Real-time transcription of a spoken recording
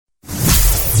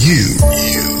You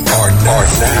are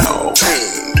now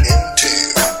tuned into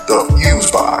the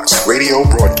Fusebox radio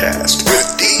broadcast with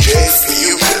DJ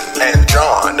Fusion and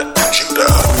John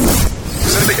Judah.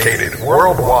 Syndicated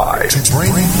worldwide to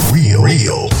bring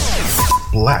real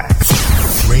black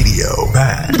radio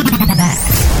back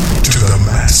to the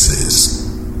masses.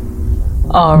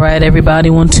 All right, everybody,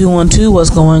 1212,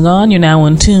 what's going on? You're now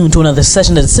in tune to another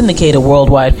session of the syndicated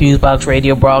worldwide Fusebox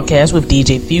radio broadcast with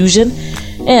DJ Fusion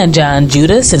and John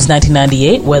Judah since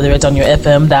 1998, whether it's on your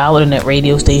FM dial, internet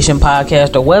radio station,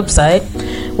 podcast, or website.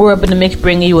 We're up in the mix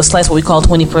bringing you a slice of what we call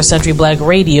 21st century black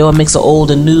radio, a mix of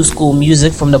old and new school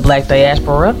music from the black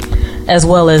diaspora, as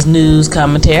well as news,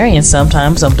 commentary, and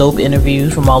sometimes some dope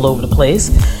interviews from all over the place.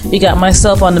 You got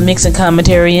myself on the mix and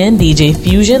commentary end, DJ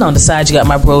Fusion. On the side, you got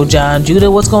my bro, John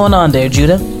Judah. What's going on there,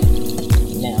 Judah?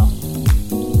 Now,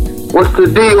 what's the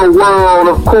deal, world?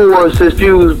 Of course, it's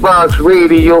Fusebox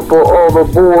Radio for all the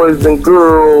boys and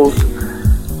girls.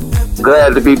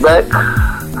 Glad to be back.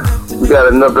 We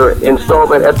got another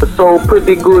installment episode.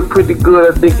 Pretty good. I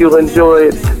think you'll enjoy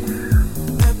it.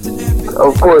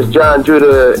 Of course, John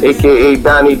Judah, a.k.a.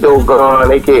 Donnie Dogon,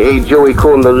 a.k.a. Joey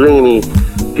Kundalini.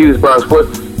 Fusebox,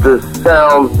 what's the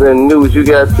sounds and news you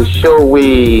got to show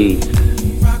we?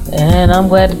 And I'm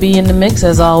glad to be in the mix,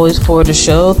 as always, for the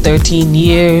show. 13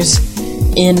 years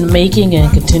in making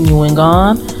and continuing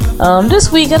on.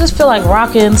 This week, I just feel like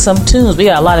rocking some tunes. We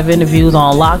got a lot of interviews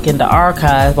on lock in the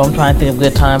archives, but I'm trying to think of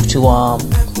good times to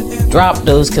drop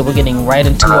those because we're getting right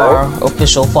into our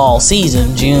official fall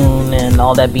season, June, and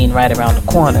all that being right around the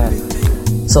corner.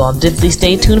 So I'll definitely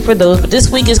stay tuned for those. But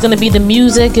this week is going to be the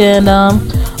music and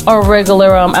our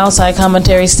regular outside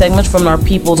commentary segments from our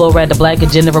peoples over at the Black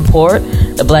Agenda Report,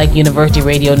 the Black University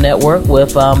Radio Network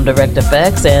with Direct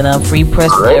Effects, and Free Press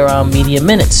with their Media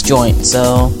Minutes joint.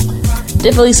 So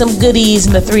definitely some goodies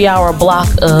in the 3-hour block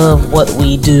of what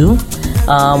we do.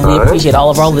 We appreciate all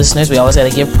of our listeners. We always got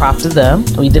to give props to them.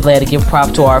 We definitely had to give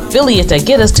props to our affiliates that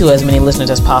get us to as many listeners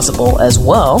as possible as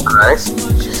well.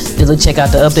 Definitely check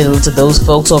out the updated list of those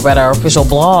folks over at our official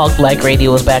blog,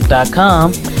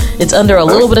 blackradiosback.com. It's under a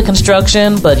little bit of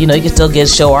construction, but you can still get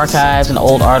show archives and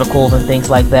old articles and things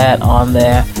like that on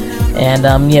there. And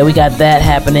we got that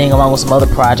happening along with some other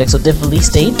projects, so definitely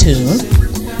stay tuned.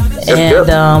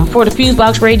 And for the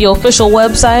Fusebox Radio official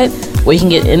website, where you can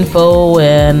get info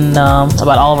and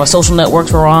about all of our social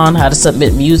networks we're on, how to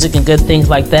submit music and good things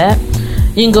like that.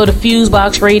 You can go to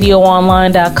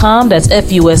FuseboxRadioOnline.com. That's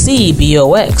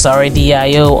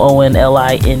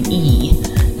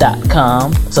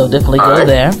FuseboxRadioOnline.com. So definitely go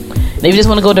there. And if you just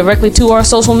want to go directly to our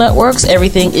social networks,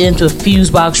 everything into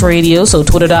Fusebox Radio. So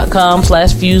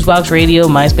Twitter.com/Fusebox Radio,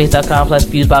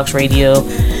 MySpace.com/Fusebox Radio,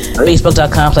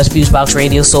 Facebook.com/Fusebox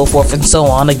Radio, so forth and so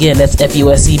on. Again, that's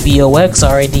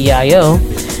FuseboxRadio.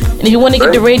 And if you want to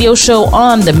get the radio show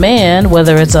on demand,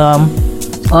 whether it's on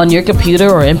your computer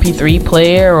or MP3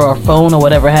 player or phone or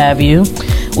whatever have you,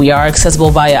 we are accessible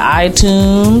via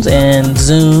iTunes and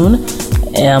Zune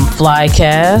and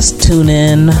Flycast,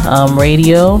 TuneIn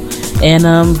Radio, and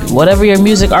whatever your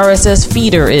music RSS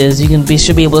feeder is. You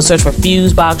should be able to search for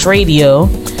Fusebox Radio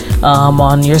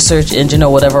on your search engine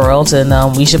or whatever else, and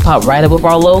we should pop right up with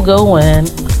our logo and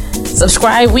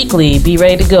subscribe weekly. Be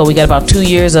ready to go. We got about 2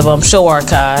 years of show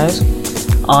archives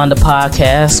on the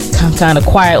podcast, kind of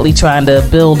quietly trying to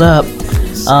build up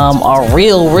our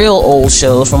real old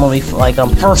shows from when we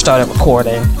first started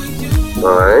recording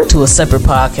to a separate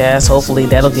podcast. Hopefully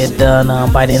that'll get done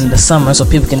by the end of the summer, so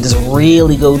people can just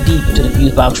really go deep into the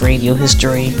Fusebox Radio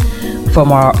history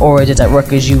from our origins at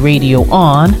Rutgers U Radio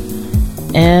on.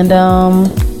 And I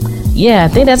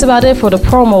think that's about it for the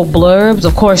promo blurbs.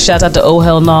 Of course, shouts out to Oh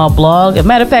Hell Nah blog. As a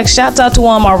matter of fact, shouts out to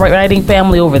our writing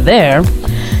family over there.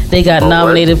 They got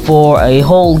nominated for a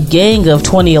whole gang of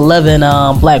 2011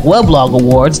 Black Weblog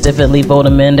Awards. Definitely vote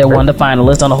them in. They're one of the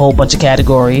finalists on a whole bunch of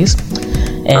categories.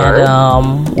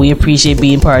 And we appreciate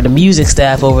being part of the music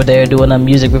staff over there, doing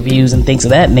music reviews and things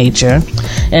of that nature.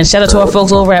 And shout out to our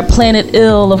folks over at Planet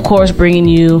Ill, of course, bringing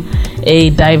you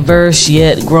a diverse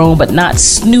yet grown but not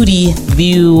snooty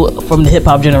view from the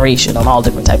hip-hop generation on all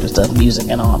different types of stuff, music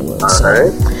and onwards.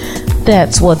 So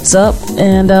that's what's up.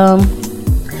 And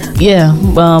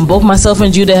both myself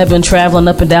and Judah have been traveling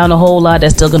up and down a whole lot.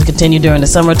 That's still going to continue during the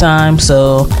summertime.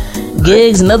 So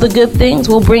gigs and other good things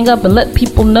we'll bring up and let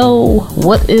people know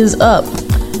what is up.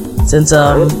 Since,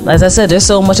 as I said, there's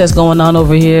so much that's going on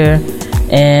over here.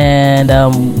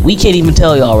 And we can't even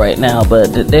tell y'all right now,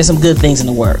 but there's some good things in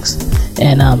the works.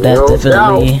 And that's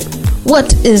definitely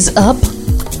what is up.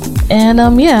 And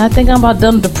I think I'm about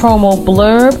done with the promo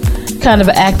blurb. Kind of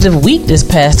an active week this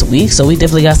past week, so we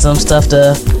definitely got some stuff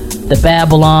to the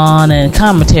Babylon and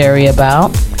commentary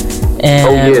about,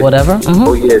 and whatever. Mm-hmm.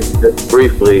 Oh yeah, just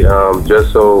briefly,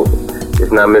 just so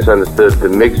it's not misunderstood, the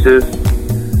mixes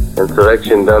and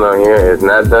selection done on here is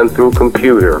not done through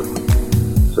computer.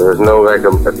 So there's no like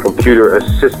a computer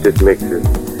assisted mixes,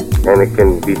 and it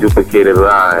can be duplicated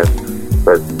live.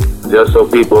 But just so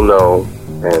people know,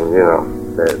 and you know,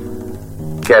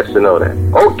 that cats to know that.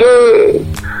 Okay.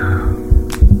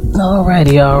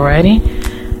 Alrighty.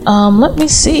 Let me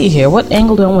see here. What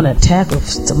angle do I want to attack with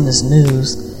some of this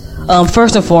news?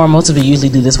 First and foremost, we usually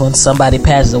do this when somebody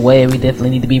passes away. We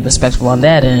definitely need to be respectful on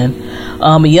that end.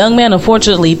 A young man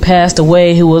unfortunately passed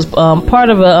away who was part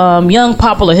of a young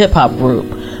popular hip-hop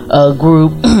group. A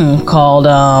group called...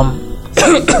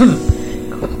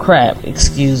 crap,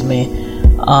 excuse me.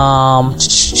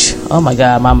 Oh my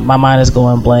god, my mind is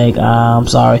going blank. I'm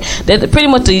sorry. They're pretty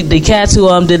much the cats who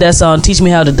did that song "Teach Me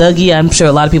How to Dougie." I'm sure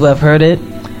a lot of people have heard it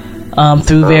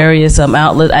through various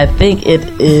outlets. I think it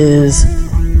is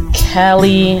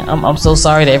Cali. I'm so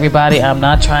sorry to everybody. I'm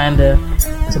not trying to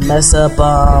mess up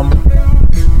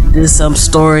this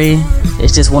story.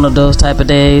 It's just one of those type of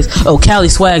days. Oh, Cali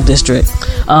Swag District.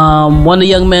 One of the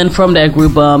young men from that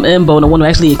group, Imbo, the one who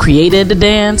actually created the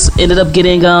dance, ended up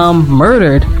getting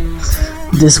murdered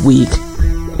this week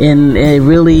in a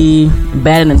really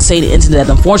bad and insane incident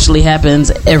that unfortunately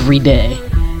happens every day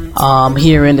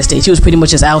here in the States. He was pretty much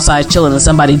just outside chilling and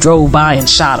somebody drove by and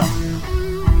shot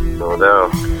him. No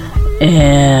doubt.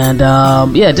 And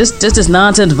just this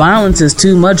nonsense violence is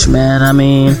too much, man. I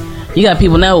mean, you got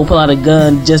people now who pull out a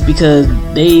gun just because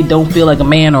they don't feel like a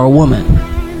man or a woman.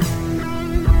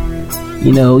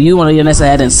 You know, you want to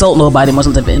necessarily insult nobody, much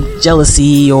less if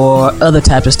jealousy or other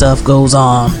types of stuff goes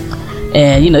on.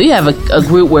 And, you know, you have a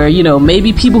group where, you know,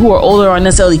 maybe people who are older aren't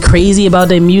necessarily crazy about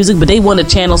their music, but they want to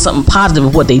channel something positive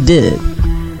of what they did.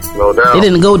 No doubt. They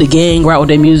didn't go the gang route with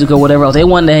their music or whatever else. They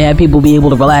wanted to have people be able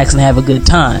to relax and have a good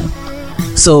time.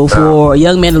 So for a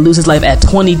young man to lose his life at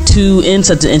 22 in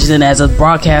such an incident as a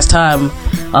broadcast time,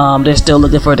 they're still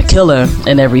looking for the killer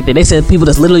and everything. They said people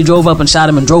just literally drove up and shot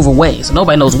him and drove away. So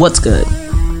nobody knows what's good.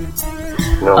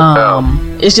 No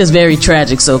doubt. It's just very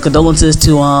tragic. So condolences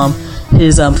to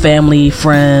his family,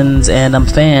 friends, and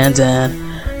fans. And,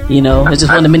 you know, it's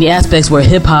just one of the many aspects where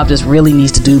hip-hop just really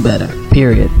needs to do better,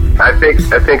 period. I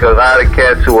think a lot of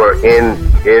cats who are in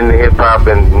hip-hop,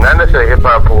 and not necessarily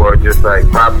hip-hop, who are just like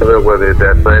popular, whether it's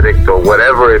athletics or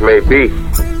whatever it may be,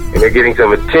 and they're getting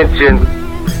some attention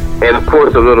and of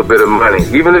course a little bit of money,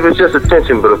 even if it's just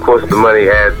attention, but of course the money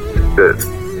adds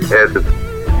the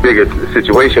bigger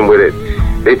situation with it.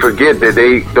 They forget that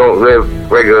they don't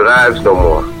live regular lives no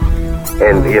more.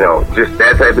 And, you know, just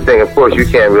that type of thing. Of course, you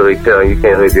can't really tell. You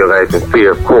can't live your life in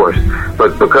fear, of course.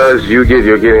 But because you're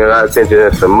getting a lot of attention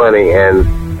and some money, and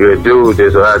you're a dude,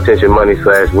 there's a lot of attention, money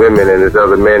 / women, and there's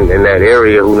other men in that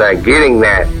area who not getting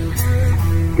that.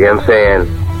 You know what I'm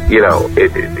saying? You know,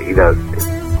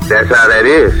 that's how that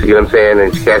is. You know what I'm saying?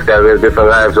 And cats that live different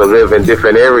lives or live in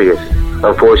different areas.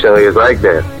 Unfortunately, it's like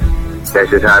that. That's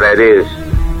just how that is.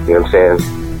 You know what I'm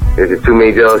saying? There's too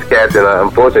many jealous cats, and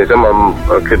unfortunately, some of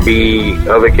them could be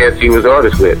other cats he was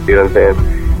artists with. You know what I'm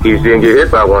saying? He just didn't get hit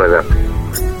by one of them,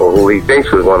 or who he thinks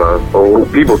was one of them, or who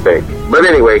people think. But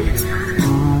anyway.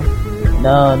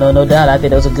 No doubt. I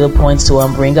think those are good points to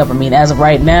bring up. I mean, as of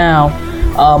right now,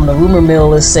 the rumor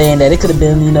mill is saying that it could have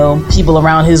been, you know, people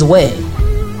around his way.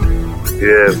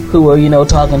 Yeah. Who were, you know,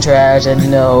 talking trash and, you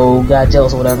know, got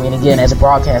jealous or whatever. And again, as a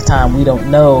broadcast time, we don't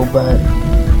know, but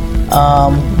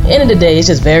end of the day, it's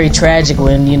just very tragic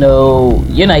when, you know,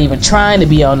 you're not even trying to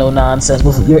be on no nonsense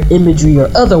with your imagery or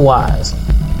otherwise,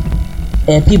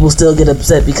 and people still get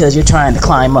upset because you're trying to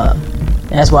climb up.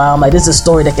 And that's why I'm like, this is a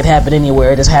story that could happen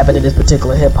anywhere. It just happened in this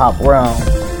particular hip-hop realm.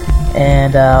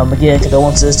 And again,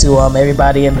 condolences to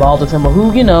everybody involved with him, or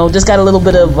who, you know, just got a little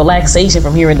bit of relaxation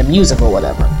from hearing the music or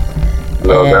whatever.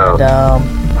 No doubt.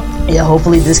 Yeah,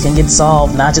 hopefully this can get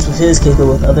solved, not just with his case, but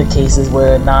with other cases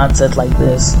where nonsense like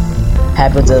this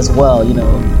happens as well. You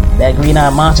know, that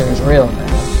green-eyed monster is real, man.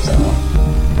 So,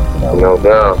 you know, no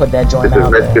doubt. Put that joint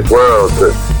out there. This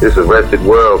is a wretched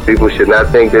world. People should not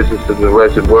think this is a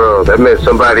wretched world. That meant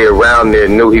somebody around there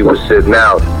knew he was sitting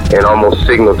out and almost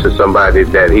signaled to somebody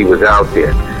that he was out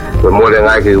there. But more than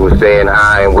likely, he was saying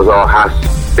hi and was all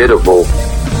hospitable,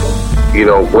 you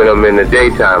know, when I'm in the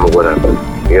daytime or whatever.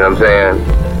 You know what I'm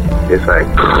saying? It's like,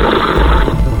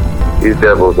 these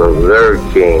devils are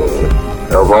lurking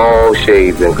of all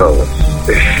shades and colors.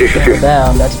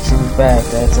 Down, that's a true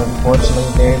fact. That's unfortunately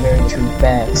a very, very true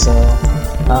fact. So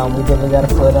we definitely got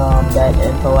to put that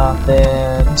info out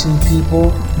there to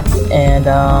people. And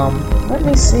let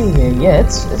me see here. Yeah,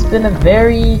 it's been a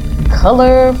very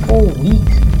colorful week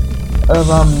of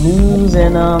news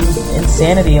and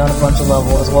insanity on a bunch of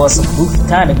levels, as well as some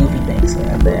kind of goofy things here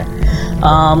and there.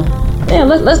 Yeah,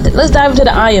 let's dive into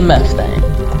the IMF thing.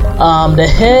 The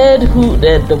head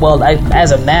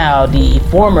as of now, the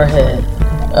former head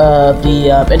of the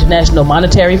International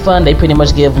Monetary Fund, they pretty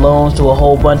much give loans to a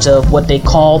whole bunch of what they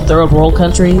call third world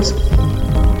countries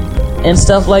and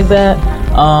stuff like that.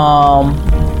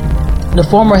 The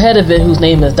former head of it, whose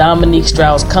name is Dominique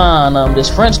Strauss-Kahn, this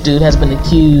French dude has been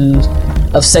accused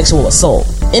of sexual assault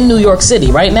in New York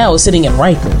City. Right now, is sitting in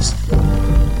Rikers.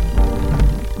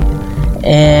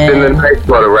 And in the nice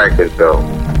part of Rikers, though.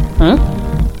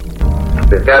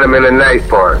 They got him in the nice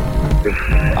part.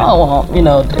 Oh,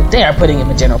 well, they are putting him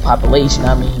in general population.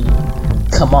 I mean,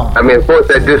 come on. I mean, of course,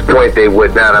 at this point, they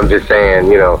would not. I'm just saying,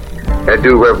 that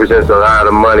dude represents a lot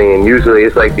of money, and usually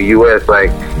it's like the U.S., like,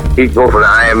 he'd go for the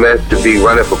IMF to be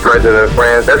running for president of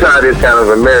France. That's how it is kind of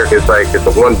America. It's like it's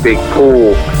a one big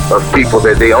pool of people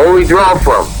that they only draw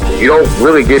from. You don't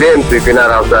really get into if you're not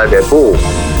outside that pool,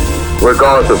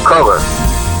 regardless of color.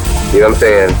 You know what I'm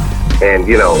saying? And,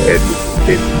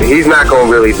 he's not going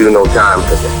to really do no time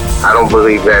for that. I don't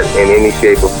believe that in any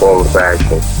shape or form or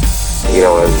fashion.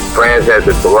 And France has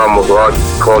the most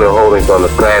largest colonial holdings on the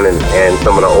planet and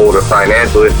some of the older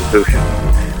financial institutions.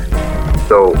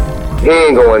 So he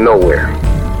ain't going nowhere.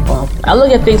 Well, I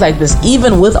look at things like this.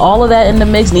 Even with all of that in the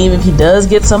mix, and even if he does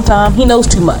get some time, he knows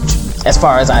too much, as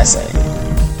far as I say.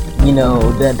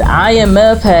 The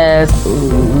IMF has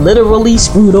literally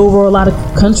screwed over a lot of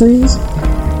countries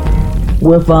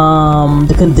with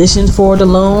the conditions for the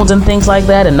loans and things like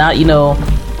that, and not,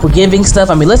 forgiving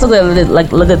stuff. I mean, let's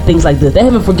look at things like this. They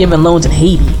haven't forgiven loans in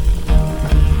Haiti.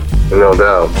 No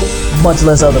doubt. Much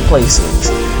less other places.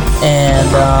 And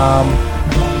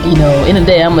in the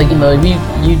day, I'm like,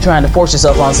 if you trying to force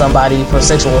yourself on somebody for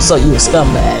sexual assault, you a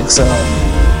scumbag. So,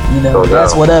 no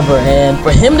that's doubt. whatever. And for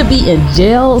him to be in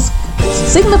jail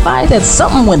signifies that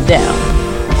something went down.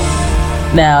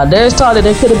 Now, there's talk that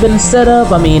there could have been a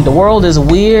setup. I mean, the world is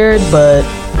weird, but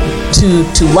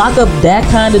to lock up that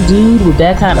kind of dude with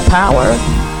that kind of power,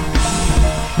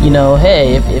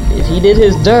 hey, if he did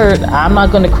his dirt, I'm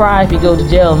not going to cry if he goes to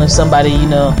jail and if somebody,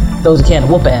 throws a can of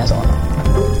whoop ass on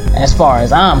him, as far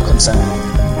as I'm concerned.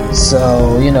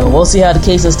 So, we'll see how the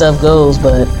case and stuff goes,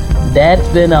 but that's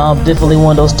been definitely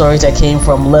one of those stories that came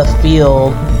from left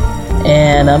field.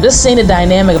 And I'm just seeing the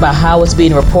dynamic about how it's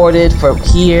being reported from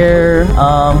here,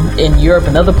 in Europe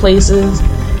and other places.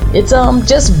 It's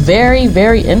just very,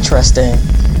 very interesting.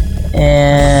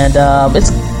 And it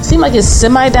seems like it's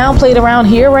semi-downplayed around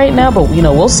here right now, but,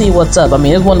 we'll see what's up. I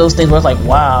mean, it's one of those things where it's like,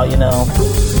 wow,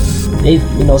 they,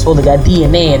 supposed to got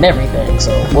DNA and everything.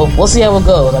 So we'll see how it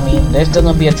goes. I mean, there's still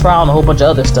going to be a trial and a whole bunch of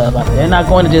other stuff. I mean, they're not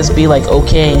going to just be like,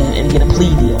 okay, and get a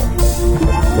plea deal.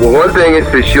 Well, one thing is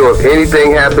for sure, if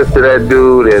anything happens to that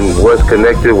dude and what's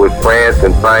connected with France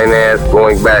and finance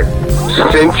going back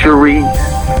centuries,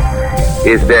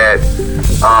 is that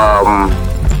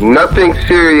nothing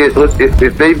serious.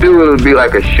 If they do, it would be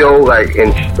like a show, like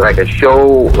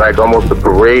almost a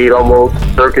parade, almost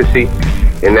circusy,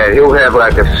 and that he'll have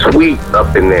like a suite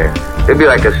up in there. It'd be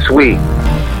like a suite.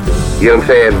 You know what I'm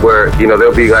saying? Where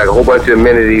there'll be like a whole bunch of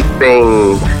amenity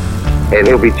things, and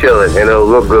he'll be chilling, and it'll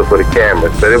look good for the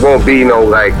cameras. But it won't be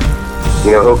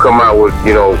he'll come out with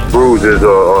bruises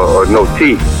or no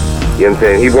teeth. You know what I'm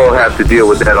saying? He won't have to deal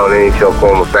with that on any show,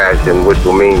 form, or fashion, which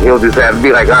will mean he'll just have to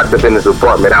be like locked up in his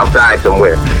apartment outside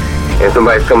somewhere, and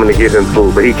somebody's coming to give him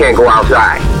food, but he can't go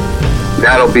outside.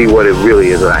 That'll be what it really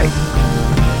is like.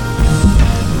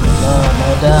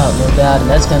 No doubt, and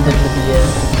that's going to definitely be a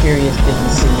curious thing to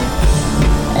see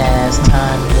as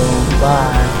time goes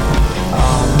by.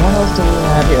 What else do we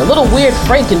have here? A little weird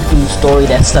Frankenfood story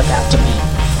that stuck out to me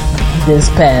this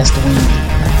past week.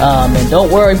 And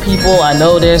don't worry, people. I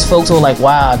know there's folks who are like,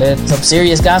 wow, there's some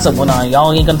serious gossip going on.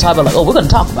 Y'all ain't gonna talk about it. Like, oh, we're gonna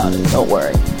talk about it. Don't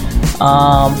worry.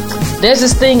 There's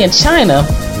this thing in China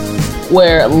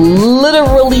where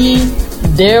literally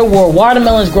there were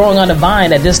watermelons growing on a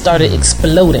vine that just started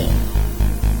exploding.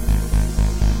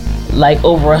 Like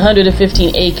over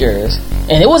 115 acres.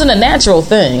 And it wasn't a natural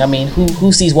thing. I mean,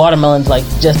 who sees watermelons like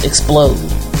just explode?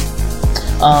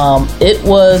 It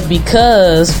was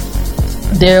because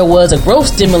there was a growth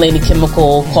stimulating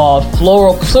chemical called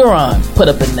fluorochlorine put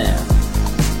up in there.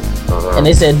 And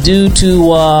they said due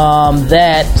to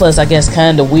that, plus I guess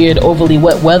kind of weird overly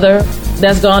wet weather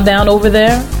that's gone down over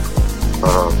there,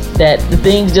 that the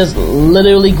things just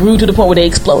literally grew to the point where they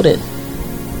exploded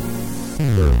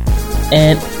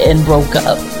and broke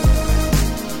up.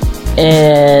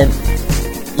 And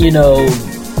you know,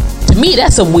 to me,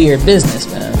 that's some weird business,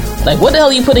 man. Like, what the hell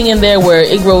are you putting in there where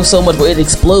it grows so much where it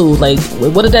explodes? Like,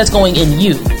 what if that's going in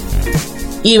you?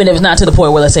 Even if it's not to the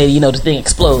point where, let's say, you know, the thing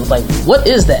explodes. Like, what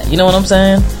is that? You know what I'm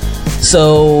saying?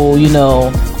 So, you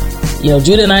know,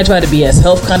 Judah and I try to be as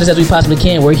health conscious as we possibly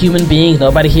can. We're human beings.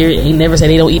 Nobody here ain't never said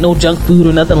they don't eat no junk food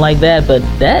or nothing like that. But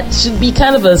that should be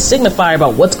kind of a signifier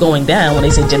about what's going down when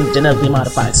they say genetically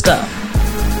modified stuff.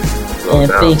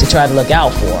 And things to try to look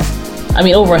out for. I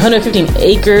mean, over 115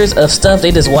 acres of stuff,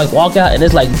 they just walk out and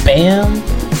it's like, bam.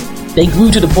 They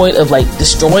grew to the point of like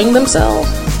destroying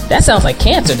themselves. That sounds like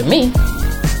cancer to me.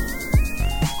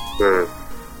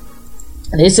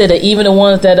 They said that even the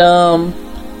ones that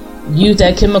used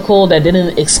that chemical that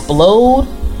didn't explode,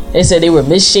 they said they were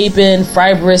misshapen,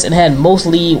 fibrous, and had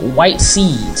mostly white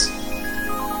seeds.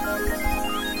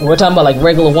 We're talking about like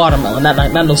regular watermelon,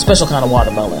 not no special kind of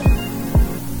watermelon.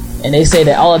 And they say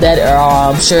that all of that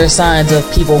are, I'm sure, signs of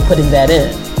people putting that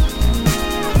in.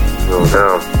 No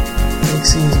doubt.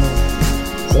 Excuse me.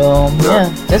 So yeah,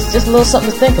 that's just a little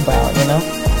something to think about, you know.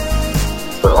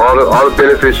 But all the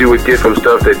benefits you would get from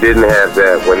stuff that didn't have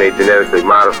that, when they genetically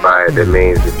modify it, that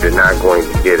means that you're not going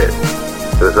to get it.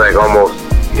 So it's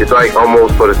like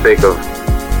almost for the sake of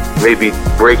maybe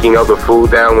breaking other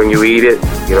food down when you eat it,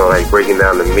 you know, like breaking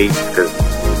down the meat, because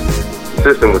the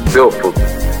system was built for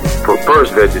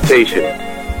first vegetation,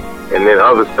 and then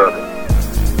other stuff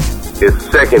is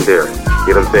secondary.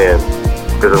 You know what I'm saying?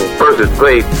 Because first it's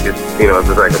plate, it's, you know, it's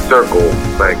just like a circle.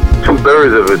 Like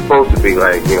 2/3 of it's supposed to be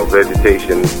like, you know,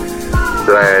 vegetation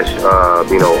slash,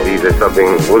 you know, either something,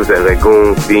 what is that,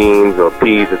 legumes, beans, or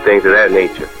peas, and things of that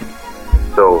nature.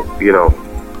 So, you know,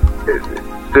 the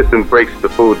system breaks the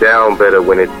food down better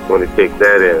when it takes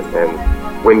that in.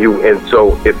 And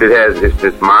so if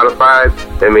it's modified,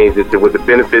 that means that with the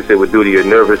benefits it would do to your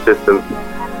nervous system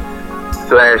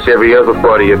slash every other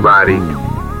part of your body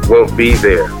won't be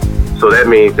there. So that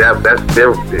means that's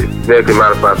their genetically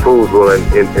modified foods will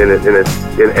in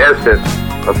essence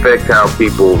affect how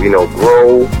people, you know,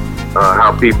 grow,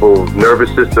 how people's nervous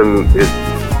system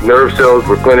nerve cells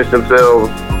replenish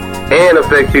themselves, and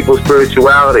affect people's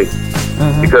spirituality.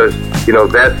 Because, you know,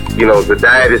 that's, you know, the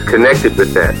diet is connected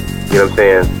with that. You know what I'm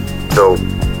saying? So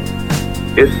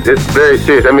it's very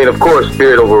serious. I mean, of course,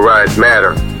 spirit overrides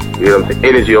matter. You know what I'm saying?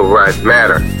 Energy overrides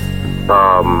matter,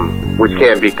 which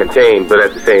can't be contained. But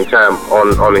at the same time,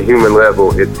 on a human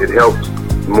level, it helps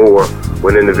more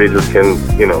when individuals can,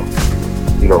 you know,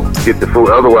 get the food.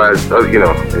 Otherwise, you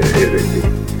know,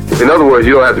 in other words,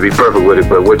 you don't have to be perfect with it,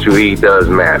 but what you eat does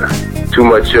matter. Too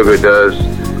much sugar does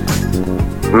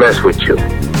mess with you.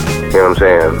 You know what I'm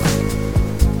saying?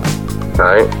 All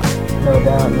right? No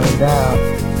doubt.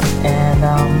 And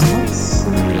let's see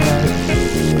right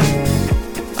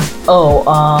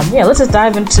here. Yeah, let's just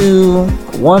dive into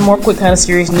one more quick kind of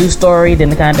serious news story, then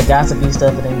the kind of gossipy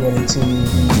stuff, and then get into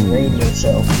the radio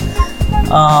show.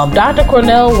 Dr.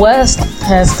 Cornel West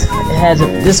has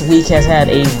this week had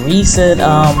a recent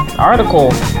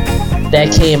article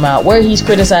that came out where he's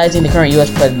criticizing the current U.S.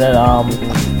 President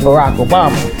Barack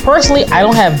Obama. Personally, I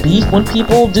don't have beef when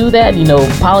people do that. You know,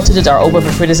 politicians are open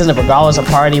for criticism regardless of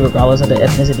party, regardless of the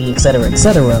ethnicity, etc.,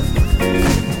 etc.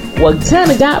 What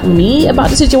kind of got me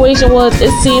about the situation was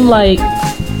it seemed like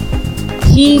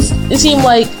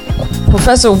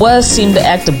Professor West seemed to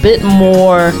act a bit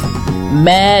more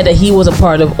mad that he was a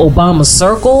part of Obama's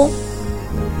circle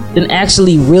than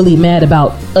actually really mad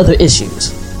about other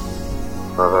issues.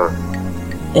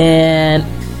 And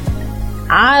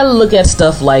I look at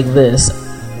stuff like this.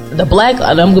 I'm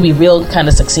going to be real kind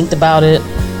of succinct about it.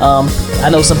 I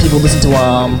know some people listen to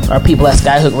our people at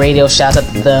Skyhook Radio. Shout out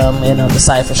to them and the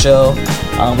Cypher Show.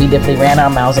 We definitely ran our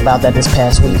mouths about that this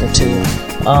past week or two.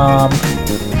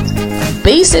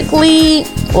 Basically,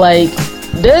 like,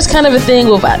 there's kind of a thing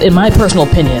with, in my personal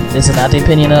opinion, this is not the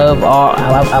opinion of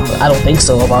I don't think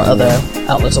so, of our other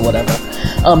outlets or whatever.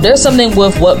 There's something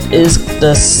with what is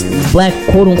the black,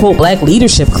 quote unquote, black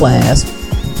leadership class,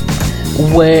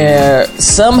 where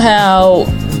somehow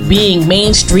being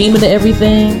mainstream into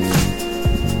everything,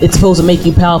 it's supposed to make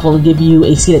you powerful and give you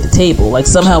a seat at the table. Like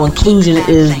somehow inclusion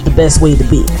is the best way to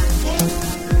be.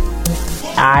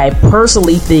 I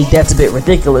personally think that's a bit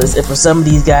ridiculous. If for some of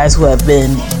these guys who have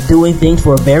been doing things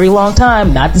for a very long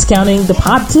time, not discounting the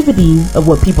positivity of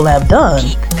what people have done,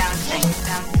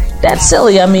 that's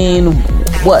silly. I mean,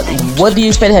 what do you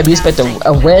expect? Have you expect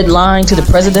a red line to the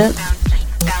president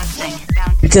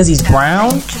because he's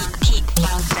brown?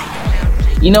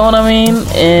 You know what I mean?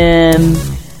 And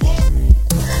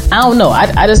I don't know.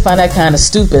 I just find that kind of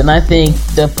stupid, and I think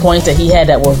the points that he had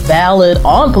that were valid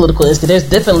on political issues, there's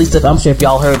definitely stuff, I'm sure if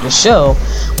y'all heard the show,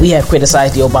 we have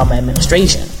criticized the Obama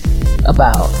administration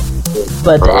about.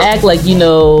 But to act like, you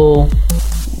know,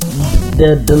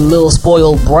 the little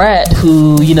spoiled brat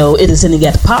who, you know, isn't sitting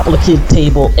at the popular kid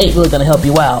table ain't really gonna help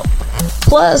you out.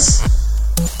 Plus,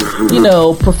 you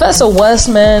know, Professor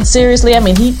Westman, seriously, I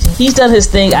mean, he's done his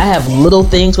thing. I have little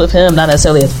things with him, not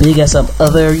necessarily as big as some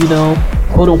other, you know,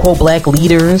 quote-unquote black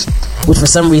leaders, which for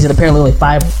some reason apparently only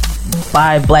five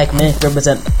black men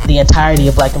represent the entirety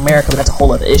of black America, but that's a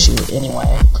whole other issue anyway.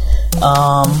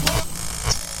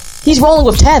 He's rolling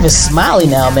with Tavis Smiley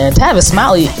now, man. Tavis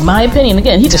Smiley, in my opinion,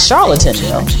 again, he's a charlatan, you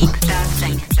know.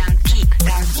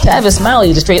 Tavis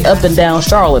Smiley is a straight up and down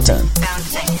charlatan.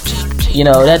 You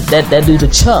know, that dude's a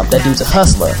chump. That dude's a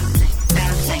hustler.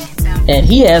 And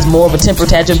he has more of a temper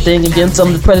tantrum thing against some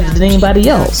of the president than anybody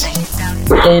else.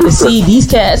 And to see these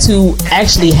cats who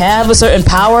actually have a certain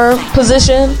power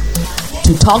position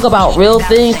to talk about real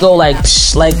things go like,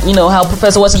 psh, like, you know, how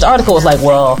Professor Weston's article was like,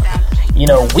 well, you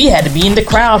know, we had to be in the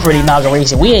crowd for the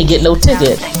inauguration. We ain't get no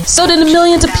ticket. So did the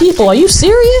millions of people. Are you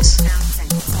serious?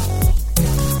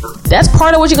 That's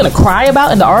part of what you're going to cry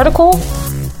about in the article?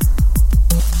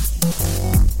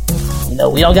 You know,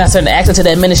 we don't got certain access to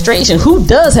the administration. Who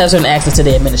does have certain access to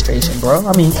the administration, bro?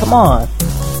 I mean, come on.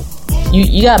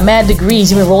 You got mad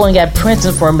degrees. You've been rolling at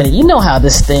Princeton for a minute. You know how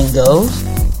this thing goes.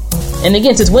 And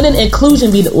again, since when did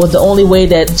inclusion was the only way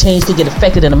that change could get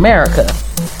affected in America?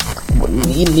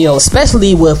 You know,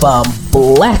 especially with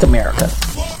black America.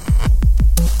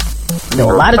 You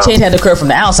know, a lot of change had to occur from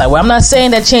the outside. Well, I'm not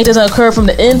saying that change doesn't occur from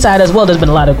the inside as well. There's been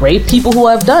a lot of great people who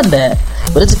have done that.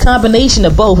 But it's a combination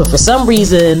of both. And for some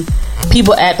reason,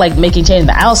 people act like making change on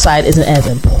the outside isn't as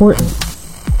important.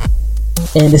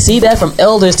 And to see that from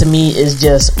elders to me is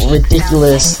just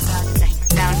ridiculous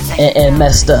and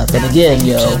messed up. And again,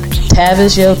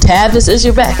 Tavis is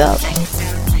your backup.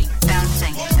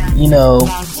 You know,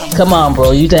 come on,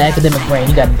 bro. You the academic brain.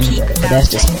 You gotta do better. But that's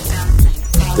just me.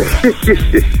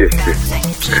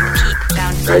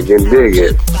 I can dig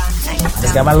it. I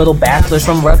just got my little bachelor's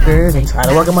from Rutgers and trying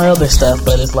to work on my other stuff.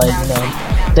 But it's like, you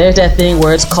know, there's that thing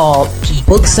where it's called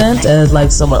book sense, as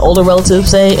like some older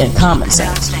relatives say, and common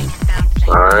sense.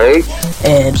 Alright.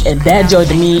 And that joint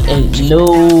to me ain't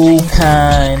no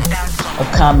kind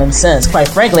of common sense. Quite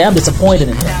frankly, I'm disappointed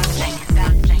in him.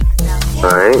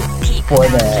 Alright. For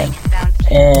that.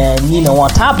 And, you know, on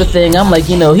top of the thing, I'm like,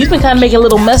 you know, he's been kind of making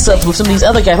little mess ups with some of these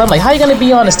other guys. I'm like, how are you going to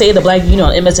be on the State of the Black Union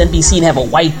on MSNBC and have a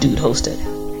white dude host it?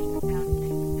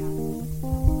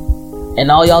 And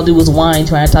all y'all do is whine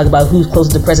trying to talk about who's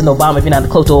closer to President Obama if you're not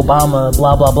close to Obama,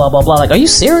 blah, blah, blah, blah, blah. Like, are you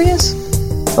serious?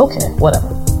 Okay, whatever.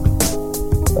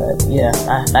 But, yeah,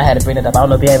 I had to bring it up. I don't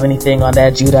know if you have anything on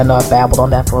that, Judah. I know I babbled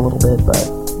on that for a little bit, but...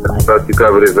 I thought you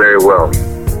covered it very well.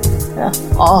 Yeah,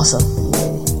 awesome.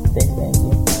 Thank you.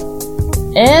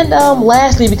 And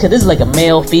lastly, because this is like a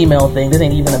male-female thing, this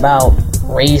ain't even about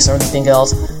race or anything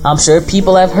else, I'm sure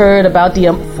people have heard about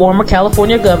the former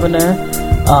California governor,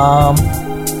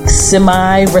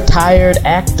 semi-retired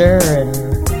actor, and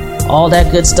all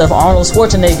that good stuff, Arnold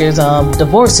Schwarzenegger's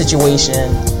divorce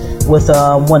situation with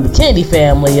one of the Kennedy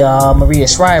family, Maria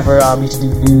Shriver, used to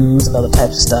do news and other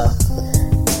types of stuff.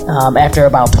 After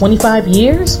about 25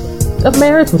 years of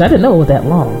marriage, which I didn't know it was that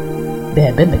long they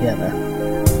had been together.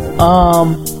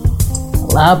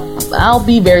 I'll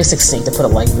be very succinct to put it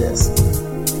like this.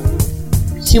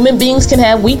 Human beings can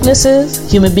have weaknesses.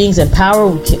 Human beings in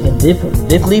power can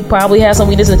definitely probably have some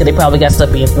weaknesses because they probably got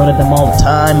stuff being thrown at them all the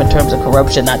time in terms of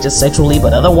corruption, not just sexually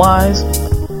but otherwise.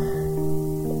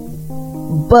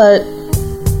 But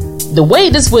the way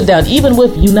this went down, even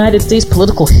with United States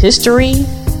political history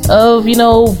of, you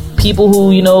know, people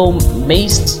who, you know, may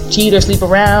cheat or sleep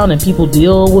around and people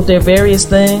deal with their various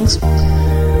things,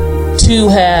 to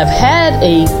have had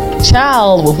a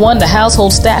child with one of the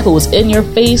household staff who was in your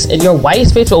face and your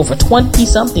wife's face for over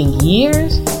 20-something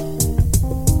years,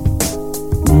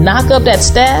 knock up that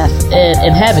staff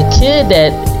and have a kid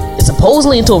that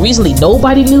supposedly until recently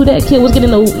nobody knew that kid was getting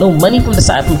no money from the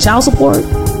side from child support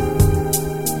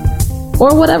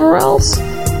or whatever else.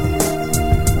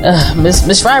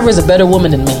 Miss Shriver is a better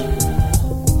woman than me.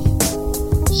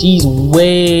 She's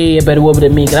way a better woman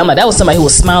than me. Cause I'm like, that was somebody who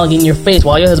was smiling in your face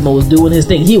while your husband was doing his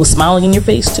thing. He was smiling in your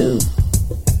face too.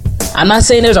 I'm not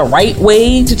saying there's a right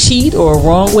way to cheat or a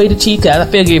wrong way to cheat. Cause I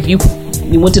figure if you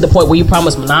went to the point where you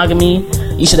promised monogamy,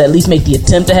 you should at least make the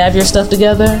attempt to have your stuff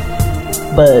together.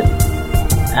 But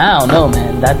I don't know,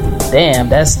 man.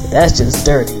 That's just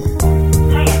dirty.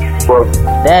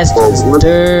 That's just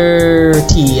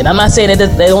dirty. And I'm not saying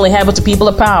that only happens to people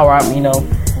of power. I mean, you know,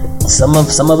 some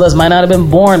of us might not have been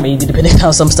born, maybe, depending on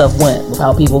how some stuff went, with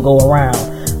how people go around.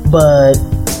 But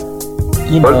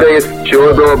one thing is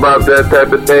sure though about that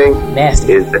type of thing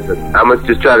nasty. Is that, I'm gonna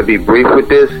just try to be brief with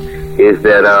this. Is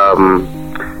that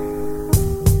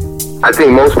I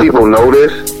think most people know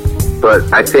this, but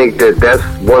I think that's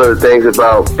one of the things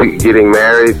about getting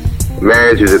married.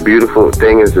 Marriage is a beautiful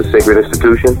thing. It's a sacred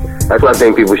institution. That's why I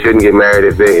think people shouldn't get married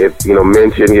if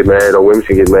men shouldn't get married or women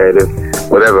shouldn't get married, if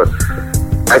whatever.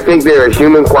 I think there are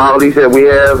human qualities that we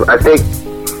have. I think,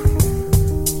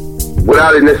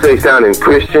 without it necessarily sounding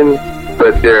Christian,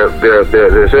 but there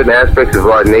are certain aspects of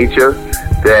our nature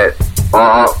that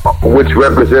which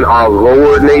represent our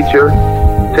lower nature.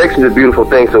 Sex is a beautiful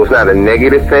thing, so it's not a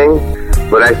negative thing.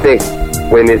 But I think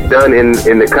when it's done in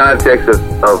the context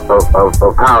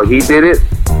of how he did it,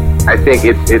 I think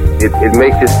it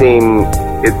makes it seem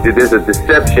there's a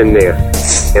deception there.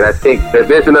 And I think that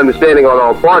there's an understanding on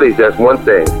all parties. That's one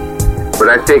thing. But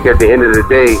I think at the end of the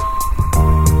day,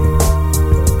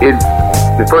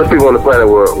 the first people on the planet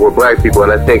were black people,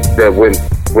 and I think that when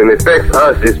it affects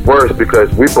us, it's worse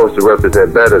because we're supposed to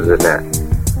represent better than that.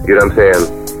 You know what I'm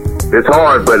saying? It's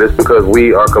hard, but it's because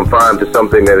we are confined to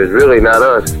something that is really not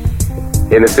us,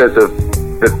 in the sense of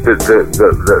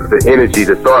the energy,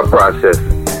 the thought process.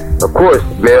 Of course,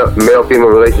 male-female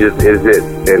relationship is it,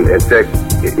 and sex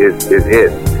is it.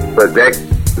 But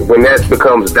when that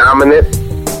becomes dominant,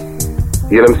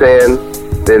 you know what I'm saying?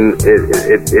 Then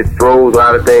it throws a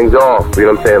lot of things off. You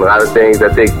know what I'm saying? A lot of things,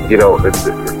 I think,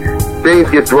 things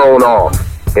get thrown off.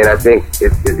 And I think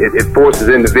it forces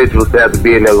individuals to have to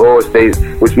be in their lower states,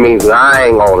 which means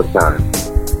lying all the time,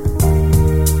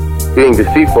 being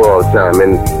deceitful all the time.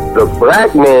 And the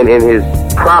black man in his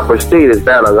proper state is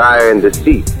not a liar and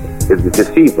deceit. Is a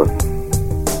deceiver.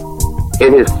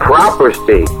 In his proper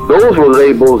state, those were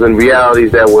labels and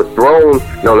realities that were thrown.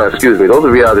 Those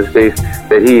are reality states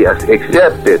that he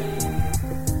accepted.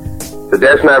 But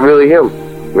that's not really him.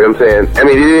 You know what I'm saying? I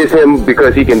mean, it is him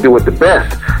because he can do it the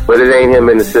best, but it ain't him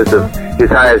in the sense of his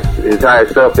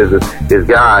highest self is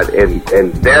God,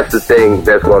 and that's the thing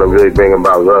that's going to really bring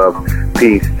about love,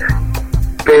 peace,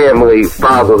 family,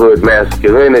 fatherhood,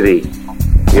 masculinity.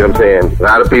 You know what I'm saying? A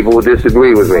lot of people will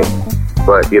disagree with me,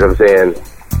 but you know what I'm saying?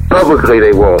 Publicly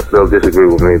they won't. They'll disagree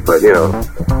with me, but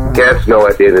cats know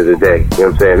at the end of the day. You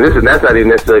know what I'm saying? Listen, that's not even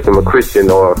necessarily from a Christian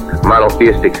or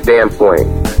monotheistic standpoint.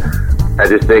 I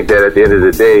just think that at the end of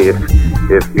the day, if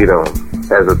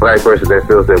as a black person that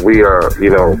feels that we are,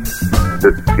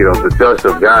 the dust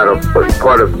of God, or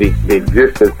part of the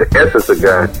existence, the essence of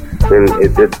God, then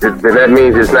that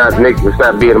means it's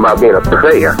not being about being a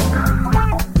player.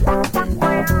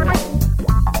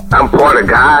 I'm part of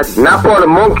God, not part of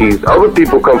monkeys. Other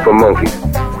people come from monkeys.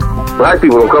 Black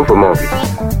people don't come from monkeys.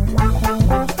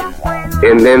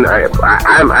 And then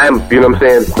I'm, you know what I'm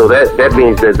saying? So that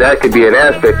means that could be an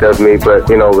aspect of me, but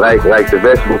like the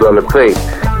vegetables on the plate,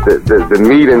 the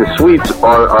meat and the sweets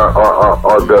are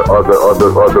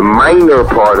the minor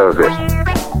part of it.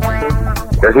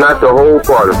 That's not the whole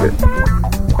part of it.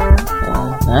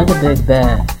 I could dig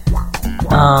that.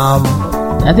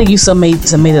 I think you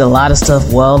summated a lot of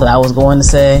stuff well that I was going to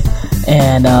say.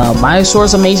 And my short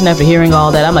summation after hearing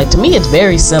all that, I'm like, to me, it's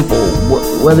very simple.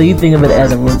 Whether you think of it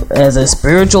as a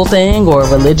spiritual thing or a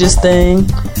religious thing,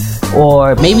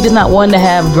 or maybe just not one to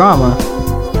have drama.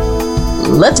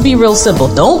 Let's be real simple.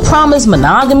 Don't promise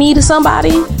monogamy to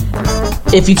somebody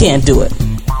if you can't do it.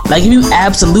 Like, if you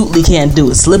absolutely can't do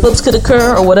it. Slip-ups could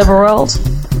occur or whatever else.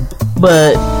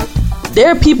 But there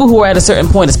are people who are at a certain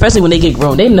point, especially when they get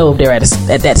grown, they know if they're at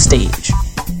that stage.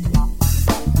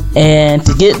 And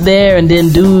to get there and then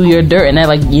do your dirt and that,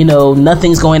 like,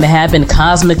 nothing's going to happen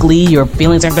cosmically, your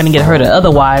feelings aren't going to get hurt or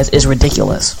otherwise, is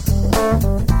ridiculous.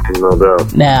 No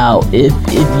doubt. Now, if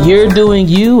you're doing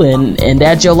you and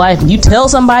that's your life, and you tell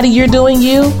somebody you're doing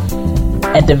you,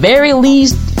 at the very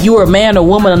least, you are a man or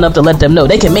woman enough to let them know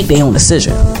they can make their own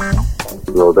decision.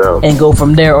 No doubt. And go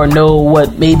from there, or know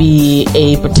what maybe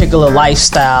a particular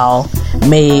lifestyle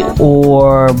may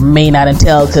or may not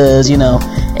entail, because,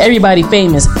 everybody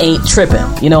famous ain't tripping.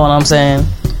 You know what I'm saying?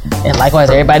 And likewise,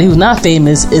 everybody who's not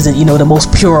famous isn't, the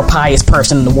most pure, pious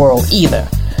person in the world either.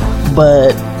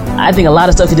 But I think a lot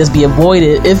of stuff could just be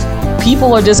avoided if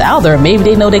people are just out there. Maybe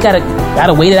they know they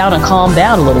gotta wait it out and calm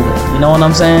down a little bit. You know what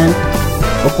I'm saying?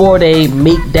 Before they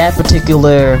make that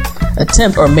particular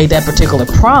attempt or make that particular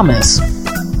promise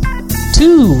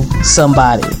to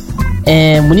somebody.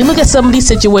 And when you look at some of these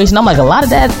situations, I'm like, a lot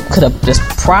of that could have just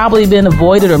probably been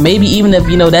avoided, or maybe even if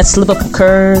that slip up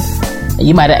occurred and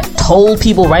you might have told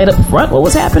people right up front what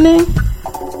was happening,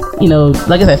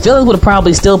 like I said, feelings would have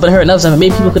probably still been hurt enough, so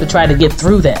maybe people could have tried to get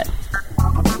through that.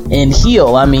 and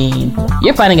heal. I mean,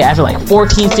 you're finding out after like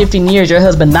 14, 15 years, your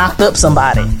husband knocked up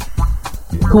somebody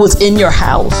who was in your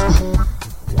house,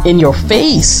 in your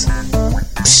face.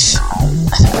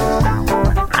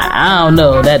 I don't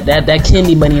know. That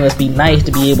kidney money must be nice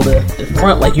to be able to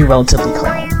front like you're relatively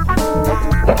calm.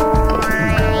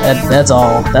 That's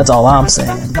all I'm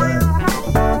saying. But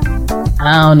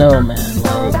I don't know, man.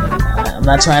 Like, I'm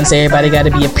not trying to say everybody got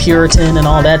to be a Puritan and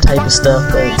all that type of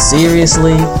stuff, but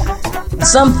seriously,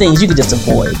 some things you could just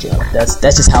avoid, yo. That's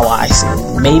just how I see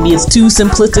it. Maybe it's too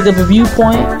simplistic of a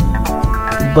viewpoint,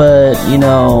 but you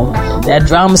know, that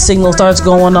drama signal starts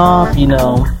going off. You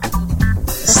know,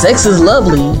 sex is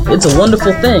lovely. It's a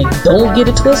wonderful thing. Don't get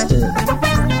it twisted.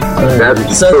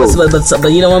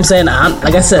 But you know what I'm saying?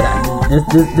 Like I said,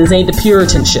 this ain't the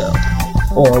Puritan show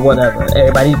or whatever.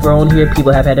 Everybody's grown here.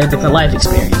 People have had their different life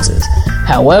experiences.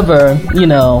 However, you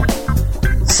know,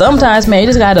 sometimes, man, you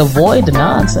just gotta avoid the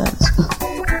nonsense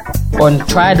or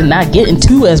try to not get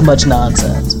into as much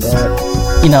nonsense.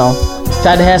 But, you know,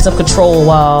 try to have some control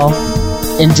while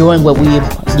enjoying what we,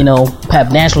 you know,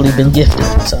 have naturally been gifted.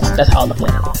 So that's how I look at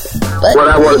it. But what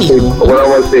I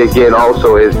want to say again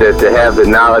also is that to have the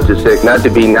knowledge of sex, not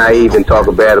to be naive and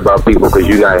talk bad about people because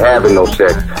you're not having no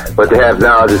sex, but to have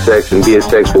knowledge of sex and be a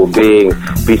sexual being,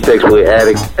 be sexually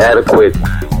adequate,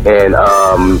 and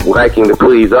liking to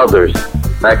please others,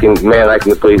 liking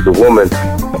to please the woman.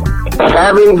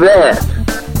 Having that,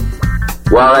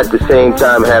 while at the same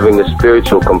time having the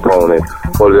spiritual component,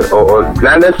 or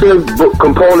not necessarily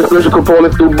spiritual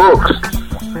component through books,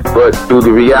 but through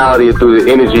the reality, through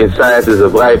the energy and sciences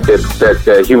of life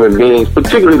that human beings,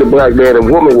 particularly the black man and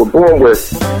woman, were born with,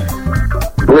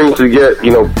 brings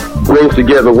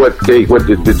together what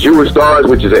the Jewish stars,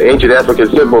 which is an ancient African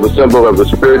symbol, the symbol of the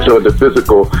spiritual and the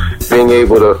physical, being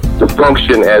able to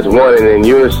function as one and in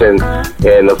unison,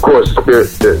 and of course, the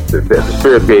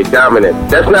spirit being dominant.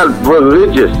 That's not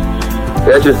religious.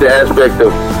 That's just the aspect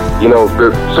of, you know,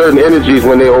 the certain energies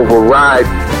when they override,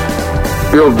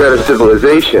 build better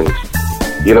civilizations.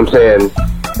 You know what I'm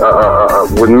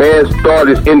saying? When man's thought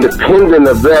is independent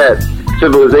of that,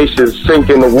 civilizations sink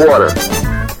in the water.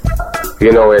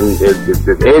 You know, and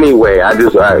anyway,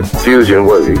 Fusion.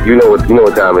 You know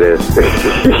what time it is.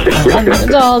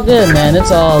 It's all good, man.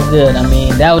 It's all good. I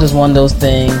mean, that was just one of those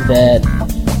things that,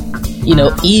 you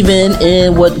know, even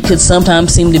in what could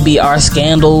sometimes seem to be our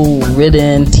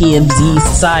scandal-ridden TMZ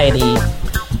society,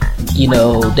 you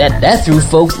know, that threw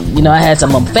folks. You know, I had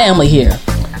some family here,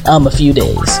 a few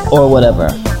days or whatever.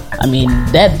 I mean,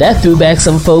 that threw back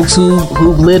some folks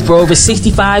who've lived for over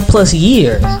 65 plus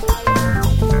years.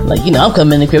 Like, you know, I'm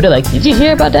coming in the crib, they're like, did you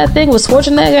hear about that thing with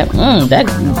Schwarzenegger? That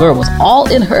girl was all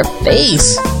in her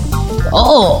face.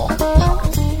 Oh,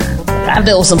 I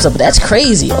know some stuff, but that's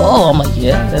crazy. Oh, I'm like,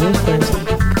 yeah, that is crazy.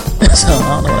 So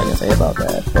I don't know what I can say about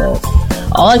that. But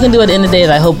all I can do at the end of the day is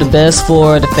I hope the best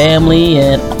for the family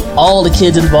and all the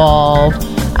kids involved.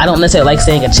 I don't necessarily like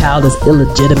saying a child is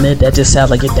illegitimate. That just sounds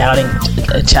like you're doubting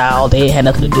a child. They had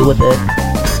nothing to do with it.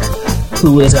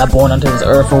 Who got born onto this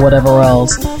earth or whatever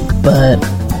else. But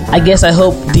I guess I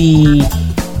hope the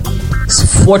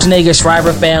Schwarzenegger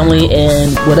Shriver family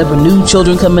and whatever new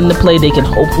children come into play, they can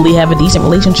hopefully have a decent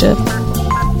relationship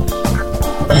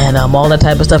and all that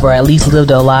type of stuff, or at least live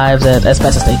their lives as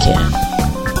best as they can.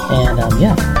 And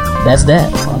yeah, that's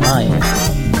that on my end.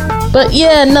 But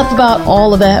yeah, enough about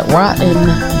all of that rotten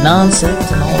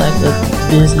nonsense and all that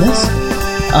good business.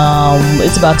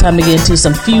 It's about time to get into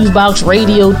some Fusebox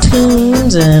radio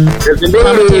tunes and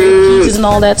commentary pieces and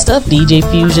all that stuff. DJ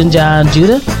Fusion, John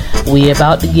Judah. We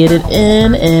about to get it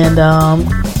in and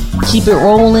keep it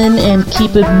rolling and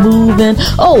keep it moving.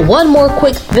 Oh, one more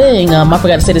quick thing. I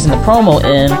forgot to say this in the promo.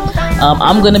 And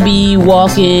I'm gonna be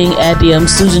walking at the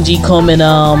Susan G. Komen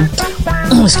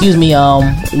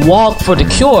Walk for the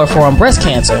Cure for breast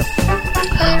cancer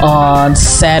on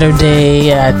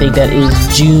Saturday. I think that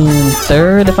is June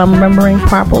 3rd, if I'm remembering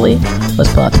properly.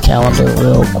 Let's pull out the calendar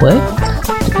real quick.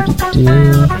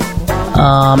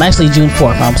 Actually June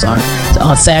 4th, I'm sorry.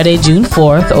 On Saturday, June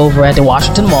 4th, over at the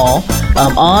Washington Mall.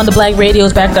 On the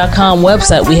BlackRadiosBack.com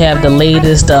website, we have the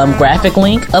latest graphic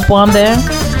link up on there.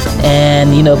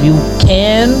 And, you know, if you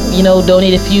can, you know,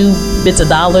 donate a few bits of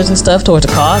dollars and stuff towards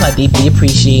the cause, I deeply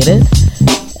appreciate it.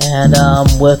 And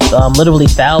with literally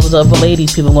thousands of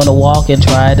ladies, people are going to walk and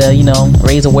try to, you know,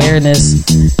 raise awareness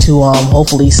to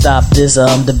hopefully stop this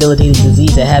debilitating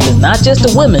disease that happens not just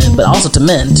to women, but also to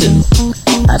men, too.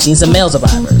 I've seen some male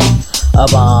survivors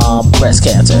of breast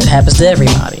cancer. It happens to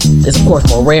everybody. It's, of course,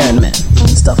 more rare in men and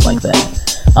stuff like that.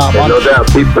 No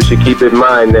doubt, people should keep in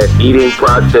mind that eating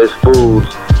processed foods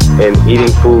and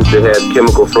eating foods that have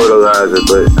chemical fertilizer,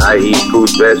 but I eat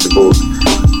fruits, vegetables,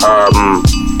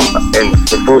 and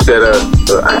the foods that are,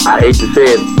 I hate to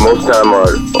say it, most time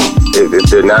are, if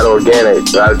they're not organic,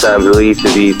 a lot of times it leads to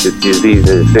these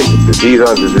diseases. These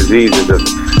aren't the diseases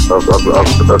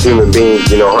of human beings,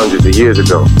 hundreds of years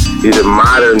ago. These are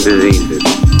modern diseases,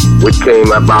 which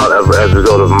came about as a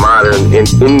result of modern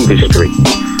industry.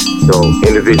 So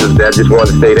individuals, I just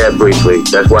wanted to say that briefly.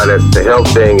 That's why the health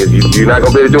thing is you're not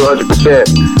going to be able to do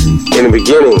 100% in the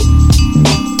beginning.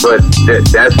 But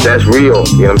that's real,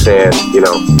 you know what I'm saying?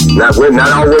 Not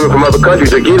all women from other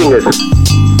countries are getting this,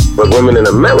 but women in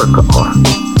America are.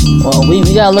 Well, we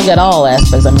gotta look at all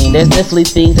aspects. I mean, there's definitely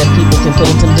things that people can put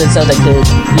into themselves that could,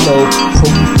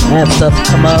 have stuff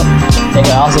come up. There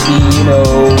could also be,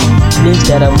 things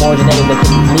that are more genetic that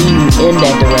could lean in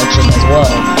that direction as well.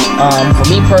 For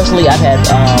me personally, I've had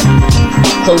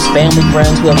close family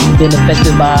friends who have been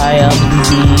affected by the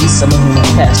disease. Some of whom have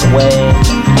passed away.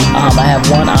 I have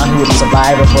one aunt who was a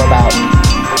survivor for about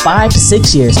 5 to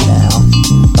 6 years now.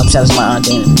 Shout out to my aunt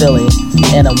Jane in Philly.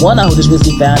 And one aunt who just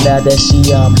recently found out that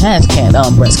she has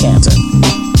breast cancer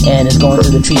and is going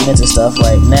through the treatments and stuff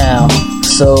right now.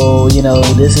 So,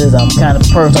 this is kind of a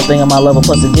personal thing on my level.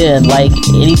 Plus, again, like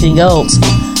anything else,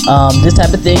 this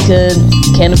type of thing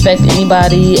can affect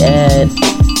anybody at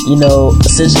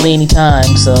essentially any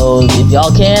time. So if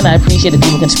y'all can, I appreciate if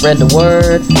people can spread the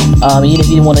word. Even if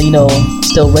you want to,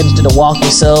 still register to walk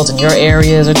yourselves in your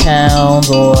areas or towns,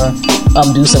 or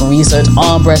do some research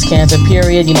on breast cancer,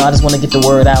 period. I just want to get the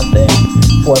word out there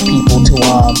for people to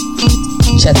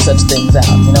check such things out.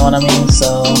 You know what I mean?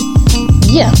 So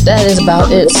yeah, that is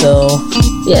about it. So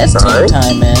yeah, it's team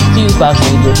time, man. Fusebox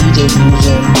Radio, DJ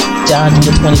Fusion, John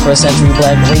Judah, 21st Century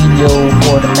Black Radio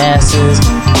for the masses.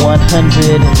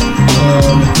 110%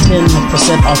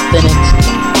 authentic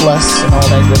plus and all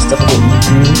that good stuff that we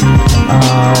do.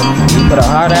 We put our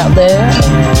heart out there,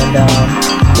 and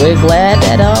we're glad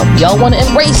that y'all want to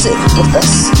embrace it with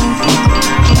us.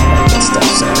 All that good stuff.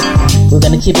 So we're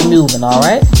gonna keep it moving, all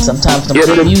right? Sometimes some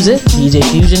good music. DJ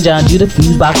Fusion, John Judah,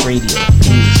 Fusebox Radio.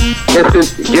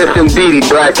 Yes, indeedy,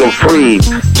 black and free.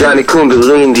 Johnny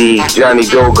Kundalini, Johnny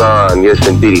Dogon. Yes,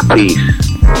 indeedy, peace.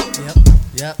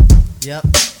 Yep.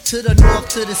 To the north,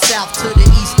 to the south, to the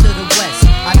east, to the west.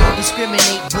 I don't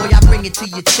discriminate, boy, I bring it to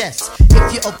your chest.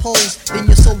 If you're opposed, then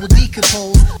your soul will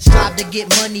decompose. Strive to get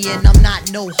money and I'm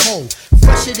not no hoe.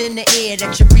 Fresher than the air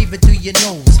that you're breathing through your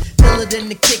nose. Iller than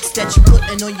the kicks that you're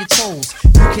putting on your toes.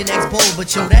 You can ex-bold, but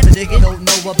yo, that nigga don't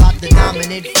know about the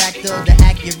dominant factor, the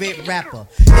accurate rapper.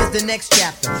 Here's the next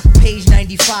chapter, page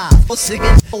 95.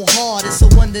 Singing so hard, it's a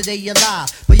wonder they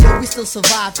alive. But yo, we still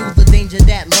survive through the danger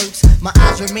that lurks. My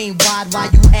eyes remain wide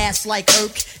while you ass like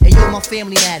irk. And yo, my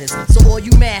family matters. So all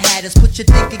you mad hatters, put your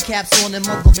thinking caps on and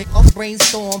mother make a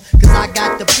brainstorm. Cause I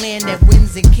got the plan that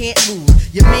wins and can't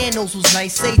lose. Your man knows who's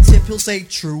nice, say tip, he'll say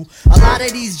true. A lot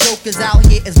of these jokers out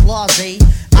here is blase.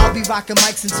 I'll be rocking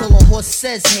mics until a horse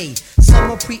says hey.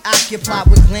 Some are preoccupied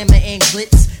with glamour and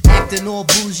glitz, acting all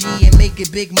bougie and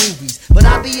making big movies. But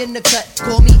I be in the cut,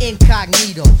 call me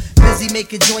incognito. Busy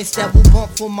making joints that will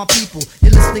bump for my people.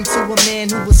 You're listening to a man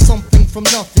who was something from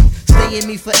nothing. Stay in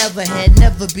me forever, had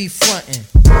never be frontin'.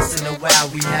 Once in a while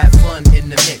we have fun in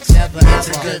the mix. Never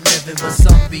into good living, but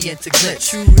some be into glitch.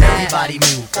 True, everybody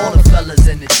move, all the fellas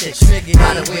and the chicks.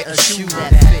 Gotta wear a shoe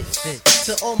that fits.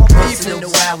 To all my people, once in a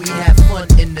while we have fun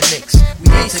in the mix. We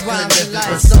into good living,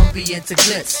 but some be into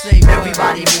glitz.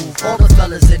 Everybody move, all the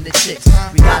fellas and the chicks.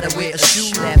 We gotta wear a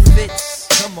shoe that fits.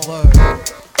 Come on,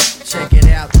 check it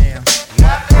out now.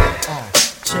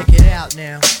 Check it out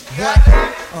now. What?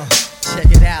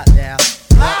 Check it out now.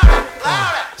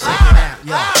 Check it out,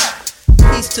 yo.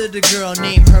 Peace to the girl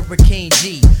named Hurricane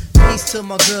G. Peace to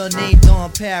my girl named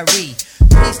Dawn Paris.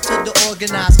 Peace to the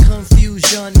organized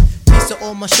confusion. Peace to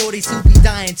all my shorties who be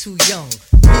dying too young.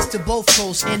 Peace to both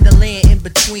coasts and the land in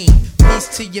between. Peace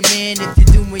to your man if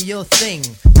you're doing your thing.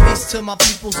 Peace to my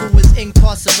peoples who is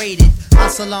incarcerated.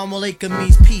 Assalamu alaikum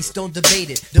means peace, don't debate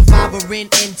it. Devouring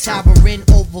and towering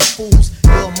over fools.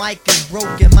 Your mic is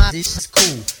broken, my dish is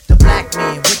cool. The black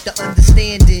man with the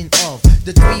understanding of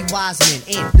the three wise men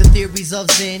and the theories of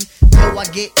Zen. Yo, I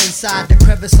get inside the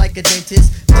crevice like a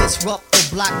dentist. Disrupt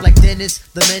the block like Dennis,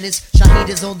 the menace. Shahid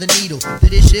is on the needle.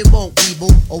 This shit won't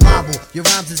weeble or wobble. Your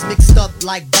rhymes is mixed up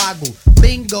like boggle.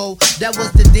 Bingo, that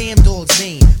was the damn dog's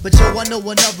name. But yo, I know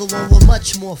another one with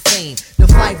much more fame. The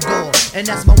Fife Dog, and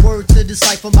that's my word to the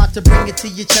cipher. I'm about to bring it to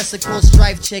your chest across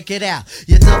strife. Check it out.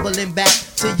 You're doubling back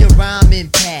to your rhyming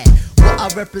pad. What I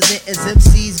represent is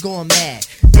MCs going mad.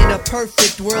 In a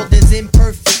perfect world, there's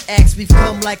imperfect acts. We've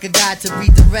come like a guide to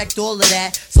redirect all of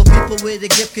that, so people with a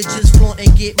gift could just flaunt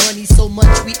and get money. So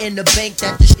much we in the bank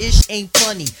that this ish ain't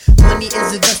funny. Money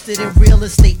is invested in real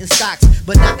estate and stocks,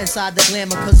 but not inside the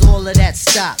glamour, cause all of that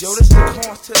stops. Yo, this the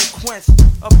corn to the quince,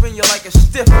 up in you like a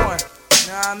stiff one.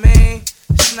 Know what I mean?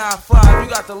 It's 9-5, you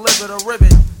got to live it or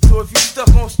ribbon. So if you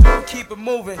stuck on stupid, keep it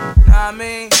moving. Know what I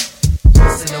mean?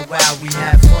 Once in a while we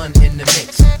have fun in the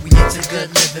mix. We into good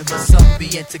living, but some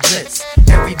be into glitz.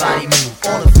 Everybody move,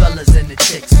 all the fellas and the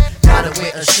chicks. Gotta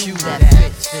wear a shoe that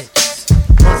fits.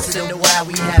 Once in a while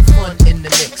we have fun in the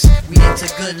mix. We into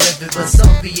good living, but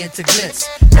some be into glitz.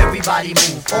 Everybody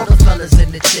move, all the fellas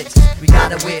and the chicks. We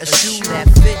gotta wear a shoe that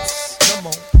fits. Come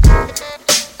on.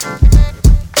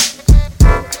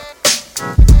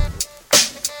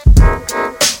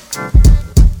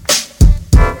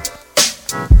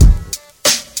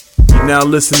 Now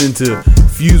listening to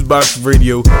Fusebox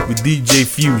Radio with DJ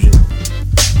Fusion.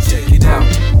 Check it out.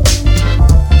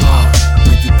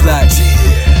 When you black,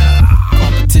 yeah.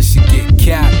 Competition get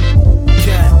capped.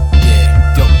 Yeah,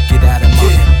 yo, get out of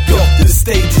my yo. The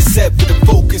stage is set with the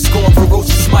focus, going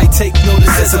ferocious. Might take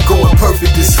notice as I'm going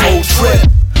perfect this whole trip.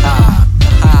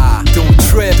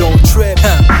 Don't trip.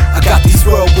 I got these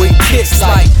whirlwind kicks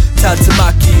like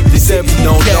Tatsumaki. They say you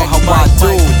don't know how I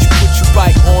do. Put you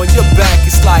right on your back.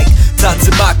 It's like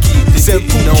Tatsumaki. They say you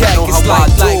don't know how I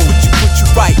do. Put you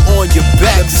right on your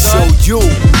back. So you,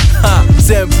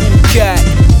 Zenpu Cat.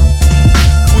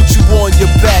 Put you on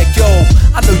your back, yo.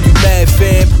 I know you mad,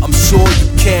 fam. I'm sure you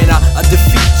can. I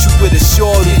defeat you with a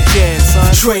short can, son.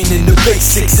 Training the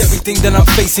basics, everything that I'm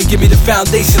facing. Give me the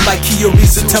foundation like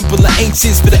Kyory's a temple of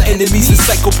ancients. For the enemies and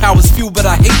psycho powers fueled by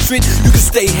the hatred. You can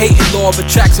stay hating, law of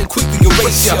attraction quickly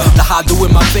erase ya. The Hado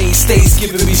in my veins stays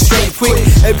giving me strength quick.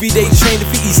 Everyday training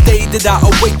for each day that I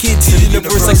awaken to the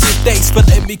universe. I give thanks for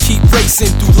letting me keep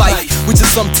racing through life, which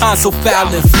is sometimes so foul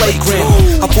and flagrant.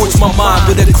 I forge my mind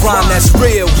with a grind that's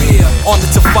real. On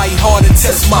it to fight hard and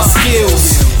test my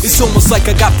skills. It's almost like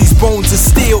I got these bones of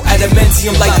steel.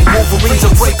 Adamantium like Wolverine's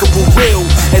unbreakable will.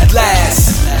 At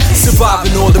last,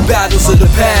 surviving all the battles of the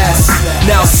past.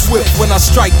 Now swift when I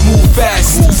strike, move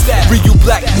fast. Ryu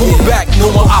Black, move back. No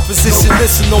more opposition,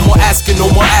 listen, no more asking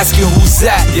who's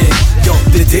that. Yeah, yo,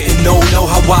 they didn't know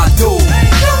how I do.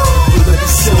 But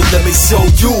let me show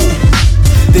you.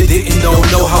 They didn't know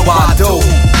how I do.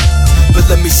 But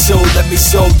let me show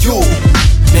you.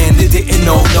 Man, they didn't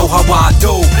know how I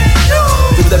do.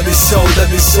 But let me show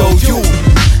you.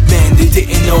 Man, they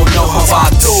didn't know how I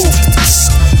do.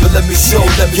 But let me show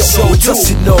you. Just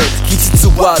you know, get you to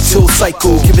wild, chill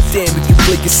cycle. Give a damn if you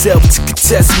play yourself to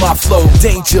contest my flow.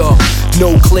 Danger,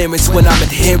 no clearance when I'm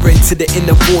adherent to the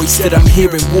inner voice that I'm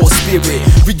hearing. War spirit,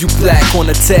 Ryu Black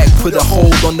on attack. Put a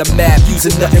hold on the map,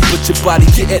 using nothing but your body.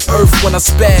 Getting earth when I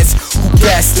spaz. Who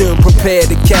gassed them? Prepare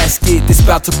the casket. It's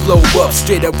about to blow up,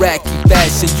 straight Iraqi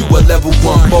fashion. You a level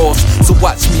 1 boss, so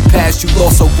watch me pass you.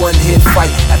 Lost a one-hit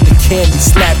fight after Candy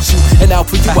slapped you. And now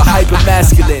for you a hyper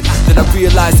masculine. Then I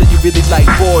realized that you really like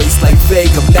boys, like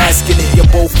Vega, masculine. You're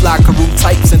both locker room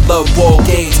types and love ball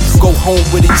games. Go home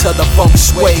with each other, feng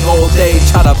shui all day.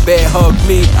 Try to bear hug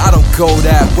me, I don't go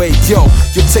that way. Yo,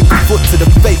 you take a foot to the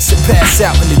face and pass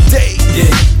out in the day.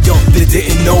 Yeah, yo, they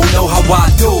didn't know how I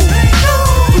do.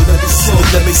 But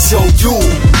let me show you.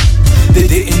 They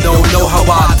didn't know how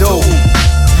I do.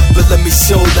 But let me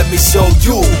show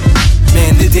you.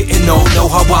 Man, they didn't know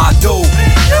how I do.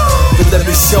 But let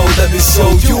me show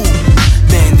you.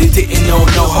 Man, they didn't know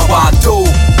how I do.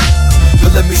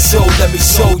 But let me show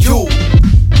you.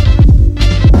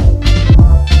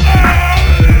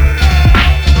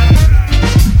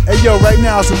 Hey yo, right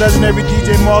now it's the legendary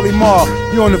DJ Marley Marl.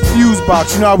 You on the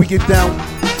Fusebox, you know how we get down.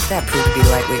 That proved to be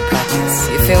lightweight practice,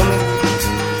 you feel me?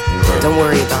 Don't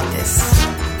worry about this,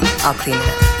 I'll clean it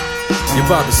up. Your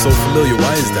vibe is so familiar,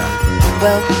 why is that?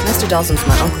 Well, Master Dalsum's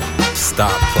my uncle.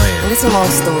 Stop playing. And it's a long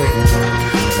story,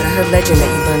 but I heard legend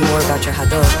that you learned more about your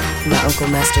Hado from my uncle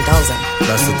Master Dalsum.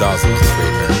 Master Dalsum's a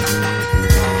great man.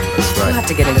 That's right. We'll have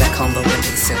to get into that combo one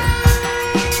day soon.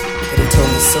 But he told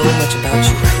me so much about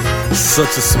you.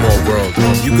 Such a small world.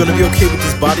 You gonna be okay with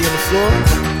this body on the floor?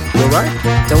 You alright?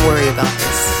 Don't worry about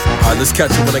this. Alright, let's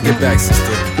catch up when I get back,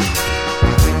 sister.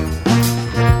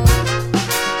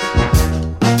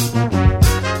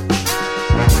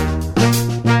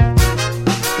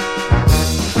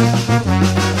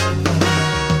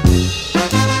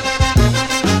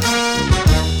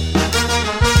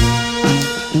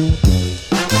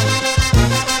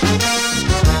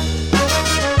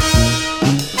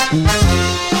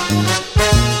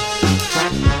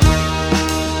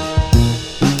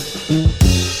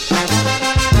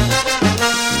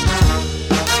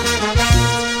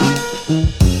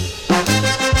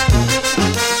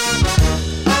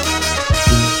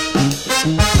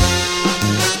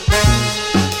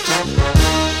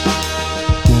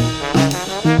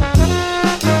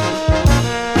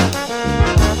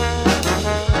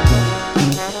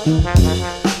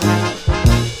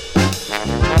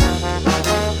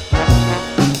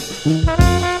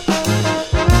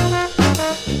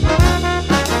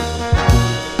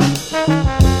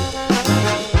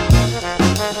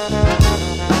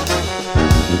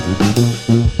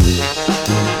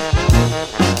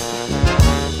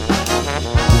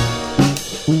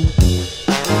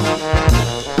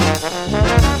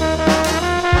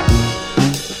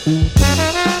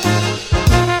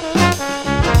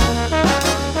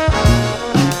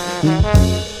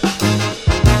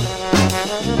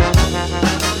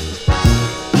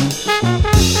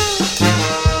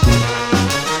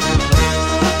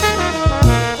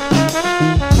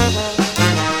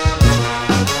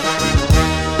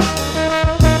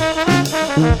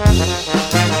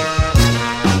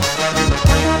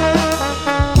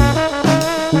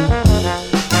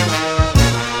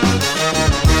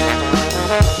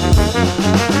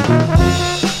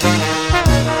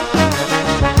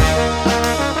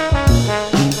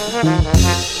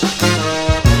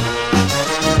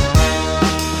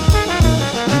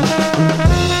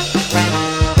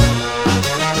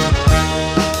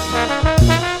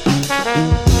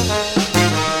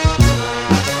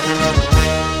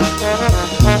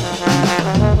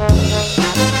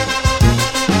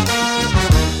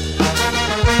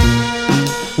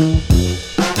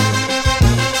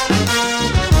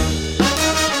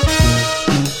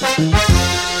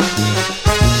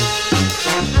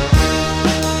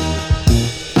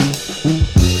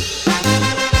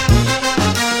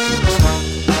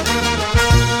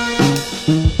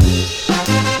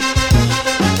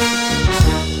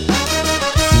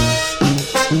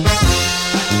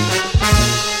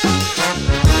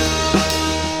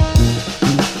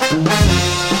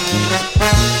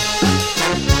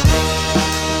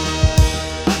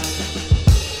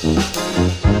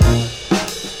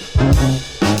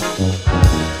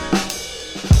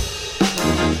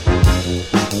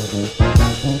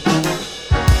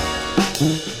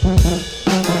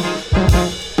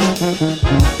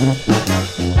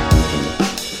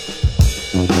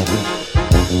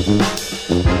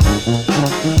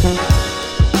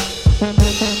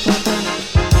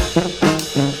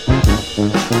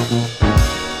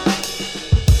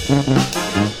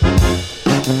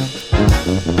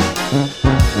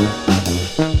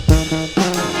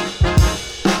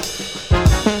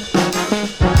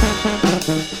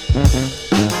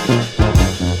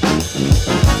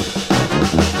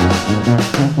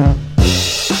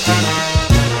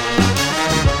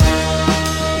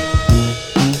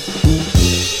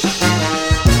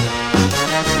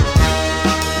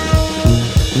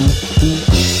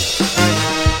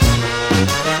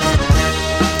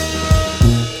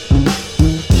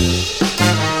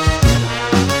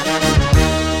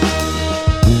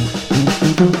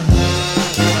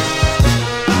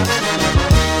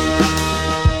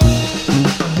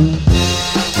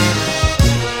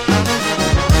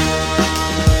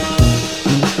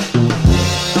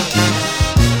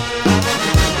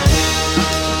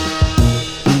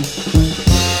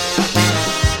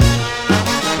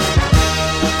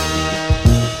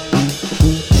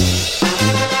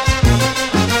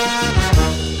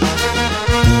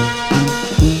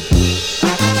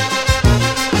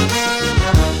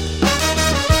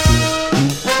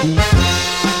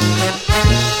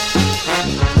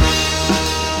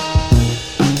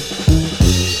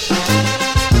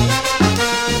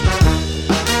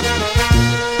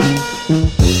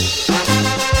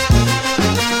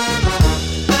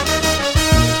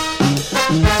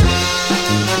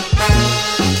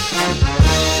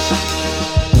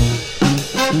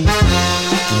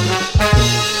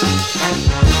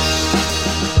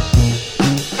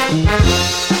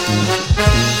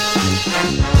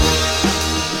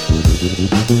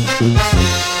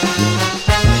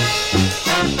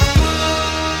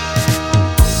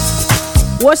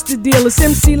 What's the deal? It's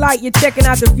MC Light, you're checking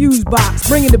out the Fuse Box,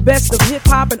 bringing the best of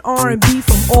hip-hop and R&B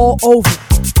from all over.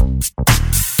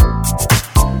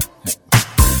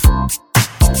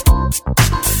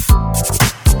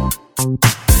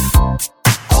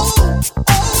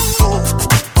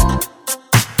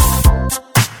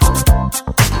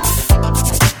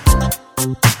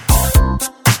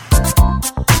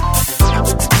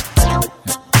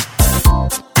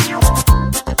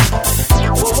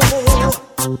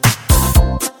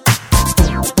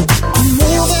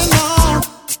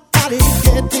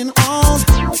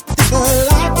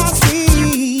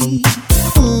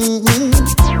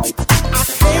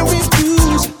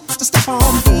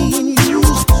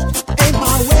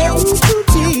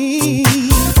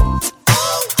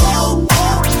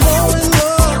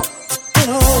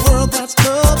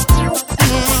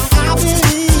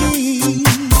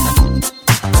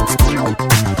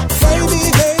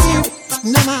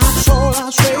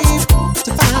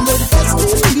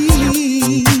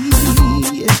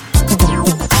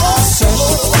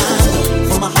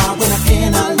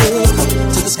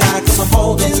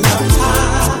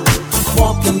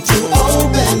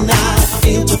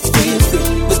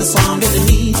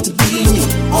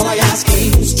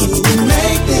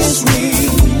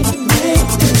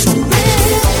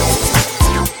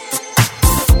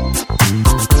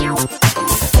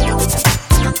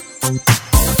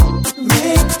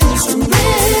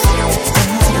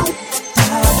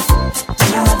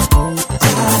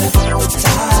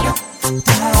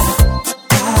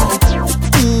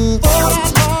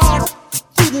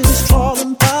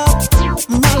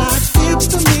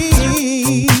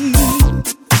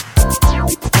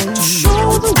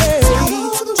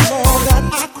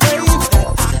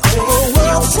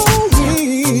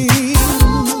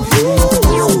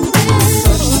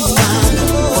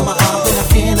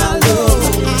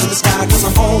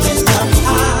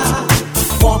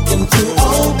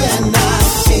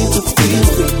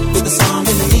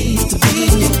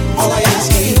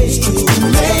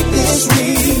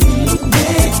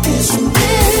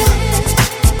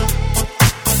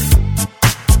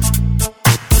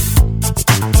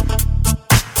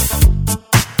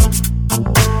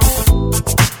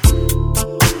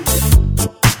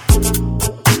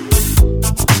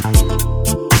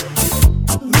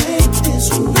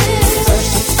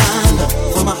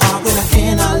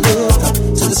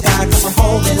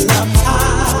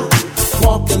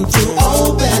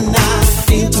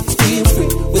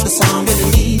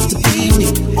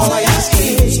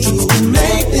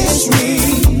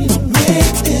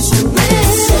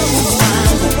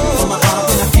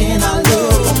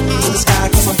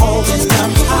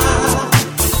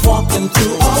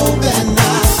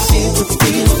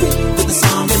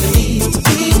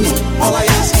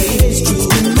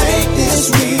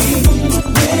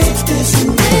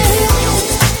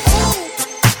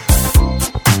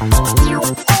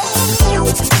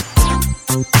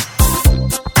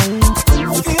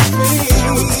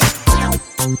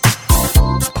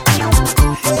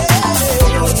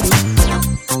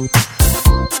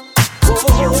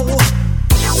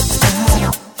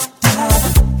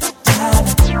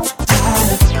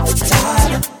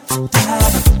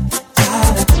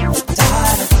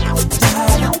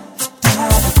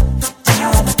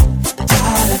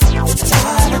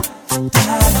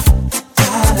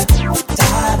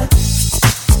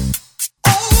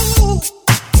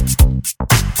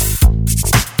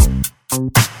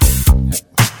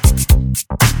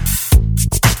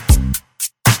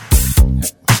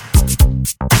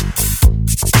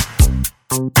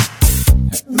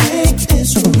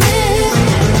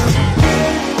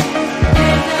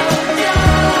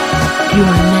 You are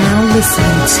now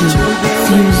listening to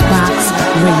Fusebox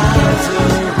Radio.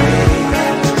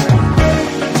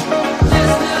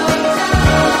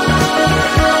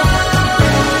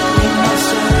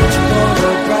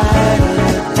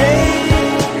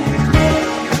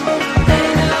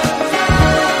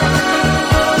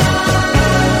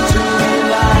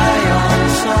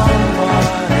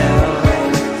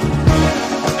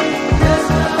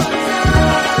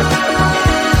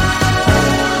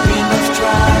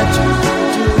 Try to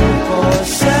do for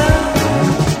self.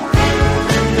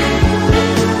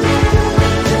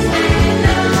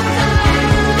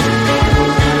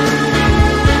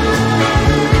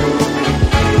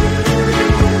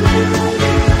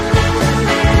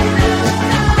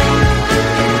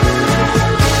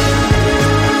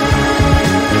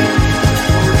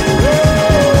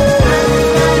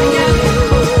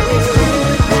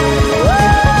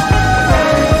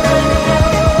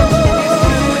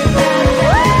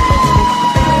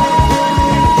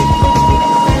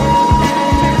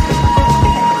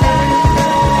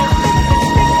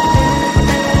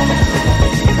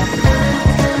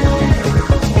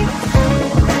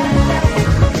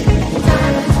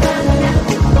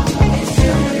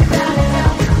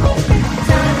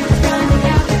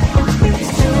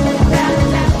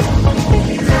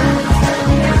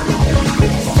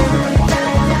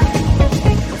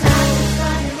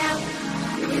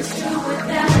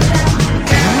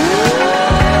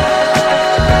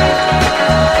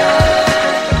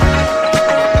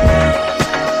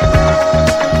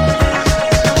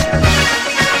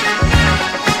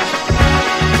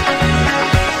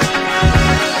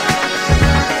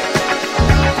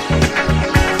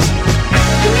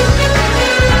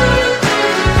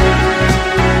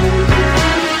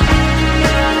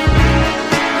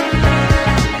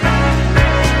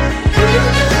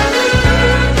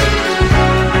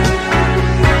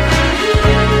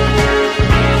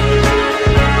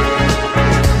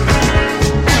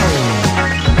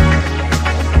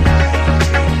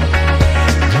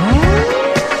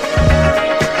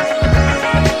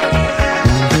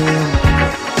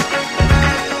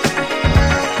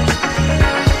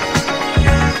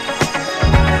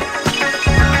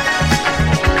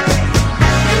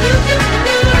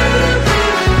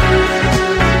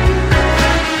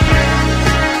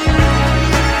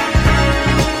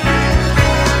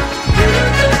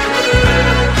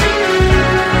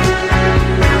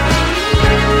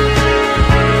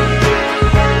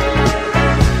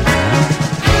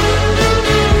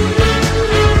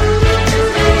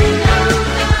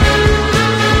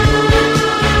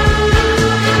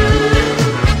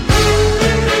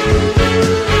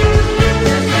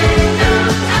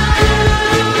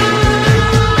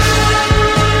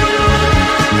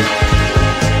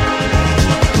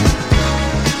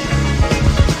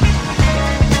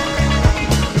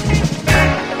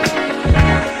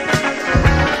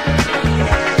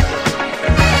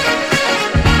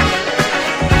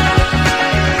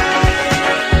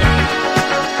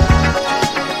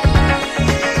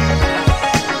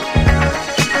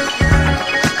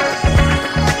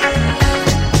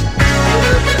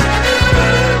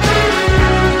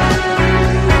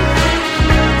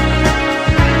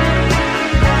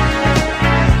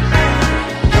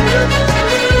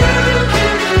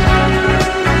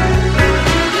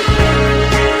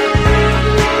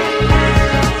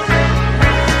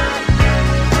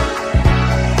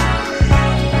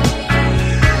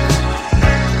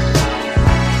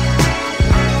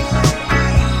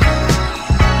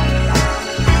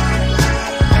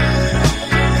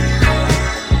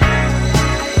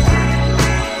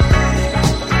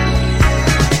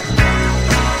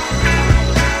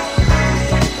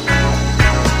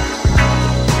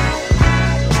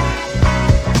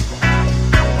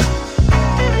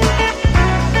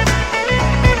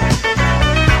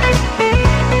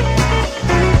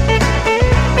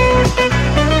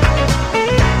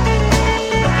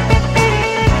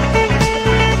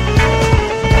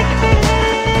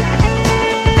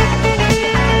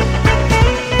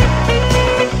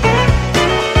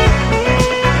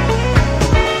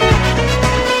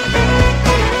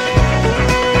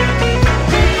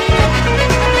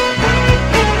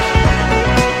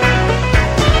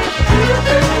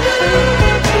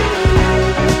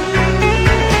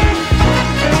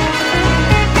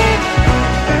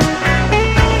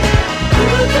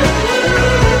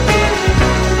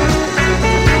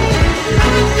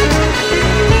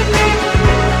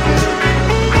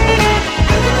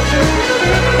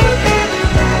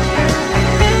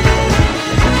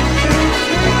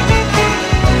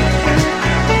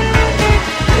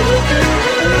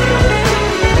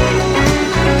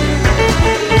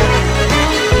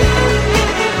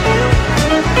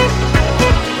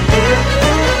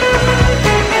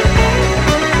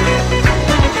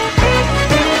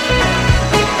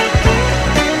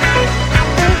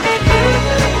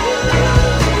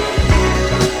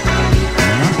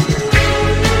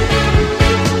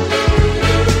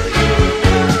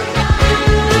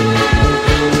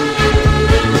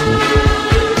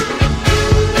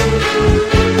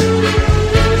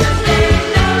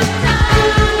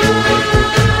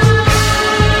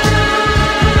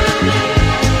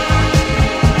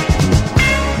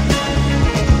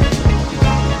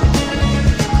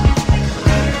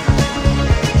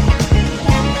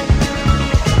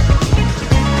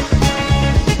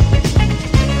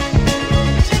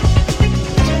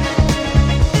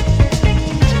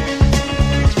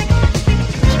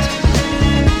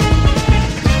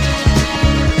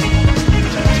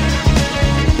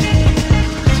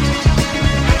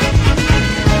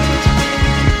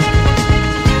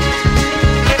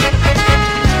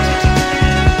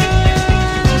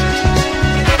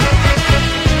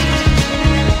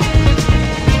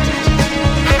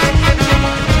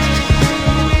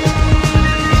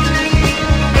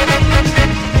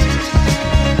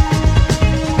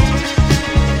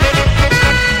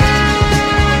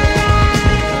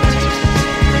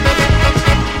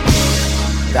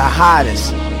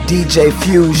 hottest, DJ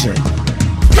Fusion.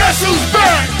 Guess who's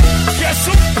back? Guess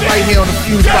who's back? Right here on the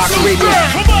Fusebox Radio.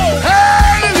 Come on.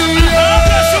 Hallelujah.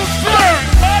 Guess who's back?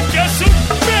 Guess who's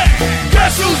back?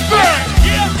 Guess who's back?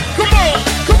 Yeah. Come on.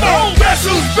 Come on. Guess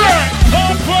who's back?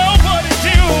 Oh, bro, what did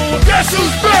you? Guess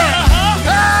who's back?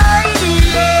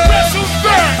 Hallelujah. Guess who's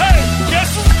back? Hey,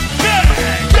 guess who's back?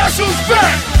 Guess who's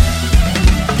back?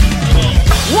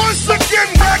 Once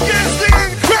again, back is the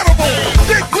incredible.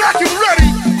 Dick Black and ready.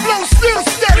 Flow still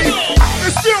steady.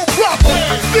 It's still proper.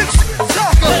 Bitch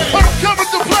talker. I'm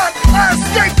covered the block. I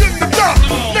escaped in the dark.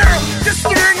 Now, this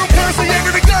the ring of Percy and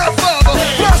the Godfather.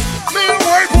 Plus, me and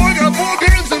white boy got more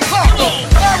games than Parker.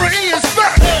 R.E. is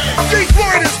back. D.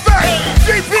 Floyd is back.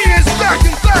 JP is back.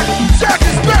 In fact, Jack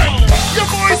is back. Your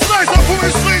boy Slice up for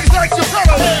his slings like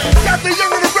Chappelle. Got the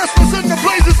young and the restless and the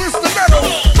blazers instrumental.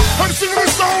 I'm singing a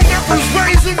song that was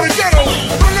raised in the ghetto.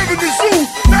 I live in the zoo.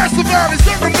 Master Valley's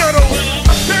in the meadow.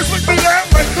 Dance with me loud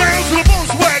like clowns in a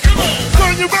Volkswagen.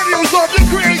 Turn your radios off, your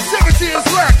creativity is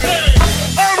lacking.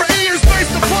 R.E. is based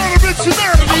upon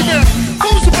originality now.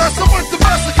 Who's the best? I want the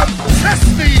massacre. Test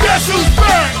me. Guess who's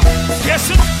back? Guess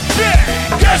who's back?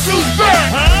 Guess who's back?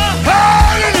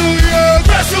 Hallelujah.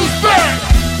 Guess who's back?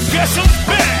 Guess who's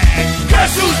back?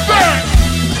 Guess who's back?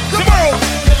 Come on.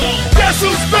 Guess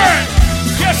who's back?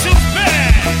 Guess who's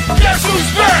back? Guess who's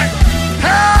back?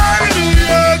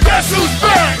 Hallelujah. Guess who's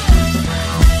back?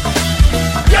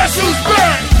 Guess who's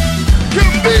back?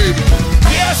 Kim B.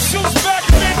 Guess who's back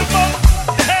in the boat?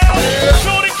 Hell,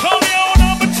 Shorty Corleone,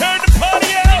 I'ma turn the party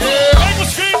out. People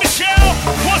scream and shout.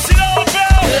 What's it all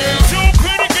about? Two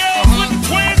pretty girls with the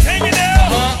twins hanging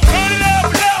out. Turn it up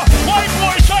loud. White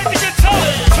boys strike the guitar.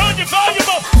 Turn your volume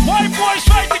up. White boys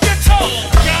strike the guitar.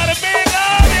 Got a man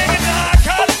out in the night,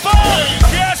 kind of fun.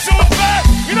 Guess who's back?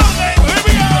 You know what I'm saying? Here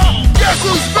we go. Guess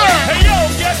who's back? Hey yo,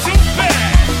 guess who's back?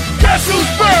 Guess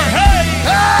who's back? Hey,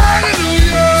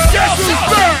 hallelujah. Guess who's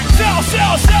back?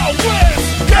 Southwest.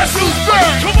 Guess who's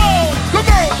back? Come on, come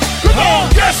on, come on.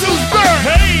 Guess who's back?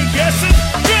 Hey, guess who's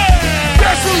back?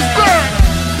 Guess who's back?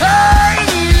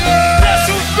 Hallelujah. Guess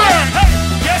who's back? Hey,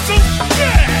 guess who's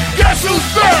back? Guess who's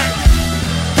back?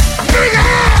 Nigga!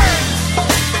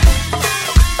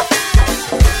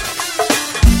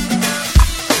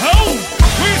 Oh,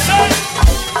 we say.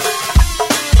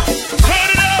 Turn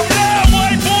it up loud,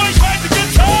 white boys, like the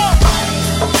guitar.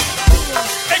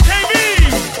 AKB.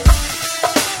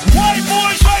 White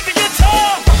boys, like the guitar.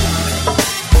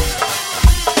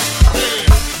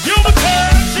 Human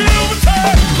time.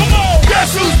 Come on.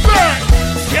 Guess who's back?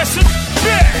 Guess who's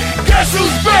back? Guess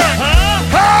who's back?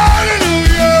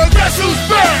 Hallelujah. Guess who's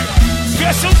back?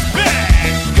 Guess who's back?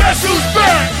 Guess who's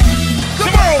back?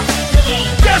 Come on.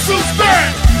 Guess who's back?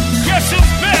 Guess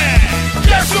who's back?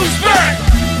 Guess who's back?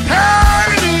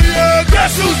 Hallelujah.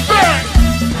 Guess who's back?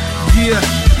 Yeah.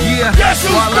 Guess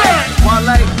who's back?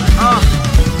 Wale,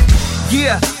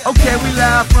 yeah, okay, we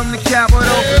live from the Capitol.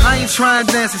 I ain't trying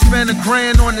to dance and spend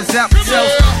 $1,000 on this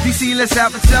Appletos. DC, let's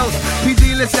have a toast.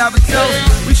 PD, let's have a toast.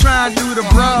 We trying to do the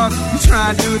broad, we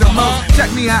trying to do the most.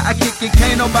 Check me how I kick it,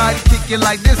 can't nobody kick it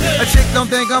like this. A chick don't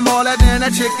think I'm all that, then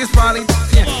that chick is probably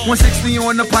 160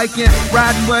 on the pike,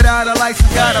 riding without a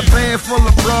license. Got a band full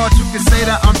of broads, you can say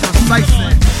that I'm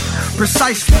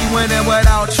precisely when and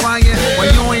without trying.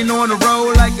 When you ain't on the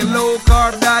road like a low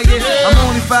carb diet. I'm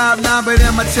only 5'9", but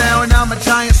in my town I'm a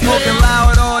giant, smoking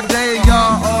loud all day,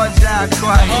 y'all all jack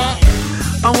quiet.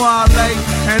 I'm Wale,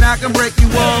 and I can break you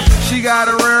off. She got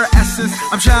a rare essence,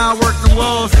 I'm trying to work the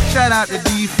walls. Shout out to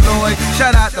D. Floyd,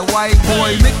 shout out to White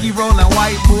Boy, Mickey rolling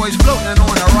white boys, floating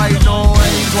on the right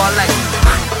noise. Wale.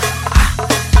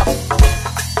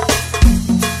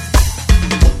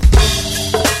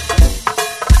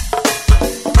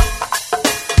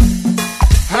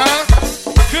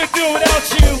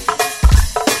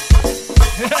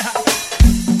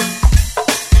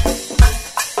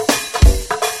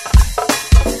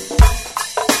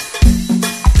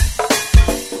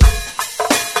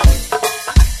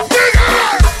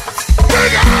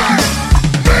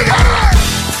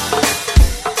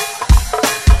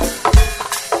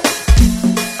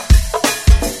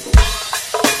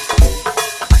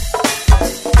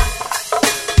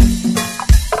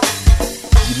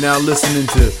 Now listening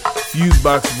to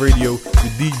Fusebox Radio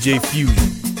with DJ Fusion.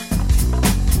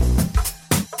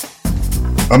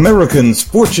 Americans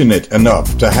fortunate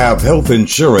enough to have health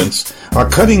insurance are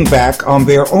cutting back on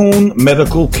their own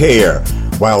medical care,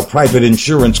 while private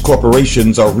insurance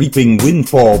corporations are reaping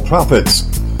windfall profits.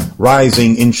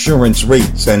 Rising insurance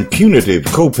rates and punitive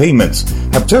co-payments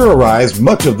have terrorized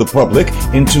much of the public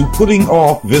into putting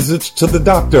off visits to the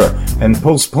doctor and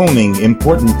postponing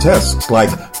important tests like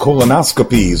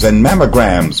colonoscopies and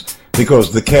mammograms,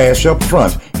 because the cash up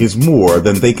front is more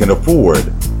than they can afford.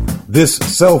 This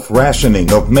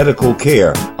self-rationing of medical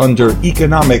care under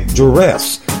economic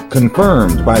duress,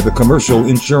 confirmed by the commercial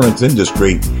insurance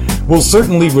industry, will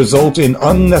certainly result in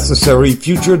unnecessary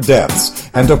future deaths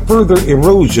and a further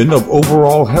erosion of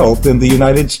overall health in the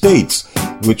United States,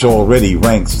 which already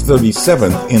ranks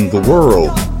 37th in the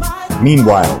world.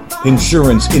 Meanwhile,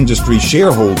 insurance industry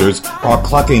shareholders are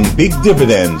clocking big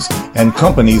dividends and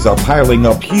companies are piling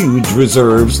up huge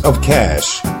reserves of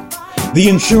cash. The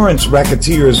insurance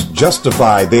racketeers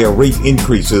justify their rate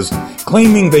increases,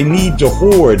 claiming they need to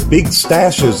hoard big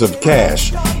stashes of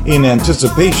cash in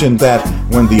anticipation that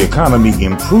when the economy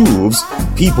improves,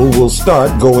 people will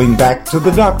start going back to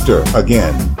the doctor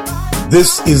again.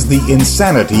 This is the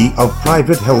insanity of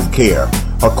private health care,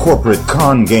 a corporate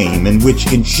con game in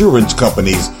which insurance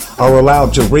companies are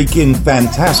allowed to rake in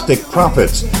fantastic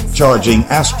profits, charging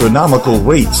astronomical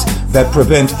rates that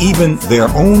prevent even their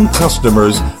own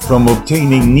customers from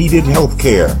obtaining needed health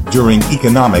care during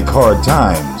economic hard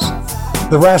times.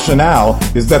 The rationale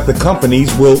is that the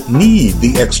companies will need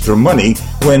the extra money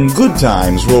when good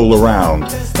times roll around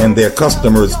and their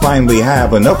customers finally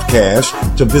have enough cash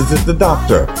to visit the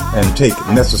doctor and take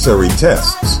necessary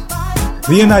tests.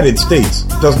 The United States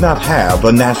does not have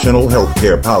a national health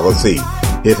care policy.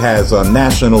 It has a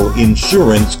National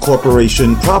Insurance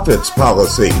Corporation profits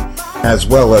policy, as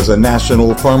well as a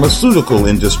national pharmaceutical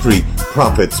industry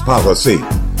profits policy.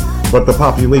 But the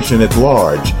population at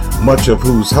large, much of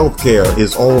whose health care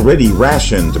is already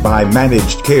rationed by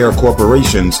managed care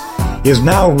corporations, is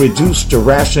now reduced to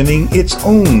rationing its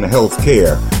own health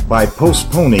care by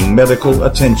postponing medical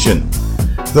attention.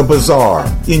 The bizarre,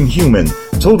 inhuman,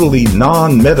 totally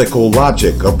non-medical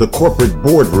logic of the corporate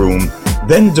boardroom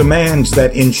then demands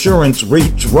that insurance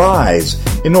rates rise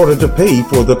in order to pay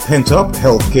for the pent-up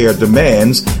healthcare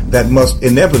demands that must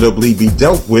inevitably be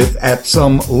dealt with at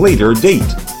some later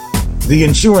date. The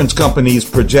insurance companies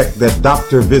project that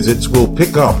doctor visits will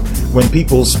pick up when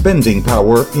people's spending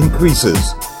power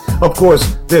increases. Of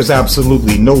course, there's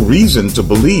absolutely no reason to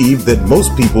believe that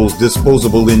most people's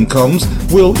disposable incomes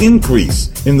will increase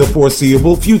in the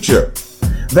foreseeable future.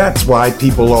 That's why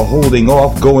people are holding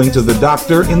off going to the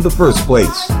doctor in the first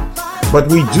place. But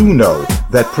we do know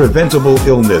that preventable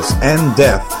illness and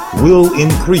death will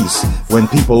increase when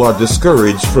people are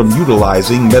discouraged from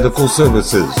utilizing medical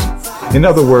services. In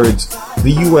other words,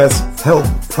 the U.S. health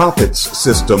profits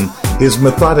system is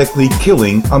methodically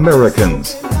killing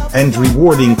Americans and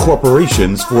rewarding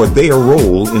corporations for their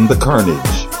role in the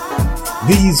carnage.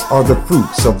 These are the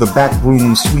fruits of the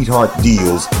backroom sweetheart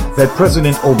deals that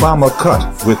President Obama cut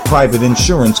with private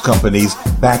insurance companies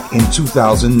back in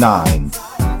 2009.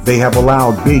 They have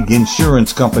allowed big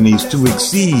insurance companies to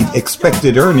exceed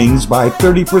expected earnings by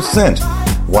 30%,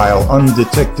 while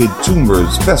undetected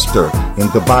tumors fester in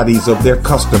the bodies of their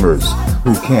customers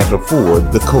who can't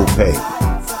afford the copay.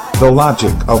 The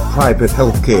logic of private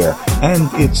health care and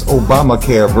its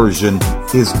Obamacare version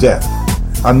is death.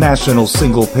 A national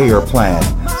single-payer plan,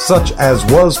 such as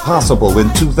was possible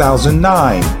in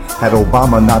 2009, had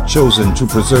Obama not chosen to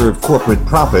preserve corporate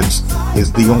profits,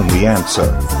 is the only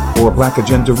answer. For Black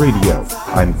Agenda Radio,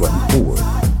 I'm Glenn Ford.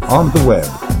 On the web,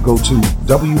 go to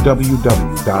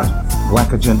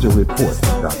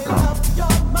www.blackagendareport.com.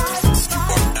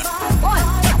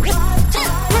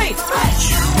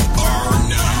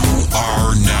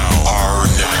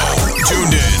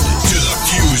 Tuned in to the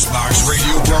Fusebox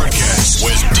Radio broadcast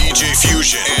with DJ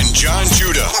Fusion and John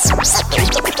Judah.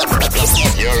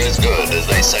 You're as good as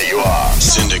they say you are.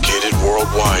 Syndicated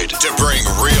worldwide to bring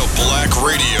real black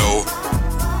radio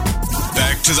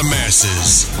back to the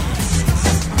masses.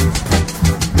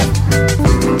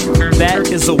 That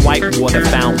is a white water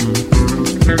fountain.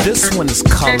 This one is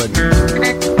colored.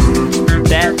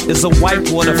 That is a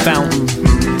white water fountain.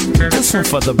 This one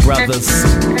for the brothers.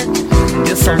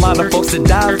 It's a lot of folks that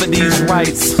die for these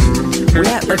rights. We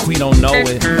act like we don't know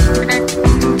it.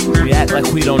 We act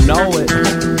like we don't know it.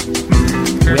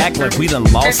 We act like we done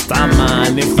lost our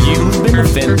mind. If you've been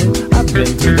offended, I've been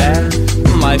through that.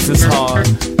 Life is hard.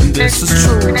 This is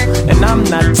true, and I'm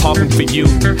not talking for you.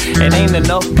 It ain't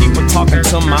enough people talking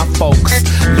to my folks.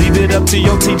 Leave it up to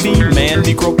your TV, man,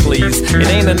 Negro, please. It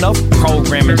ain't enough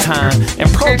programming time and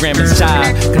programming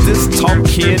jive, cause this talk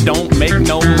here don't make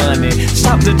no money.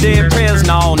 Stop the dead prayers,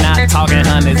 no, not talking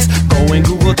honeys. Go and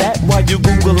Google that while you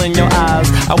Googling your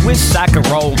eyes. I wish I could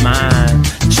roll mine,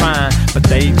 trying, but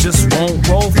they just won't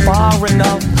roll far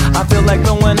enough. I feel like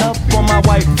going up on my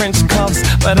white French cuffs,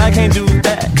 but I can't do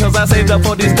that, cause I I saved up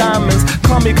for these diamonds.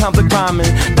 Call me conflict rhyming,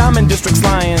 diamond district's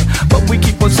lying, but we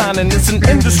keep on shining. It's an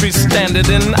industry standard,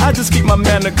 and I just keep my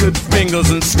manicured fingers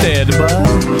instead.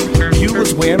 But you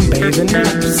was wearing bathing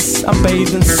apes, I'm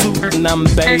bathing suit and I'm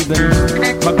bathing.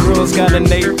 My girl's got an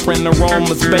apron,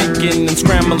 aromas bacon and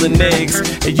scrambling eggs,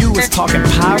 and you was talking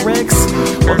Pyrex.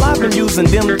 Well, I've been using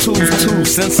them tools too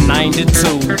since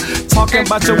 '92. Talking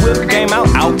about your whip game, I'll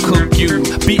outcook you.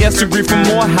 BS degree from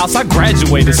Morehouse, I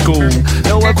graduated school.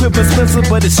 No equipment expensive,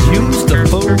 but it's used to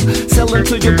fool. Selling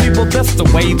to your people, that's the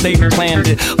way they planned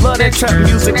it. Love that trap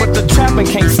music, but the trapping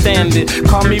can't stand it.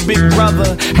 Call me Big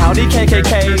Brother, howdy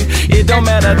KKK. It don't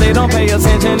matter, they don't pay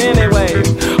attention anyway.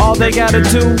 All they gotta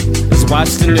do is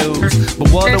watch the news.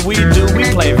 But what do? We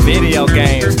play video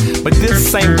games. But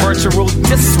this ain't virtual,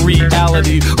 this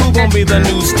reality. Who gon' be the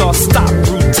new star? Stop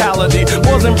brutality.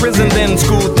 Was in prison then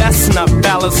school, that's not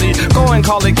fallacy. Go and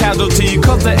call it casualty,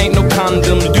 cause there ain't no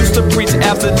condom. Used to preach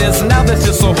after this, now that's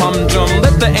just so humdrum.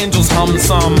 Let the angels hum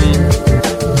some.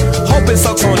 Hope it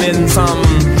sucks on in some.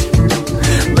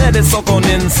 Let it soak on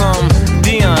in some.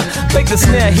 Dion, make the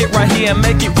snare hit right here and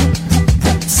make it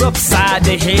subside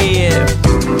the head.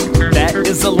 That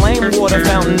is a lame water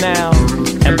fountain now,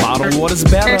 and bottled water's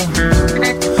better.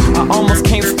 I almost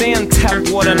can't stand tap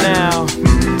water now,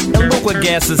 and look where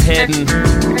gas is heading.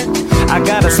 I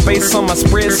got a space on my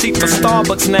spreadsheet for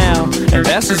Starbucks now, and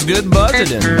that's just good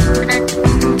budgeting.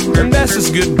 And that's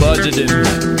just good budgeting.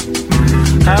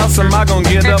 How else am I gonna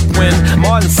get up when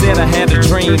Martin said I had a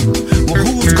dream? Well,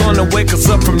 who's gonna wake us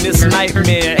up from this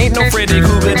nightmare? Ain't no Freddy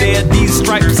Krueger there. These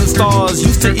stripes and stars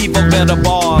used to equal better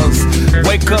bars.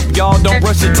 Wake up, y'all, don't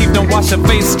brush your teeth, don't wash your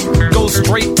face. Go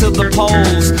straight to the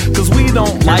polls, cause we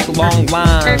don't like long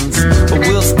lines. But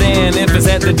we'll stand if it's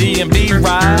at the DMV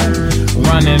ride.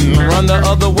 Run the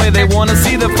other way, they wanna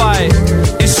see the fight.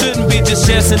 It shouldn't be just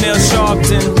Chess and L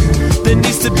Sharpton. There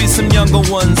needs to be some younger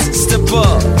ones. Step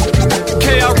up.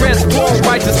 KRS, World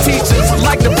Righteous Teachers,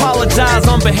 like to apologize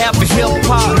on behalf of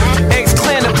hip-hop.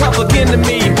 Ex-Clan and Public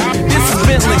Enemy, this is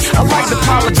Bentley. I like to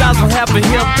apologize on behalf of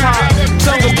hip-hop.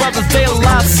 Jungle Brothers, they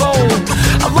alive soul.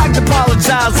 I like to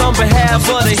apologize on behalf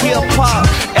of the hip-hop.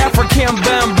 African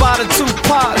Bambaataa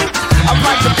Tupac. I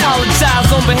like to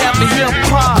apologize on behalf of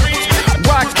hip-hop.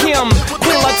 Rakim,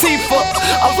 Queen Latifah.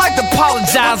 I'd like to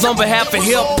apologize on behalf of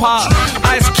hip-hop.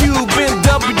 Ice Cube,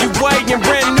 NWA, and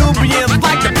Brand Nubian. I'd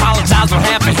like to apologize on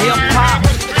behalf of hip-hop.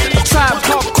 A Tribe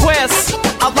Called Quest.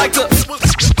 I'd like to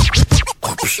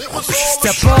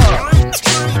step up.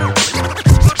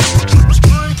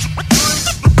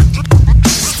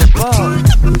 Step up.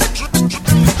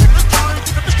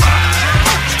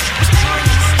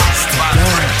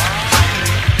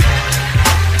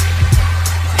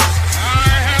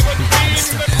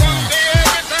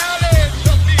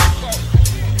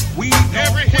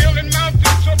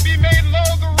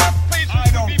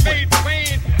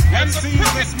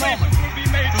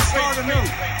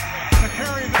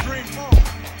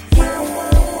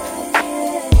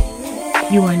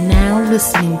 You are now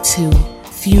listening to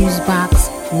Fusebox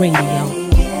Radio.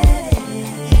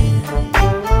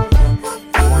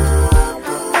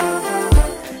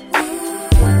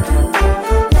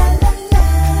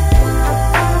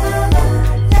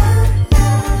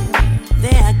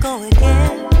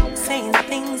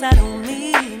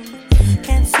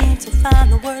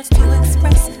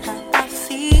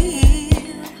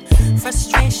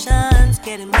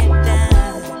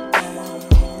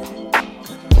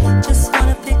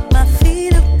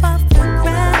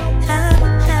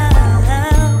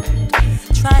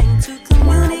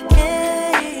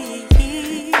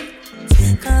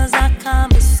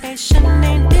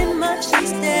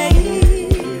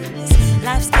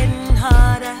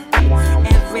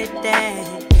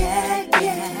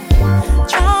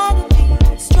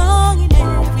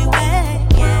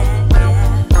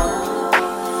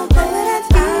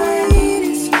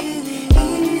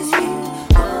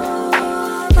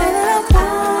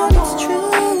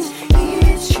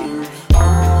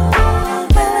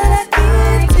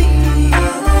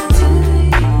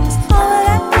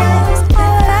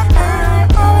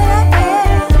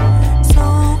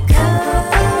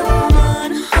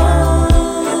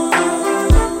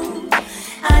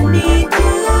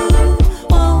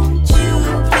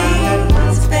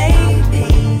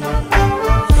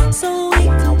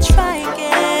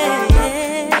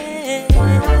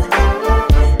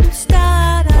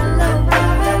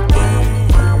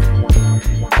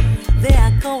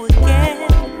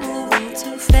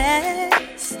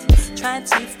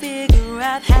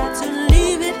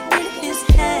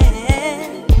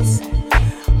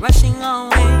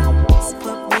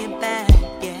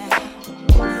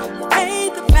 Pay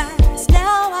the price,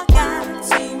 now I got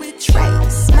to return.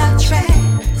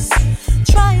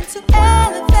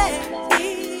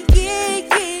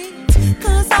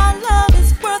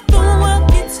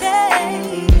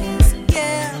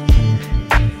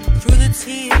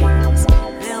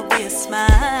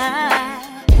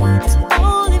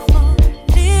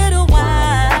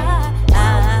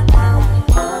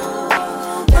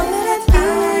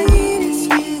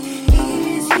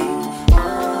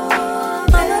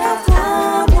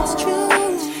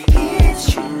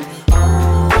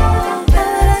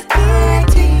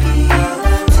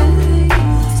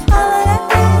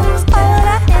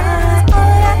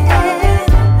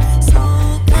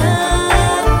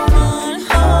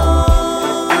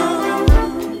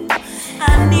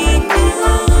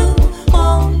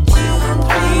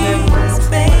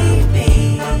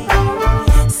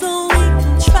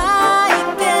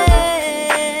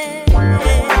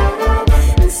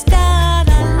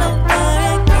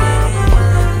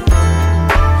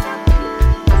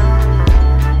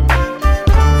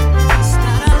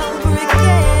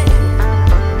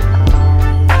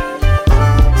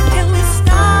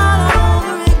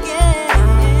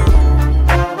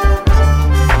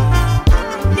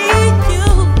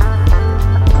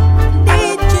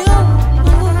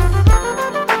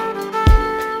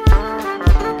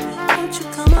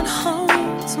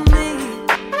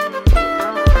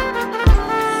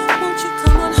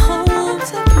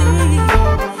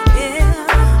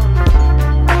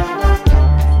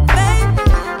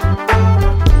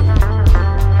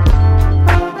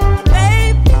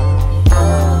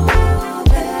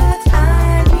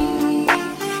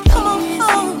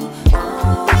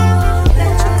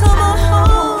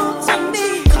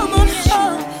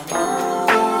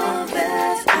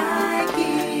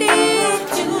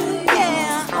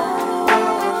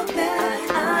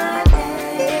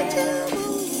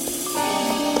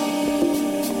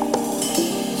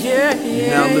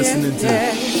 Now listening to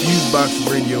Fusebox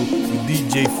Radio with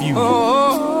DJ Fusion.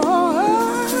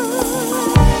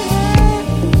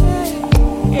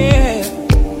 Yeah.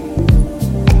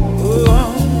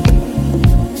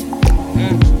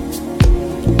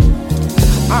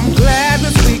 I'm glad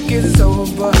this week is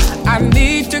over. I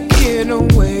need to get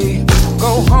away.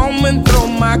 Go home and throw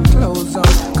my clothes on.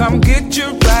 Come get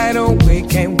you right away.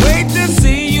 Can't wait to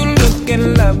see you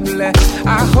looking lovely.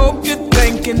 I hope you're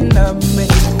thinking of me.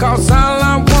 Cause all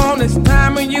I want is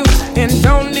time with you and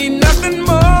don't need nothing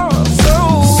more.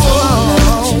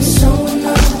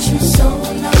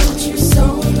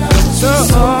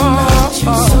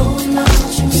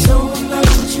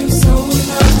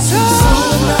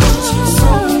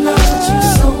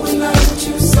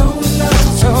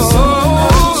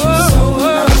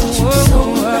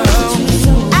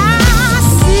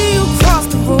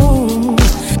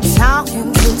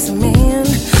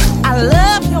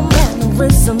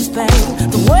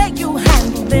 The way you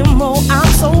handle them, oh, I'm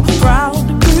so proud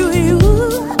to be with you.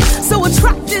 So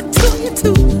attracted to you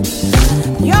too.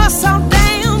 You're so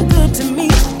damn good to me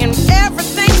in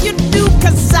everything you do.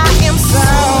 Cause I am so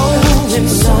in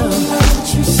love.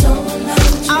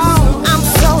 Oh, I'm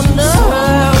so in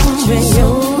love with you.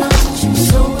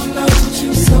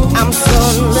 I'm so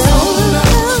in love.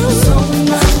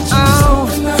 Oh,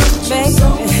 baby,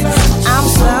 I'm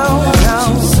so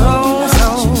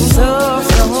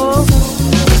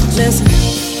listen,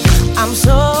 I'm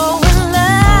so in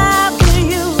love with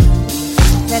you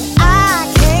that I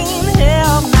can't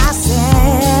help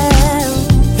myself.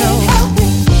 Can't help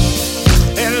it.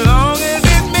 As long as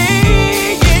it's me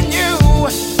and you,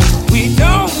 we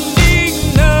don't need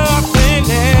nothing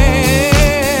else.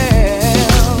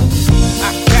 I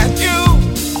got you,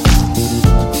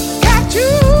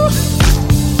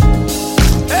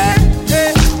 hey,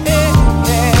 hey, hey,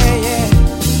 yeah, yeah.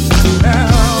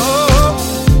 Now,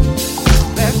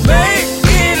 let's make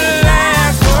it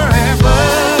last forever.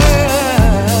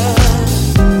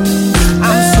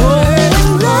 I'm so in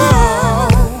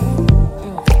love.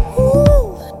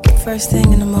 Ooh. First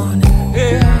thing in the morning,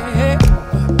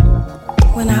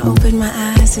 when I open my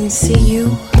eyes and see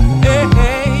you,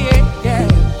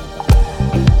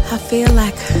 I feel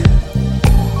like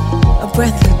a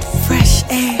breath of fresh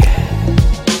air.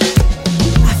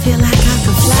 I feel like I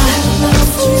could fly,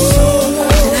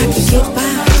 that I could get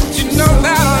by. You know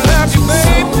that I love you,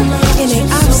 baby. Any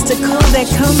obstacle that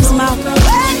comes my way,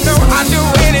 you know I'd do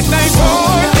anything for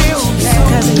you.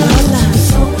 Cause of your love.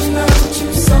 Oh,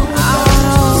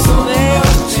 baby.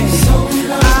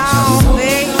 Oh,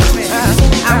 baby.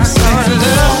 I'm so in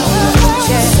love.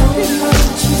 Yeah.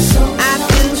 I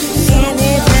do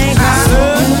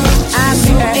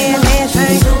anything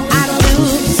for you. I do anything. I do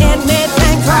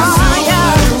anything for you.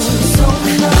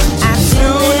 I do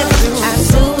it, baby. I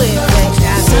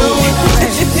do it.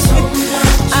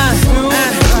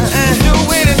 Do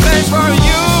anything for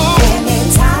you.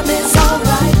 Anytime it's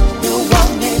alright. You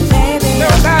want me, baby. No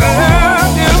matter how I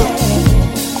do.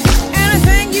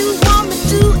 Anything you want me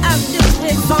to, I'll do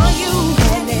it for you.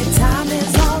 Anytime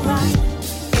it's alright.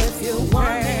 If you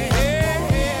want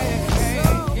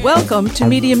me. Welcome to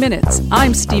Media Minutes.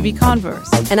 I'm Stevie Converse.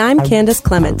 And I'm Candace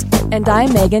Clement. And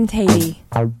I'm Megan Tatey.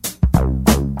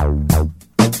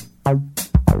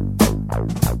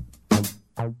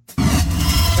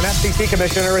 And at FCC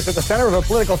commissioner is at the center of a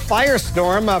political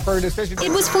firestorm for a decision.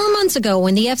 It was 4 months ago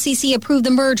when the FCC approved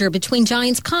the merger between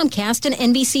Giants Comcast and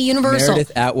NBC Universal.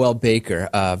 Meredith Atwell Baker,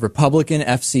 Republican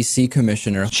FCC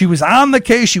commissioner. She was on the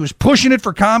case. She was pushing it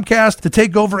for Comcast to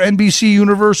take over NBC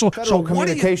Universal. Federal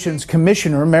Communications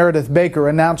Commissioner Meredith Baker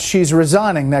announced she's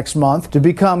resigning next month to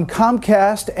become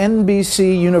Comcast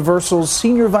NBC Universal's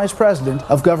Senior Vice President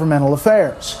of Governmental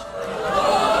Affairs.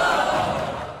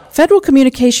 Federal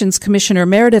Communications Commissioner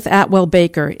Meredith Atwell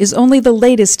Baker is only the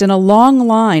latest in a long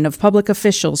line of public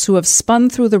officials who have spun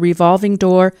through the revolving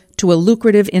door to a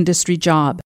lucrative industry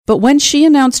job. But when she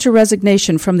announced her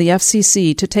resignation from the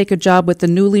FCC to take a job with the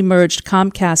newly merged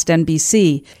Comcast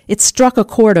NBC, it struck a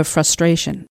chord of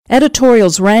frustration.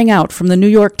 Editorials rang out from the New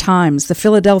York Times, the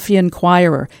Philadelphia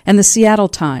Inquirer, and the Seattle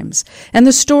Times, and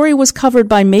the story was covered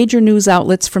by major news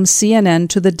outlets from CNN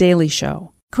to The Daily Show.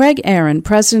 Craig Aaron,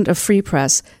 president of Free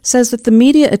Press, says that the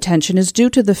media attention is due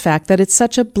to the fact that it's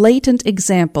such a blatant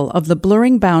example of the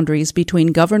blurring boundaries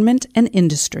between government and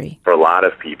industry. For a lot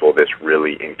of people, this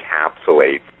really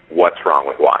encapsulates what's wrong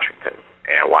with Washington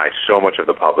and why so much of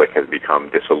the public has become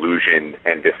disillusioned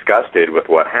and disgusted with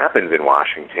what happens in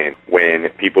Washington when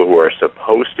people who are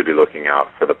supposed to be looking out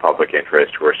for the public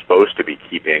interest, who are supposed to be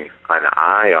keeping an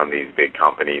eye on these big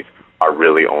companies, are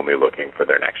really only looking for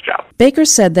their next job. Baker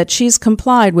said that she's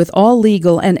complied with all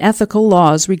legal and ethical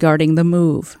laws regarding the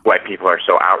move. Why people are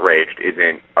so outraged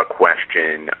isn't a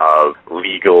question of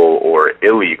legal or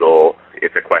illegal,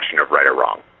 it's a question of right or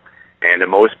wrong. And to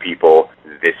most people,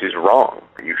 this is wrong.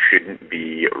 You shouldn't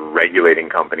be regulating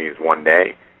companies one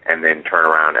day and then turn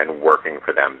around and working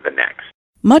for them the next.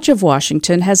 Much of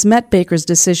Washington has met Baker's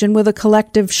decision with a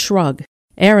collective shrug.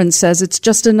 Aaron says it's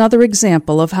just another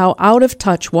example of how out of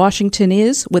touch Washington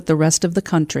is with the rest of the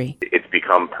country. It's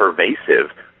become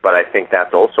pervasive, but I think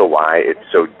that's also why it's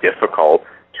so difficult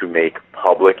to make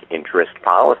public interest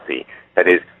policy. That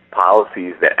is,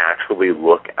 policies that actually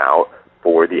look out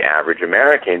for the average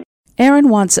American. Aaron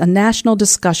wants a national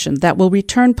discussion that will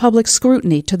return public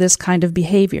scrutiny to this kind of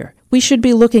behavior. We should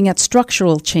be looking at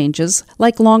structural changes,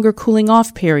 like longer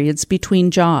cooling-off periods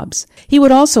between jobs. He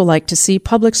would also like to see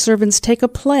public servants take a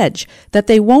pledge that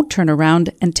they won't turn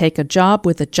around and take a job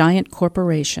with a giant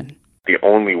corporation. The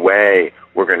only way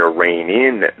we're going to rein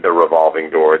in the revolving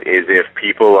door is if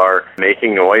people are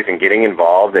making noise and getting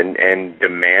involved and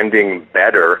demanding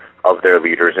better of their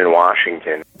leaders in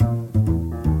Washington.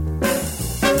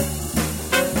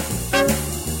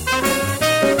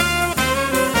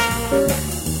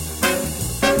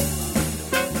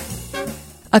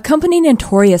 A company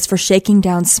notorious for shaking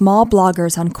down small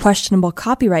bloggers on questionable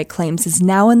copyright claims is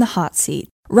now in the hot seat.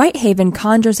 Righthaven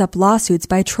conjures up lawsuits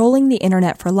by trolling the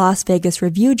internet for Las Vegas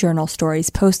Review-Journal stories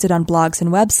posted on blogs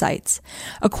and websites,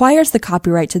 acquires the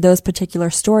copyright to those particular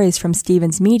stories from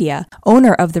Stevens Media,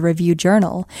 owner of the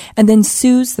Review-Journal, and then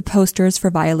sues the posters for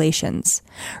violations.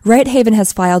 Righthaven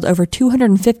has filed over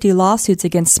 250 lawsuits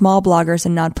against small bloggers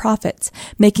and nonprofits,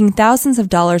 making thousands of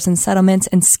dollars in settlements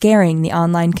and scaring the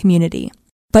online community.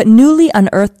 But newly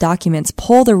unearthed documents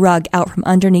pull the rug out from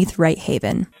underneath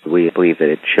Righthaven. We believe that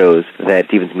it shows that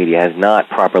Stevens Media has not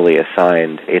properly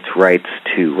assigned its rights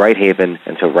to Righthaven,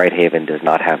 and so Righthaven does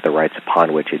not have the rights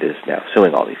upon which it is now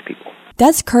suing all these people.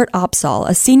 That's Kurt Opsahl,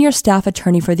 a senior staff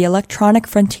attorney for the Electronic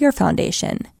Frontier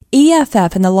Foundation.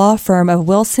 EFF and the law firm of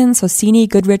Wilson, Socini,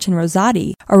 Goodrich, and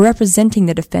Rosati are representing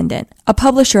the defendant, a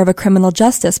publisher of a criminal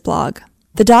justice blog.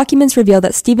 The documents reveal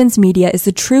that Stevens Media is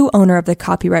the true owner of the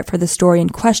copyright for the story in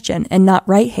question and not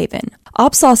Righthaven.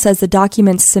 Opsahl says the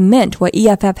documents cement what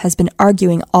EFF has been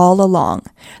arguing all along,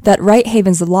 that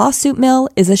Righthaven's lawsuit mill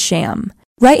is a sham.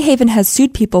 Righthaven has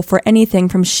sued people for anything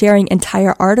from sharing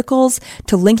entire articles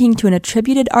to linking to an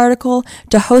attributed article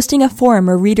to hosting a forum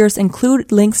where readers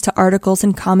include links to articles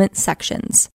in comment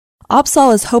sections.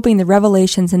 Opsahl is hoping the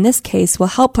revelations in this case will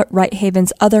help put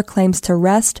Righthaven's other claims to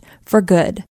rest for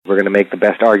good. We're going to make the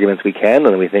best arguments we can,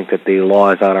 and we think that the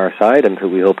law is on our side, and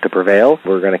we hope to prevail.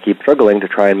 We're going to keep struggling to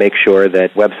try and make sure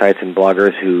that websites and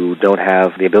bloggers who don't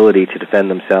have the ability to defend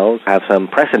themselves have some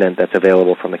precedent that's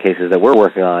available from the cases that we're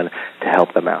working on to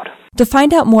help them out. To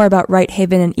find out more about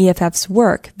Righthaven and EFF's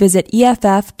work, visit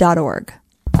EFF.org.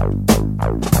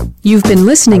 You've been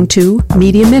listening to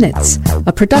Media Minutes,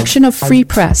 a production of Free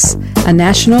Press, a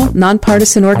national,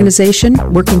 nonpartisan organization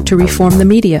working to reform the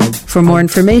media. For more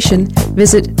information,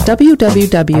 visit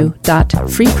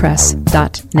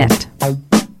www.freepress.net.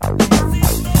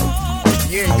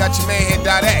 Yeah, you got your man here,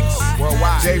 .x.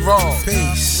 Worldwide. J-Raw.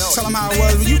 Peace. Tell them how it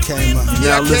was when you came up.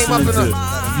 Yeah, I came up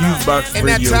in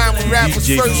that time when rap was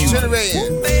first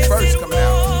generating. First coming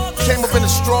out. Came up in a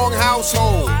strong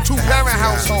household, two-parent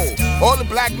household. All the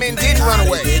black men did run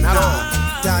away. Not all.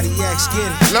 Dottie X, get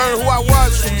it. Learn who I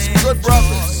was from some good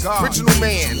brothers. Original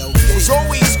man. It was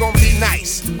always gonna be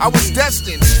nice. I was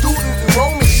destined. Student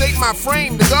enrollment shaped my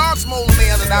frame. The God's molded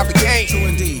man that I became. True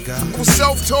indeed, God. I was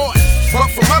self-taught, but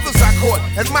from others I caught.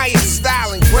 Admired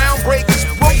style and groundbreakers.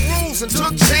 Broke rules and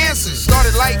took chances.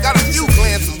 Started light, got a few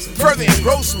glances. Further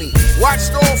engrossed me.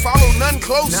 Watched all, followed none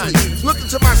closely. Looked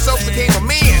into myself, became a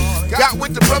man. Got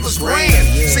with the brothers brand.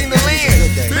 Seen the land.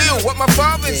 Feel what my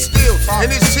father instilled.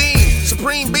 And his team.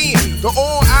 Supreme being, the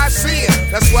all I see.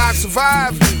 That's why I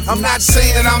survive. I'm not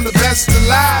saying that I'm the best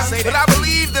alive, but I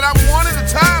believe that I'm one at a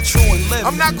time.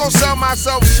 I'm not gonna sell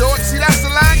myself short. See, that's the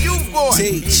line you've bought.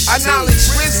 I knowledge,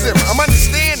 wisdom, I'm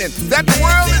understanding that the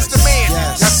world is the man.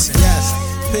 Yes.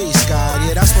 Peace, God.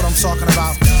 Yeah, that's what I'm talking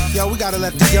about. Yo, we gotta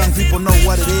let the young people know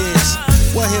what it is.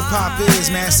 What hip-hop is,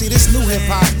 man. See, this new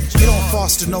hip-hop, it don't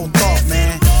foster no thought,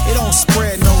 man. It don't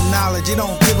spread no knowledge. It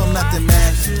don't give them nothing,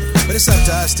 man. But it's up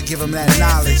to us to give them that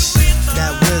knowledge,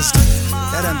 that wisdom,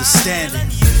 that understanding.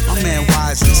 My man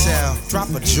Wise and Tell, drop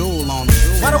a jewel on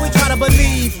him. Why don't we try to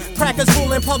believe crackers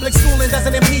ruling public schooling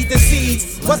doesn't impede the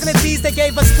seeds? Wasn't it these that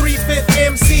gave us 3/5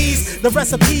 MCs? The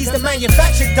recipes that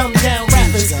manufactured dumbed down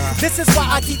rappers. This is why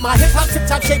I keep my hip-hop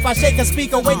tip-top shape. I shake and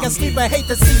speak, awake and sleep. I hate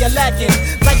to see you lacking.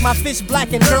 Like my fish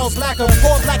black and girls blacker,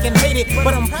 poor black and hate it.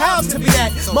 But I'm proud to be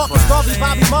that. Marcus Garvey,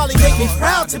 Bobby Marley make me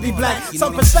proud to be black.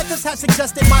 Some perspectives have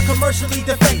suggested my commercially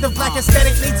defective black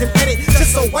aesthetic needs an edit,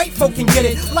 just so white folk can get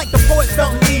it. Like the poet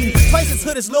felt need. Twice as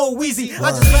hood as Lil Weezy. I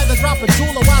just rather drop a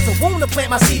jewel or wise a womb to plant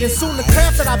my seed. And soon the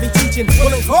craft that I be teaching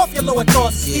will engulf your lower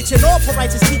thoughts. Each and all for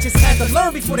righteous teachers had to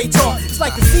learn before they taught. It's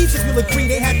like the seeds, if you'll agree,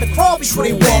 they had to crawl before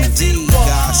they walked. Indeed,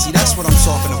 God. See, that's what I'm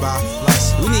talking about.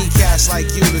 We need cats like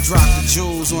you to drop the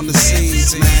jewels on the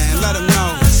seeds, man. Let them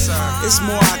know it's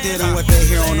more out there than what they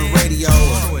hear on the radio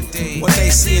or what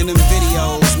they see in them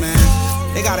videos, man.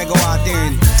 They gotta go out there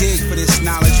and dig for this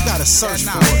knowledge. You gotta search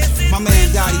for it. My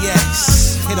man Dottie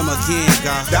X, hit him again,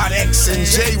 God. Dot X and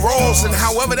J Rawls, and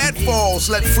however that falls,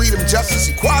 let freedom, justice,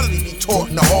 equality be taught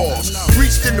in the halls.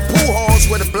 Reached in the pool halls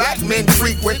where the black men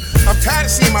frequent. I'm tired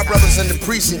of seeing my brothers in the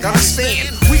precinct. Understand,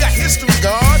 we got history,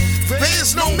 God.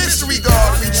 There's no mystery,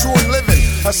 God, to be true and living.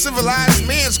 A civilized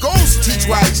man's goals to teach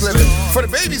why he's living. For the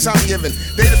babies I'm giving,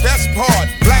 they the best part.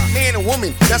 Black man and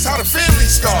woman, that's how the family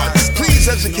starts. Please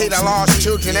educate our lost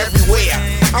children everywhere.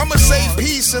 I'ma say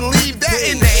peace and leave that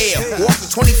in the air. Walk to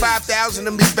 25,000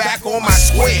 and be back on my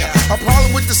square. A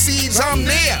problem with the seeds, I'm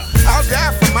there. I'll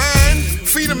die for mine.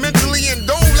 Feed them mentally and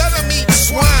don't let them eat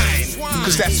swine.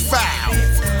 Cause that's foul.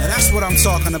 And that's what I'm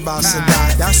talking about,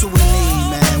 Sadat. That's what we need,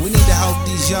 man. We need to help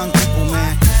these young people,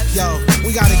 man. Yo,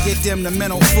 we gotta get them the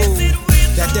mental food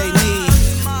that they need.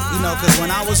 You know, cause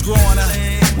when I was growing up,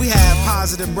 we had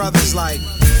positive brothers like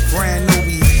Brand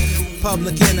Newbie,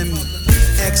 Public Enemy,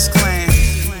 X-Clan,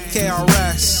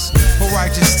 KRS, for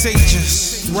righteous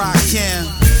teachers, Rakim.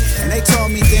 And they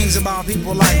told me things about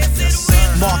people like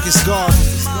Marcus Garvey,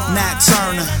 Nat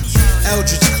Turner,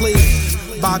 Eldridge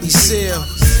Cleaver, Bobby Seale,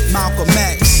 Malcolm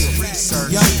X.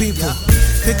 Young people,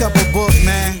 pick up a book,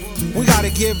 man. We gotta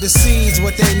give the seeds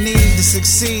what they need to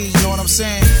succeed, you know what I'm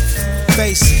saying?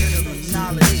 Face it,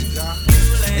 knowledge,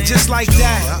 and just like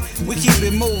that, we keep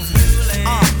it moving.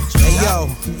 Hey yo,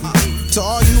 to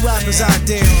all you rappers out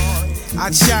there,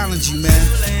 I challenge you,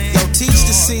 man. Yo, teach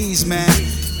the seeds, man.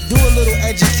 Do a little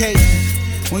educating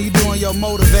when you're doing your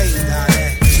motivating.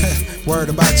 Word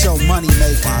about your money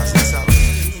making.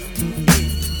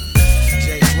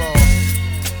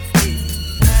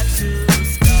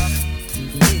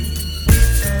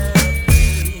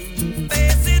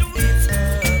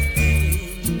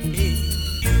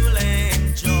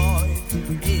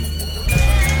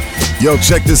 Yo,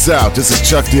 check this out. This is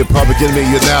Chuck the Public Enemy.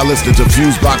 You're now listening to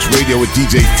Fusebox Radio with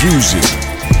DJ Fusion.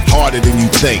 Harder than you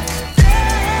think.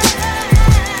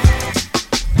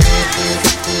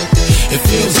 It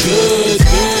feels good.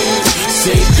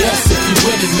 Say yes if you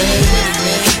with it, man.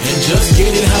 And just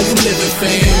get it how you live it,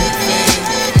 fam.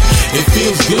 It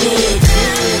feels good.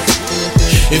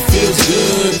 It feels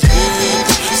good.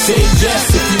 Say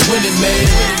yes if you with it, man.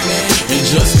 And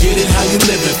just get it how you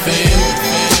live it, fam.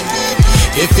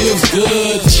 It feels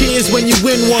good. Cheers when you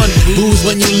win one, lose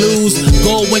when you lose,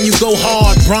 gold when you go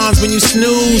hard, bronze when you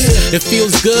snooze. It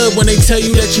feels good when they tell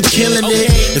you that you're killing it.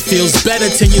 It feels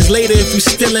better 10 years later if you're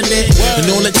still in it.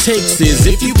 And all it takes is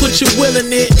if you put your will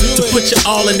in it, to put your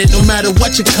all in it, no matter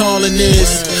what your calling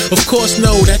is. Of course,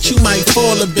 know that you might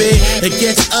fall a bit. It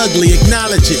gets ugly,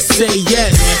 acknowledge it, say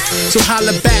yes. So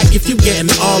holla back if you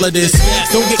getting all of this.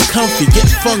 Don't get comfy,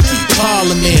 get funky,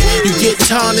 parliament. You get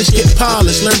tarnished, get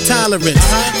polished, learn tolerance.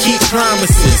 Keep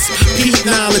promises, promises. Peak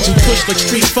knowledge and push like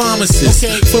street pharmacists.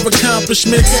 For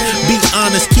accomplishments, be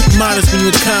honest, keep modest when you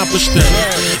accomplish them.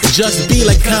 Just be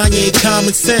like Kanye,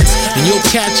 common sense, and you'll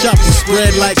catch up and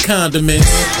spread like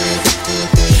condiments.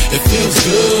 It feels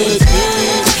good.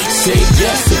 Say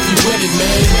yes if you win it,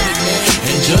 man.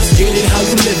 And just get it how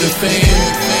you live it, fam.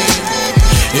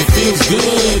 It feels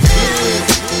good.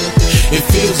 It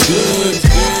feels good.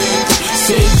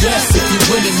 Say yes if you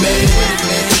win it, man.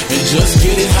 And just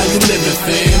get it how you live it,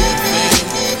 fam.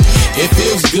 It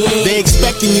feels good. They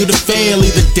expecting you to fail,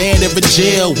 either dead or in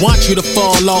jail. Want you to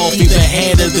fall off, either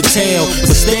head or the tail.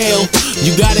 But still,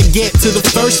 you gotta get to the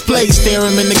first place. Stare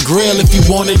him in the grill if you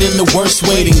want it in the worst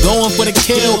way. Then going for the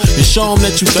kill and show him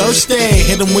that you thirsty.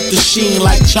 Hit him with the sheen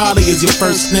like Charlie is your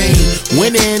first name.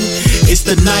 Winning, it's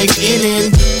the ninth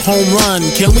inning. Home run,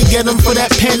 can we get him for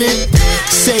that pennant?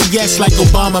 Say yes like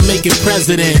Obama making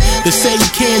president. They say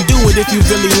you can't do it if you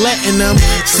really letting them.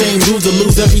 Same dudes will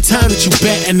lose every time that you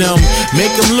betting them. Make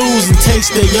them lose and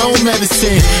taste their own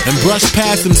medicine. And brush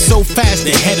past them so fast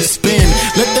their head will spin.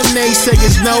 Let them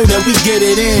naysayers know that we get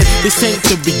it in. This ain't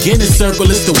the beginner circle,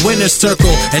 it's the winner's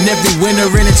circle. And every winner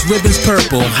in its ribbon's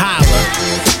purple. Holla.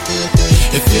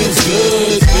 It feels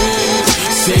good.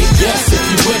 Say yes if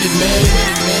you win it, man.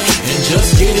 And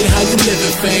just get it how you live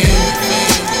it, fam.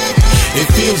 It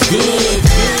feels good.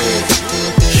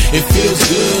 It feels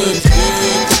good.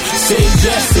 Say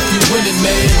yes if you win it,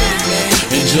 man.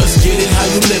 And just get it how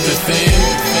you live it, fam.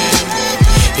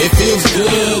 It feels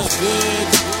good.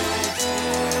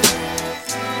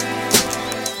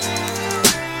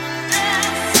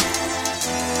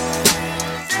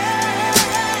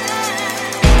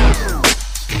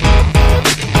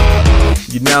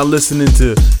 You're now listening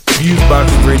to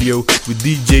Fusebox Radio with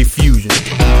DJ Fusion.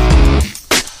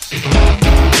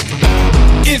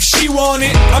 If she want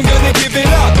it, I'm gonna give it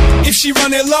up. If she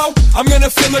run it low, I'm gonna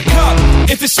fill her cup.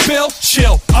 If it's spill,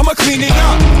 chill, I'ma clean it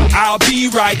up. I'll be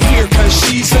right here cause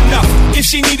she's enough. If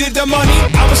she needed the money,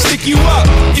 I'ma stick you up.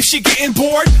 If she getting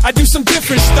bored, I do some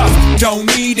different stuff. Don't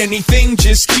need anything,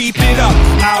 just keep it up.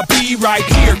 I'll be right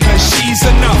here cause she's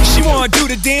enough. She wanna do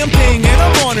the damn thing and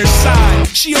I'm on her side.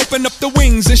 She opened up the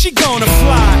wings and she gonna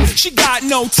fly. She got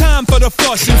no time for the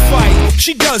fuss and fight.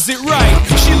 She does it right,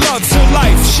 she loves her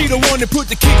life. She the one that put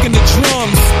the kick in the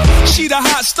drums. She the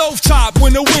hot stovetop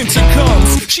when the winter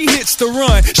comes. She hits the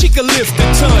run, she can lift a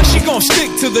ton. She gon' stick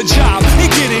to the job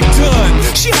and get it done.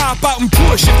 She hop out and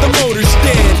push if the motor's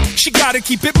dead. She gotta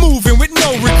keep it moving with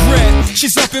no regret.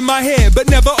 She's up in my head but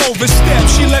never overstep.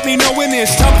 She let me know when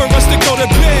it's time for us to go to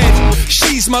bed.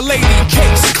 She's my lady,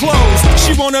 case closed.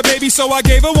 She want a baby so I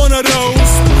gave her one of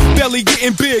those. Belly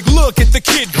getting big, look at the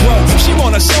kid grow. She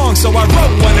want a song so I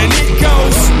wrote one and it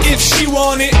goes. If she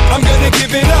want it, I'm gonna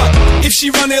give it up. If she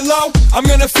run it low, I'm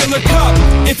gonna fill her cup.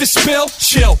 If it's spill,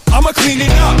 chill, I'ma clean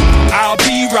it up. I'll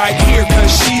be right here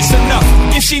cause she's enough.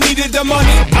 If she needed the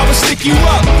money, I would stick you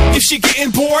up. If she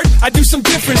getting bored, I do some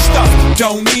different stuff.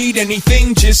 Don't need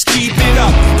anything, just keep it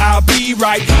up. I'll be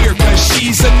right here cause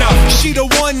she's enough. She the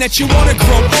one that you wanna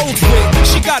grow old with.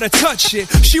 She gotta touch it,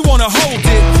 she wanna hold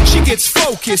it. She gets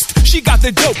focused, she got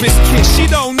the dopest kiss. She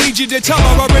don't need you to tell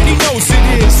her, already knows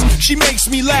it is. She makes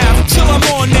me laugh till I'm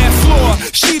on that floor.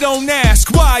 She don't ask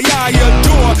why I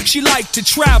adore. She like to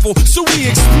travel, so we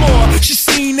explore. She's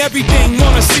seen everything,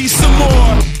 wanna see some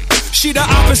more. She the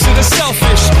opposite of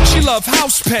selfish. She love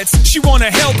house pets, she wanna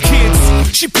help kids.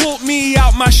 She pulled me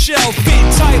out my shell, fit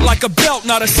tight like a belt,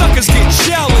 now the suckers get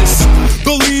jealous.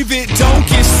 Believe it, don't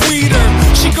get sweeter.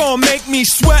 She gon' make me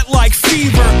sweat like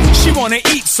fever. She wanna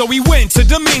eat, so we went to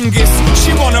Dominguez.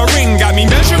 She want a ring, got me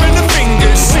measuring the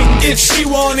fingers. If she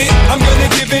want it, I'm gonna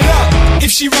give it up. If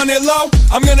she run it low,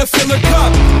 I'm gonna fill her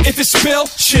cup. If it's spill,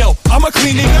 chill, I'ma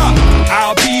clean it up.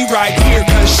 I'll be right here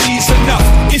cause she's enough.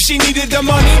 If she needed the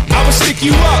money, I would stick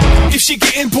you up. If she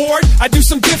getting bored, I do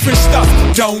some different stuff.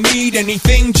 Don't need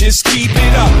anything, just keep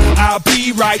it up. I'll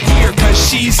be right here cause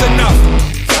she's enough.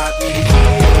 Got me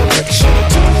here, what you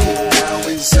do now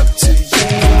is up to you.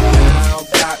 Now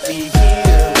got me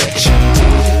here, what you do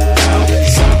now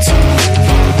is up to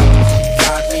you.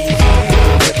 Got me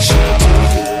here, what you do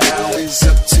now is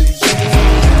up to you.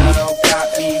 Now got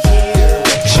me here,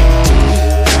 what you do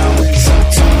now is up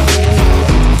to you.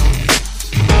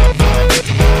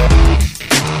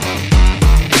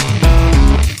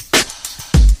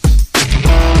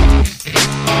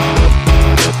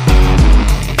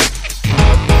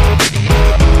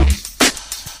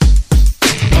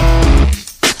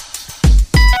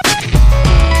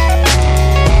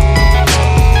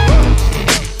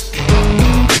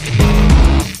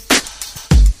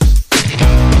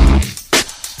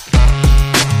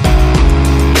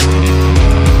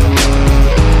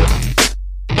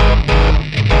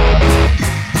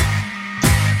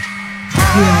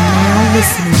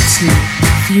 listening to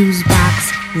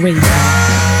Fusebox Radio.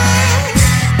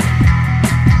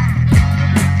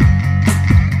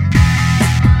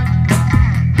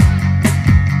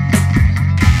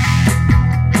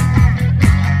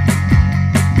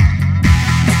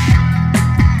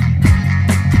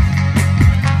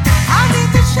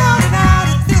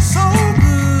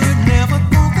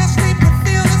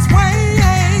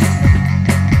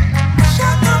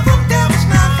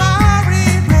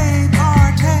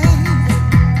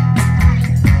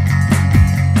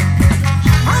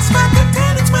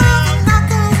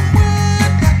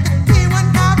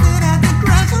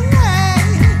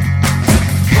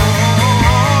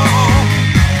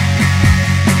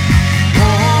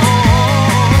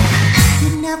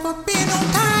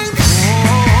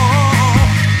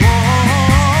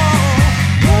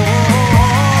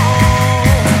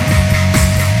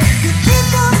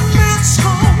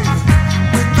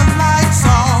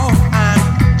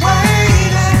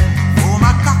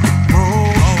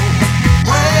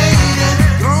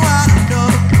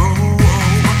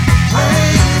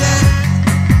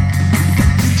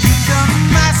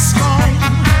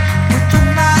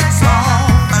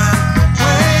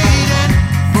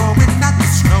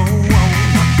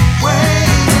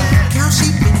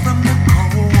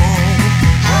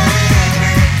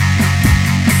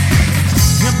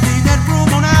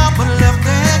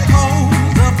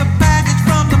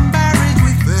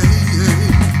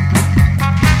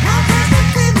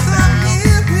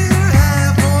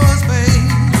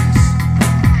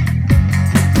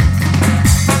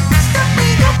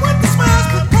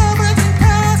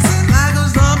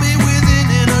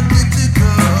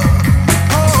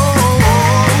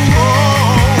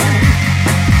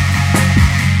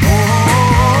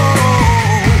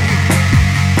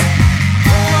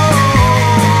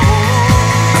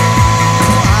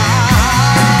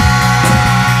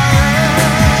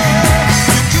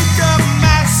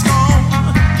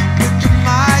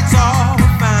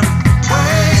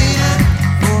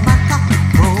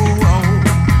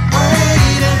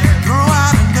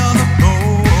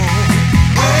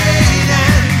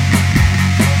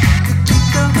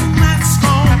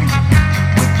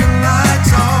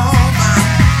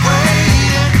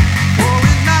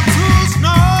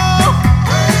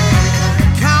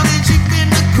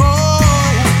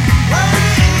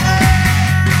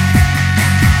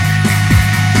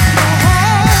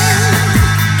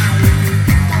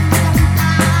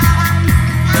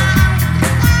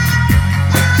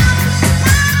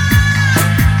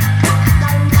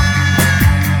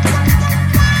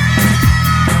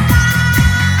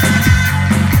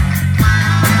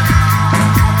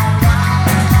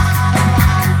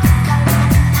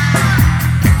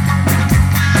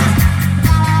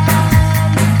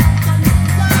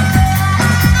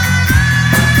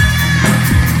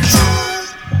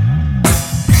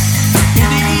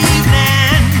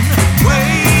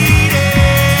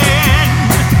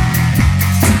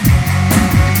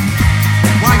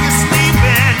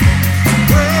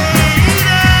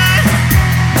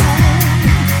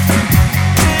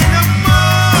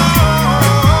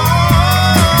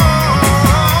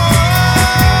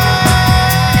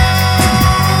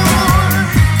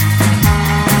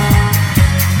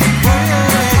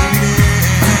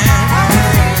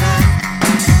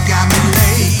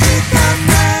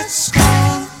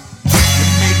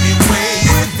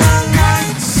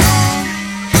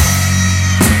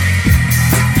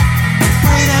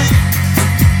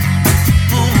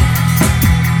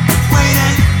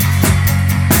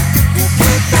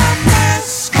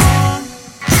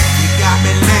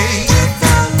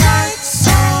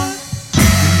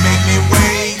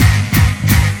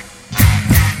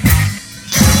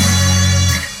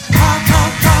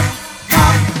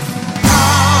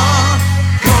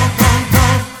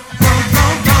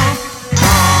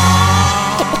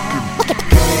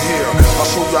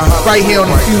 Right here on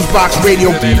the Fusebox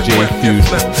Radio. DJ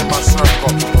Fuse.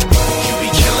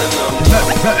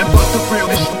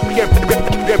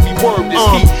 Every word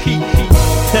is heat.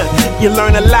 You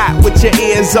learn a lot with your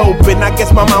ears open. I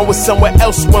guess my mind was somewhere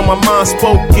else when my mind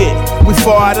spoke it. We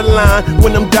fall out of line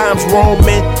when them dimes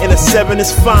roaming, and a 7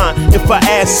 is fine if her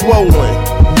ass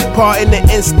swollen. Pardon the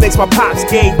instincts my pops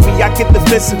gave me. I get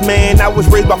defensive, man. I was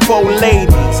raised by 4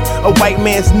 ladies. A white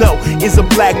man's no is a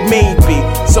black maybe.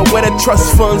 So where the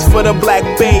trust funds for the black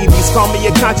babies? Call me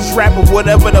a conscious rapper,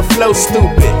 whatever the flow,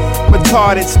 stupid.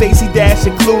 Retarded, Stacey Dash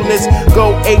and clueless.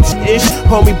 Go H-ish,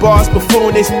 homie bars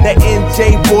buffoonish. That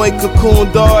NJ boy,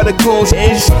 cocoon dog, the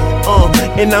coon-ish.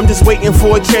 And I'm just waiting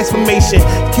for a transformation.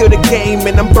 Kill the game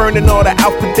and I'm burning all the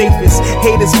alpha Davis.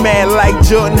 Haters mad like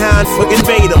Jordan Hine, fucking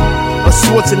Vader. A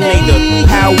Schwarzenegger,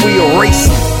 how we erase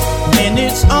it. And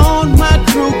it's on, my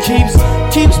crew keeps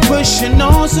pushing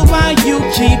on. So why you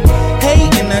keep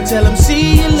hating? I tell them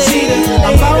see you later.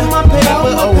 About my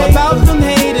paper, about them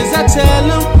haters. I tell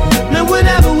them, man,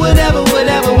 whatever we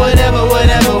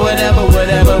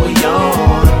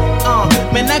on.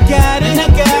 Man, I got it,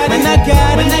 man, I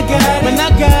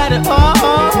got it,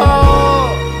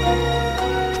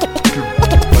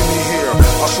 Give me here,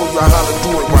 I'll show you how to do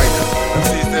it right.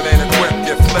 MCs that ain't equipped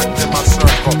get flipped in my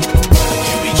circle.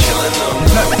 You be killing them.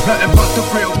 Nothing but the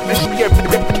real.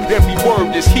 Every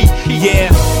word is heat.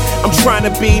 Yeah, I'm trying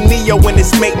to be Neo in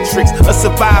this matrix, or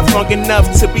survive long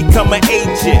enough to become an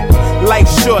agent. Life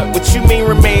short, what you mean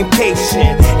remain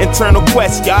patient? Internal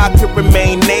quest, y'all could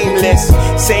remain nameless.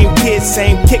 Same kids,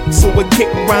 same kick, so it kick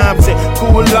rhymes and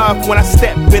cool off when I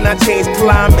step in, I change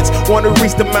climates. Wanna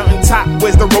reach the mountaintop,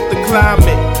 where's the rope to climb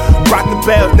it? Rock the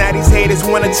bells, now these haters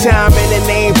wanna chime in and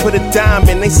they ain't put a dime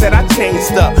in. They said I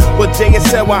changed up, well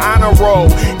JSL will honor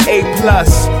roll, A+,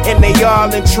 and they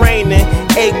all in training,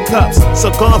 A cups.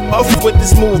 So gone off with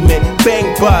this movement, bang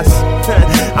bust.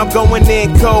 I'm going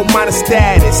in cold minor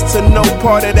status, to no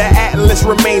part of the atlas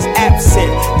remains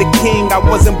absent. The king, I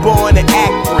wasn't born in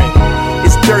Akron.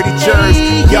 It's dirty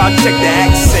jerseys, y'all check the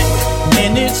accent.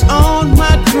 And it's on,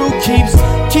 my crew keeps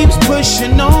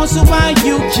pushing on. So why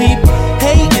you keep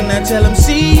hating? I tell them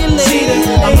see you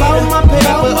later. About my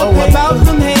paper, about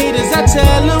them haters. I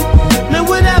tell them, man,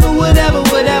 whatever we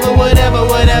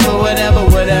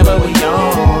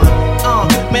on.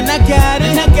 Man, I got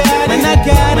it, man, I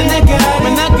got it,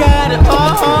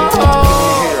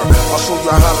 I'll show you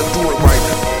how to do it right.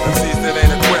 MCs that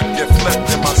ain't equipped get flipped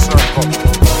in my circle.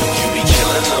 You be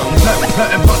killing them.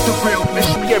 Nothing but the real.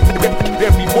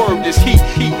 Every word is heat.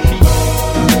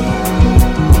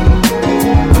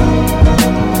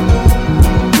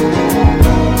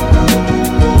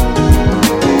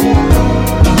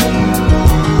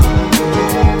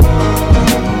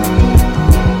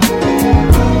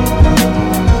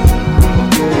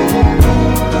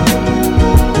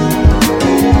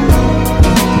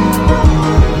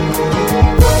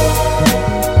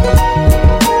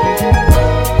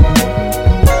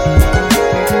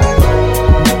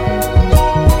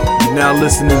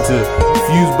 Listening to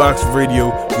Fusebox Radio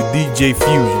with DJ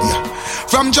Fusion.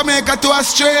 From Jamaica to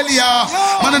Australia,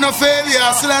 man no failure,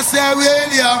 still I say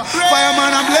Australia.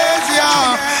 Fireman I'm lazy,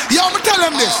 yo, me tell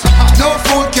them this. No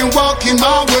fool can walk in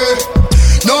my way,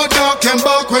 no dog can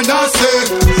bark when I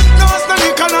say. No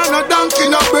snake and no donkey,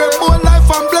 no bird. More life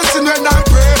and blessing when I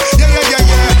pray. Yeah.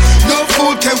 No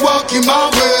fool can walk in my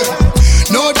way,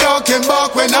 no dog can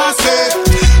bark when I say.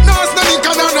 No snake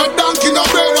and no donkey, no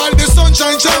bird. While the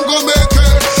sunshine shine go make.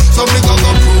 So me go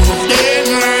prove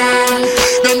them wrong.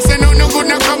 Them say no good,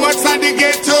 no come outside the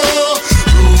ghetto.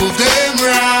 Prove them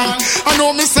wrong. I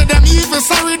know me say them evil,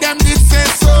 sorry them did say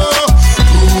so.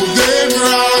 Prove them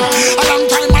wrong. A long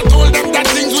time I told them that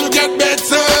things will get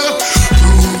better.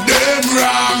 Prove them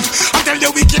wrong. I tell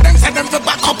the wicked them say them to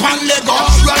back up and leg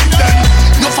off. Right then,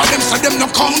 enough of them so them no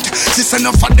count. She say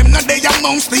enough of them no they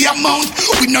amounts the amount.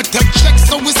 We not take checks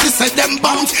so we see say them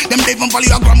bounce. Them they even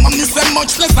value your grandma me say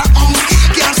much less a ounce.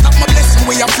 Can't stop my blessing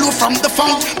where you flow from the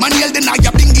fount. Man, yell deny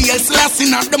your bingy else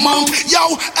lasting at the mount.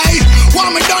 Yo, hey,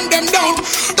 want me done them down.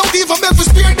 Don't even make me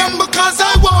spear them because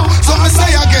I won't. So I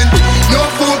say again, no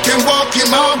fool can walk in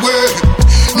my way.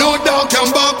 No dog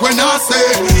can bark when I say.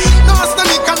 No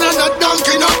snake and no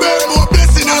donkey, no bird. More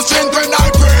blessing and strength when I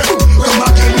pray. Come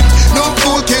again, no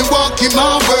fool can walk in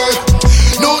my way.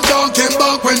 No dog can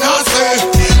bark when I say.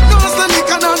 No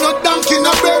snake and no donkey,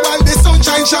 no bird. While the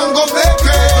sunshine shine go make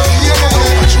it.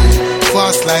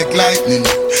 Fast like lightning.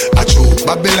 I true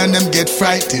Babylon them get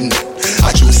frightened.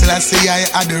 I true Selassie I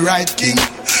had the right king.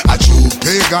 I true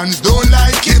pagans don't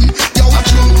like him. Yo, I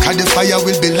true cause the fire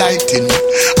will be lighting.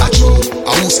 I true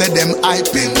I who said them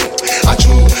hyping. I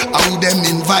true I who them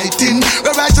inviting.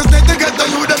 The righteousness together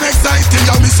you them exciting.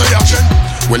 Yo, me say action.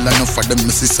 Well enough for them,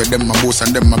 my sister, them my boss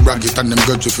and them my brag it and them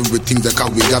grudge with everything they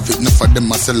can we have it. Enough for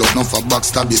them I sell out, enough for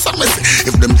backstab it. So me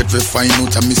say, if them get we find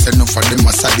out and me say enough for them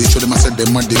I sad it. Show them I said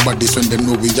them are the bodies when them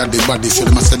know we are the bodies. Show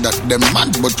them I said that them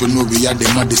mad but we know we are the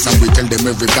maddest. And we tell them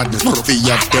every goddess trophy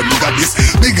of them goddess.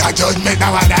 Bigger judgment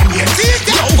now than yet.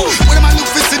 Yo, when them a look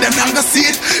for see them not gonna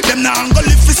see it. Them not gonna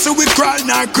live for see we crawl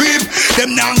nor creep.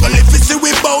 Them not gonna live for see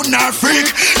we bow nor freak.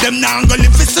 Them not gonna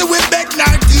live for see we beg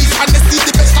nor thief. And they see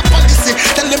the best of policy.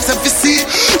 Tell them self you see.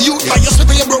 You buy your sweat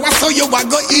on your bro, so you want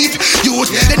go eat. You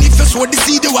then if you sow the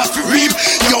seed you have to reap.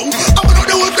 Yo, I'm gonna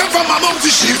do it from my mouth to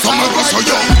sheep. So I'm gonna so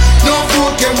yo. No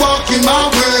fool can walk in my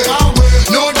way.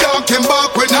 No dog can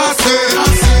bark when I say.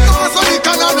 No sonny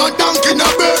can no donkey no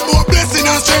bird. More blessing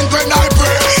and strength when I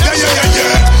pray.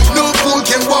 Yeah. No fool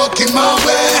can walk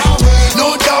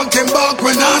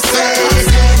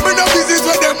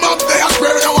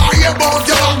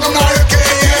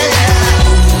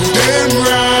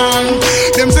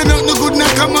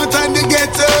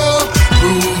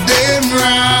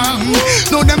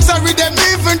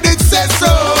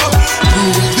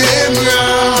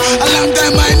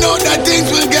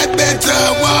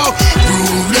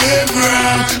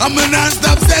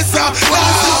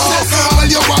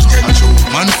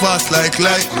fast like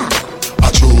lightning.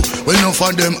 Achoo, when enough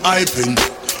of them hyping.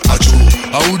 Achoo,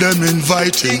 how them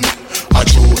inviting.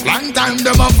 Achoo, long time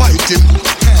them a fighting.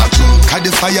 Achoo, cause the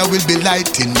fire will be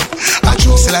lighting.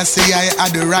 Achoo, still I say I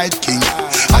had the right king.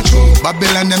 Achoo,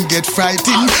 Babylon them get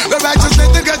frightened. The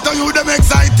righteousness they get to you, them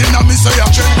exciting. And me say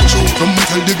achoo, some me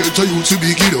tell the ghetto youth to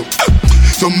be it up.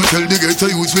 Some me tell the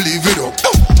ghetto youth to leave it up.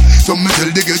 Some me tell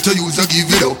the ghetto youth to give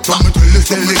it up. Some me tell the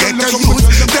ghetto youth,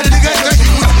 tell the ghetto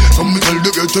youth. Some me tell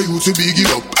the ghetto youth to be it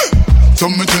up.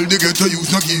 Some me tell the ghetto youth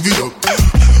to give it up.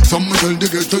 Some me tell the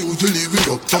ghetto youth to leave it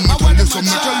up. Some me tell them, some me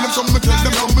tell them, some me tell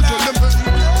them, some me tell them.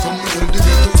 Some me tell the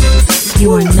ghetto youth. You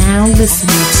are now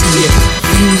listening to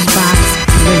Fusebox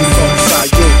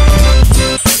Radio.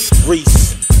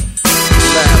 Reese,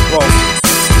 Lambo.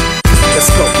 Let's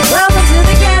go. Welcome to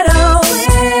the ghetto,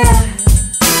 where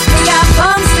we got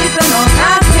bums sleeping on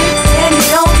concrete, and you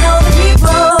don't know the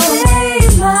people.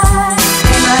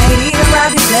 They might even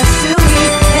rob you just to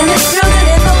eat, and there's children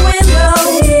in the window.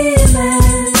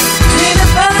 Even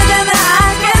further than the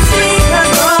eye can see, 'cause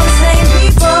we're all the same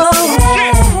people.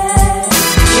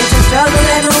 It's a struggle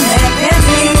that no man can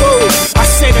beat. I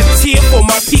shed a tear for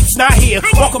my peeps not here.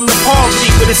 Welcome to poverty,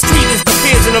 where the street is the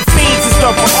fears and the fiends is the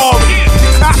priority. The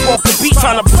cop off the beat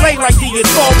trying to play like the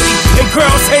authority, and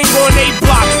girls hang on they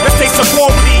block, that's they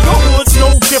sorority. Your hood's no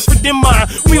different than mine.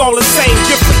 We all the same,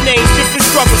 different name, different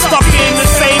struggle, stuck in the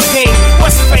same game.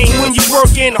 What's fame when you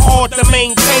working hard to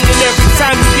maintain, and every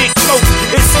time you get close,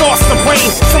 it starts to rain.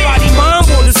 Somebody mom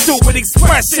on the stoop with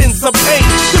expressions of pain.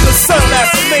 To the sun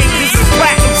that's made, this is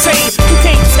platinum chain. You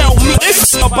can't tell me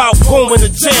it's about going to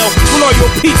jail. When all your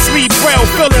peeps read braille,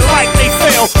 feeling like they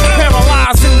fail.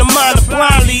 Paralyzed in the mind, the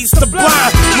blind leads to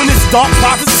blind. When it's dark,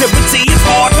 positivity is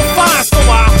hard to find. So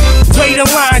I wait in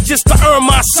line just to earn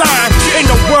my shine. In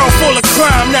a world full of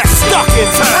crime that's stuck in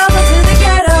time. Welcome to the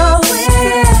ghetto,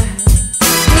 where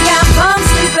we got bums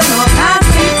sleeping on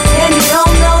concrete, and you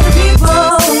don't know the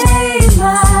people. They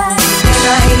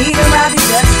might even rob you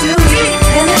just to eat,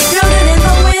 and there's children in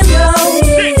the window.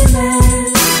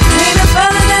 Even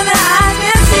further than the eye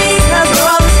can see, 'cause we're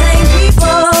all the same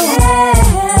people.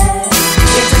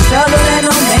 It's a struggle that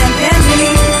no man can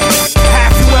beat.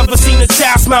 Have you ever seen a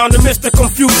child smile in the midst of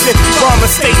confusion? Mama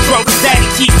stay drunk, 'cause daddy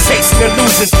keep chasing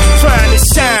illusions. Trying to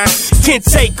shine can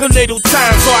take a little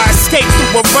time, so I escape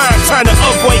through a rhyme, trying to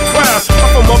avoid crime. I'm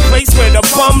from a place where the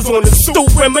bums on the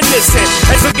stoop reminiscing,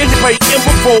 as a play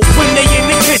immovable when they in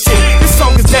the kitchen. This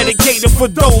song is dedicated for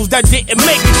those that didn't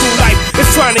make it through life.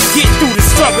 It's trying to get through the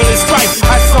struggle and strife.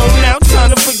 I zone out,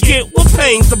 trying to forget what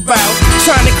pain's about.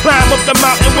 Trying to climb up the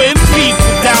mountain when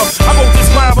people doubt. I wrote this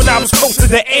rhyme when I was close to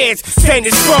the edge,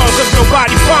 standing strong, 'cause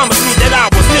nobody promised me that I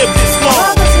would live this long.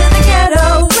 Welcome to the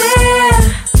ghetto, where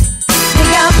we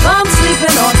got bums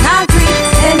sleeping on concrete,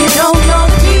 and you don't know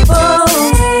the people.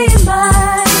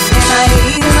 They might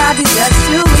even rob you just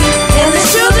to eat, and there's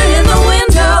children in the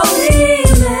window.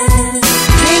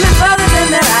 Dreaming further than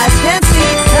their eyes can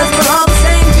see, 'cause we're all the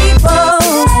same people.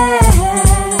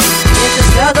 It's a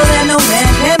struggle that no man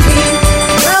can beat.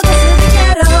 Welcome to the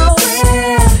ghetto,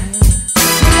 where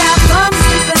we got bums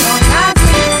sleeping on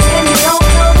concrete, and you don't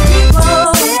know the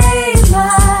people.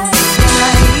 They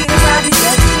might even rob you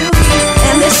just to eat,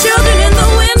 and there's children in the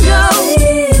window.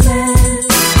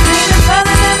 Dreaming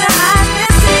further than their eyes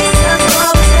can see, 'cause we're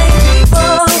all the same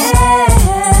people.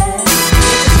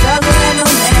 It's a struggle that no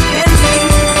man can beat.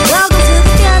 Welcome to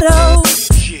the ghetto.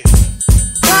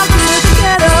 Welcome to the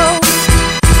ghetto.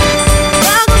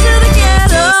 Welcome to the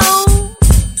ghetto.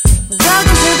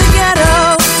 Welcome to the ghetto.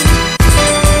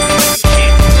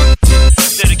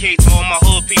 Dedicate to all my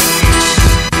hood people.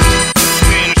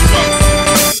 Stay in the struggle.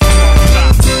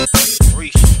 Stop.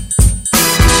 Reach.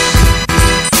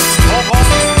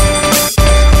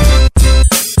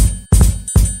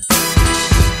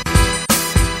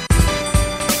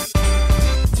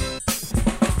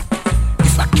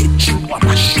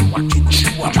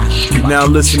 You're now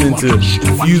listening to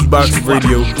Fusebox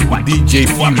Radio with DJ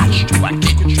Fusion.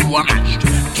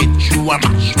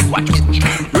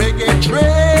 Reggae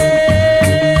train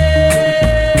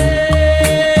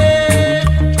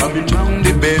coming round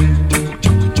the bend.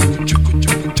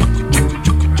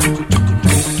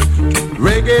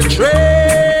 Reggae train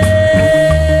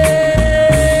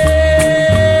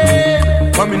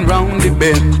coming round the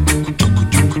bend.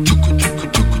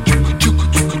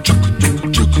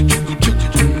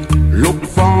 Look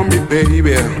for me,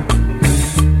 baby,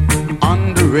 on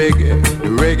the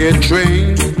reggae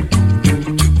train.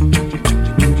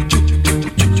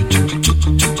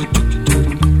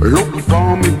 Look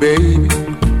for me, baby,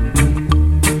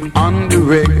 on the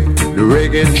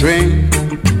reggae train.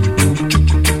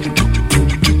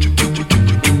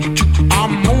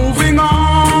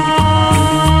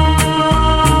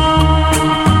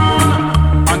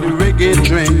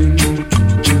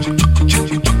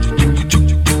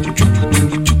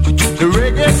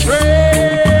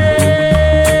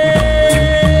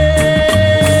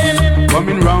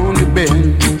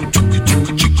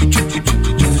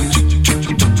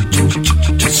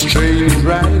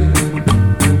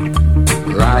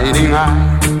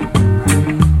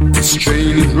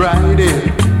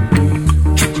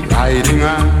 riding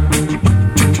high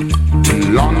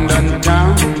in London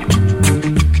town.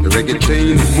 The reggae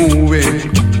train is moving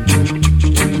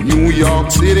in New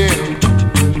York City.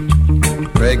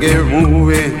 Reggae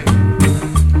moving,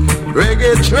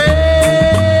 reggae train.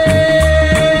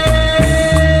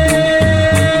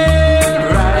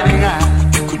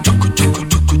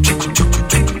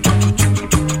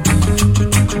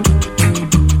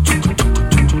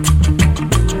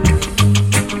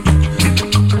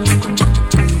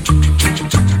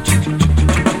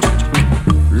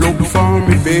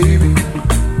 Baby,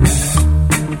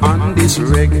 on this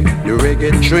reggae, the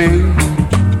reggae train.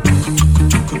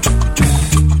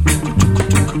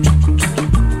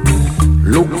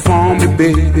 Look for me,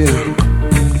 baby,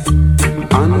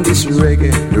 on this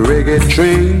reggae, the reggae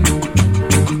train.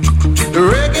 The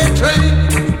reggae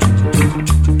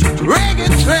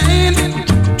train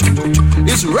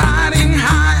is riding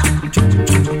high.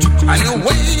 And the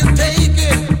way you take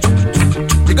it,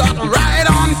 you got to ride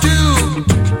on to.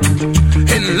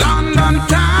 In London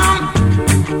town,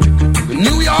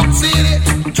 New York City,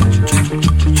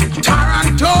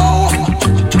 Toronto,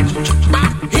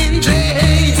 back in J.A.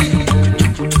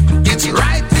 It's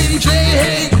right in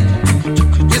J.A.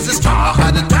 It's the talk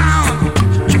of the town.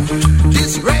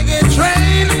 This reggae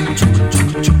train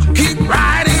keep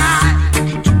riding high.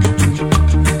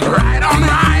 Ride on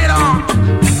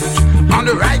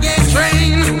the reggae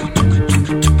train.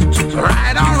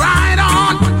 Ride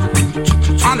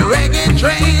on the reggae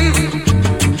train,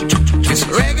 this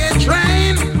reggae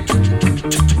train,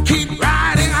 keep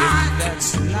riding high.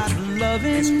 That's not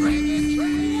loving. This reggae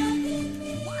train.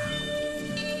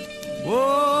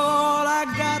 All I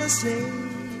gotta say.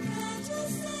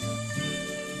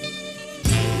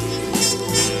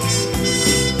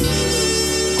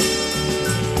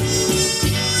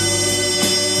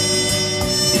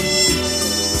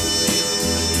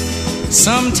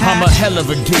 Sometimes I'm a hell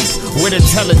of a geek with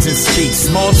intelligence speaks.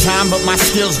 Small time, but my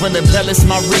skills will embellish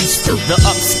my reach through the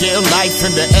upscale life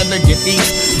and the elegant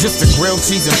eats. Just a grilled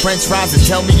cheese and french fries and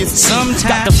tell me it's sometimes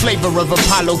got the flavor of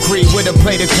Apollo Creed with a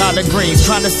plate of collard greens.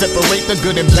 Trying to separate the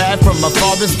good and bad from my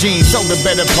father's genes. So the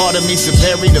better part of me should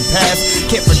bury the past.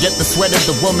 Can't forget the sweat of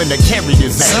the woman that carried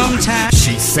his ass. Sometimes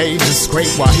she saved us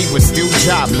scrape while he was still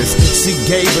jobless. She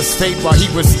gave us faith while he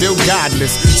was still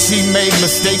godless. She made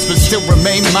mistakes but still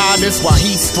remained modest. While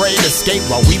he strayed, escaped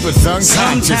while we was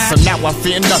unconscious. So now I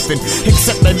fear nothing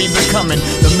except maybe becoming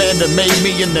the man that made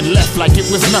me and then left like it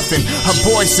was nothing. A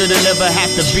boy should've never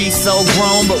have to be so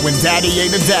grown, but when daddy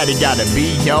ain't a daddy, gotta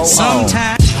be your own.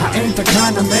 I ain't the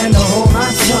kind of man to hold my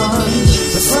son,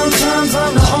 but sometimes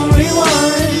I'm the only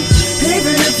one.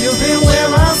 Even if you've been where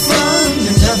I'm from,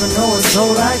 you never know a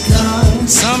soul like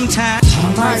comes. Sometimes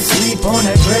I might sleep on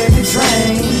that gravy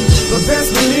train, but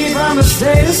best believe I'ma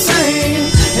stay the same.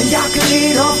 And y'all can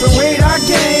eat off the weight I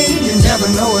gain. You never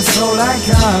know a soul like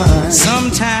comes.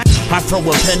 Sometimes I throw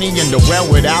a penny in the well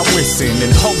without wishing,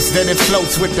 in hopes that it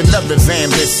floats with another's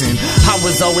ambition. I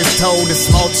was always told a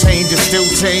small change is still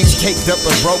change. Caked up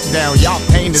and broke down, y'all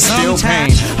pain is still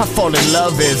pain. I fall in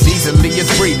love as easily as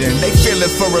breathing. They feel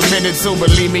it for a minute, so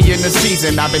believe me in the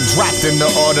season. I've been dropped in the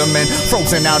autumn and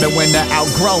frozen out in winter,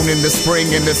 outgrown in the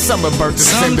spring and the summer, burnt to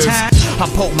cinders. I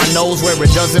poke my nose where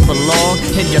it doesn't belong.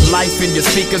 In your life, in your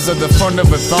speakers are the front of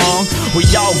a thong. We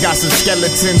all got some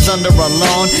skeletons under our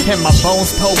lawn, and my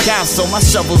bones poke out, so my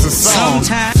shovel's a song.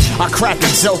 I crack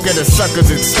a joke at a sucker's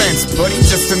expense, but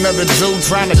he's just another dude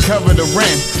trying to cover the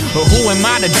rent. But who am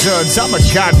I to judge? I'm a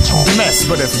goddamn mess.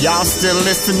 But if y'all still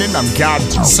listening, I'm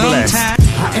goddamn blessed.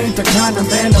 I ain't the kind of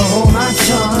man to hold my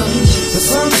son, but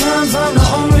sometimes I'm the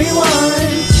only one.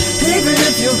 Even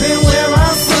if you've been where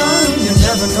I'm from, you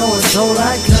never know a soul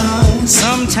like comes.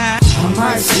 Sometimes I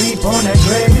might sleep on that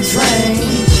gravy train,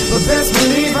 but best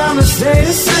believe I'ma stay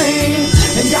the same.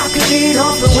 And y'all can eat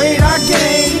off the weight I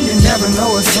gain. You never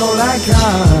know a soul like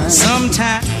comes.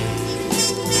 Sometimes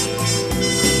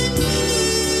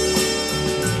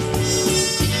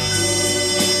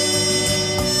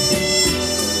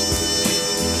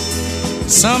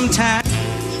Sometimes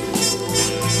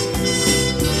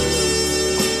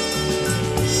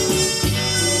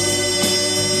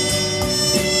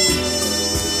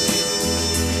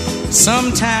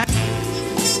Sometimes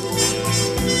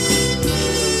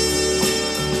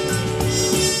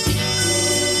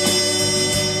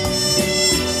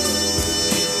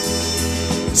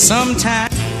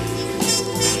Sometimes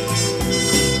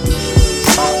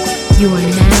You are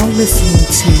now listening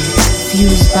to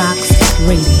Fusebox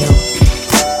Radio.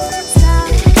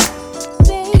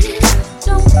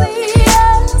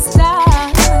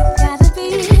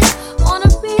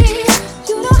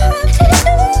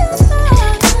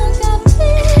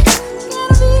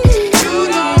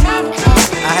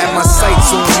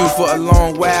 a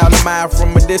long while. Admire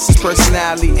from a distance,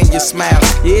 personality and your smile.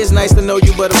 Yeah, it's nice to know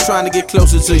you, but I'm trying to get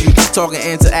closer to you. Talking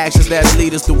interactions that'll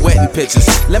lead us to wedding pictures.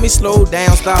 Let me slow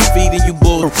down, stop feeding you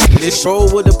bull. This roll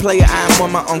with a player, I'm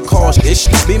on my own cause.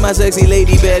 Be my sexy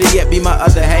lady, better yet, be my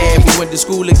other half. We went to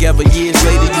school together, years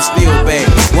later, you still bad.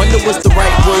 Wonder what's the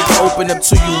right word to open up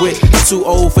to you with. I'm too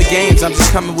old for games, I'm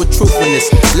just coming with truthfulness.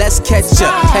 Let's catch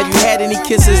up. Have you had any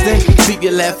kisses then? Keep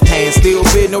your left hand, still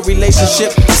been no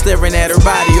relationship. Staring at her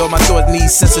body, all my thoughts need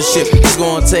censorship. It's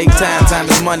gonna take time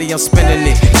is money, I'm spending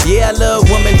it. Yeah, I love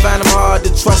women, find them hard to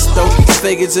trust though.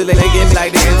 Fake it till they get me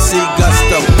like the MC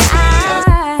Gusto.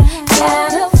 I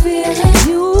got a feeling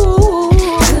you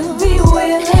could be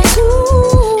willing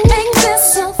to make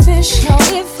this official.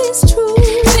 If it's true,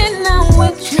 then I'm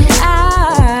with you.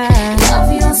 I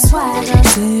love your swagger.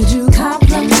 Said you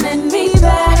compliment me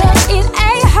better. It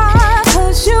ain't hard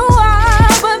 'cause you are,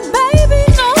 but baby,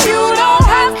 no, you don't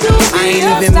have to be. I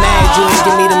ain't even mad, you ain't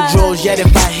give me them drawers yet.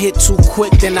 If I hit too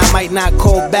quick, then I might not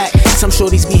call back. Some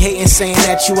shorties be hating, saying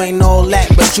that you ain't all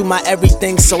that, but you my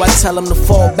everything, so I tell them to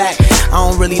fall back. I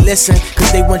don't really listen,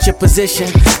 'cause they want your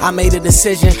position. I made a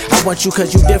decision, I want you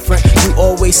 'cause you different. You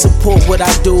always support what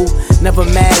I do. Never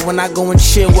mad when I go and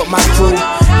chill with my crew.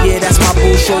 Yeah, that's my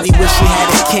boo. Shorty wish she had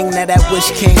a king, now that wish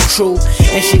came true.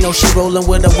 And she know she rolling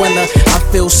with a winner. I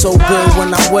feel so good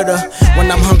when I'm with her.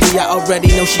 When I'm hungry, I already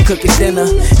know she cooking dinner.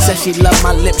 Said she loved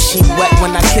my lips, she wet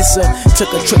when I kiss her.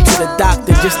 Took a trip to the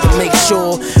doctor just to make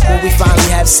sure when we finally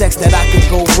have sex that I could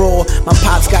go raw. My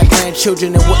pops got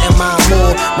grandchildren and wouldn't mind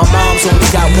more. My mom's only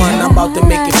got one, I'm about to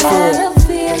make it four.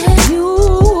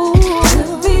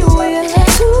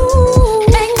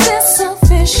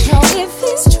 If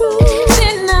it's true,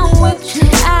 then I'm with you.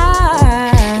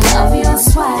 I love your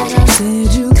swagger.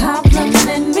 Said you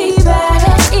compliment me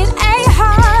better. It ain't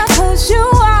hard 'cause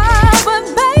you are, but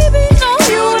baby, no,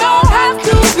 you don't have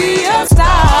to be a star.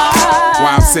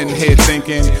 While I'm sitting here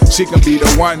thinking she can be the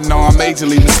one, no, I'm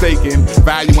majorly mistaken.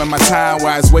 Valuing my time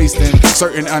while it's wasting.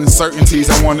 Certain uncertainties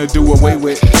I wanna do away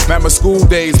with. Remember school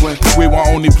days when we were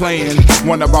only playing.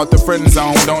 One about the friend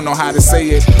zone, don't know how to say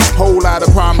it. Whole lot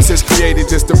of promises created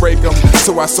just to break them.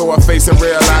 So I saw her face and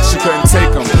realized she couldn't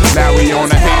take them. Now we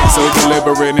on her hand, so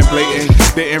deliberate and blatant.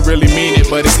 Didn't really mean it,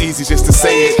 but it's easy just to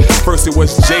say it. First it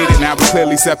was jaded, now we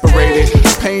clearly separated.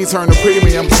 Pain turned to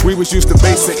premium, we was used to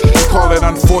basic. To call it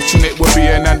unfortunate would be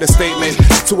an understatement.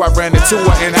 So I ran into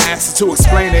her and I asked her to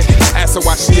explain it. Asked her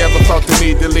why she ever felt the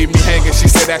need to leave me hanging. She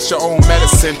said that's your own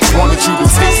medicine, wanted you to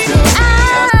taste it.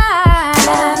 I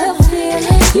got a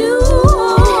feeling you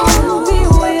will be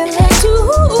willing to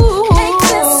make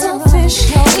this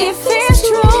official. If it's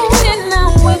true, then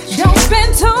I'm with you. Don't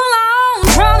spend too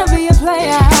long trying to be a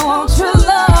player. I want your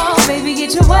love, baby,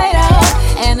 get your weight up.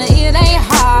 And it ain't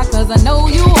hard 'cause I know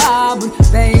you are,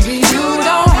 but baby, you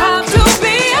don't have to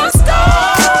be a star.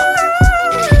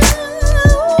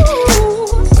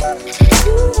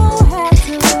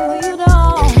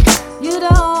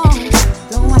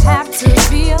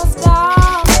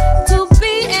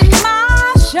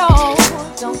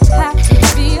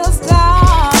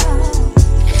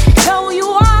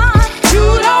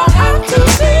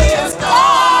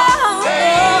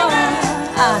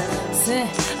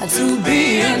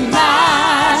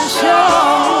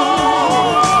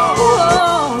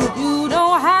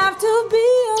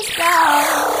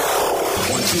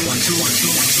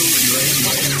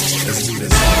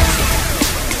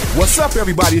 What's up,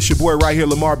 everybody? It's your boy right here,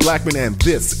 Lamar Blackman, and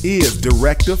this is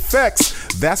Direct Effects.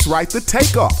 That's right, The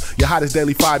Takeoff, your hottest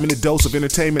daily 5-minute dose of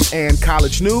entertainment and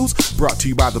college news, brought to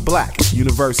you by the Black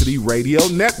University Radio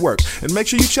Network. And make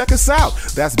sure you check us out.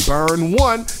 That's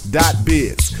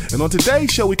burn1.biz. And on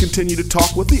today's show, we continue to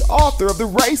talk with the author of the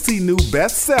racy new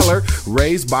bestseller,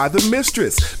 Raised by the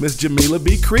Mistress, Miss Jamila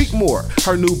B. Creekmore.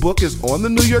 Her new book is on the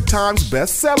New York Times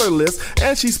bestseller list,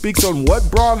 and she speaks on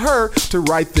what brought her to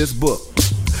write this book.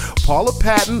 Paula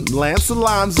Patton, Lance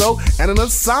Alonso, and an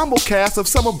ensemble cast of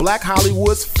some of Black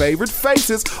Hollywood's favorite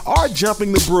faces are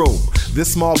jumping the broom.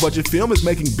 This small budget film is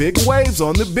making big waves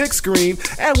on the big screen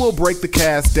and will break the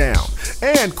cast down.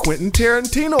 And Quentin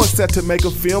Tarantino is set to make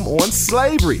a film on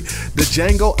slavery, The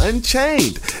Django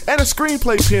Unchained. And a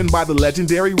screenplay penned by the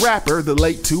legendary rapper, the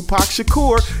late Tupac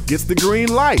Shakur, gets the green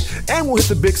light and will hit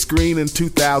the big screen in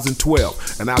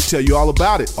 2012. And I'll tell you all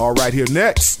about it all right here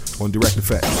next on Direct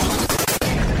Effects.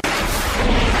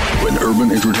 When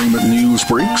urban entertainment news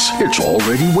breaks? It's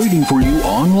already waiting for you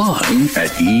online at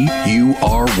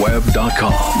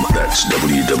EURweb.com. That's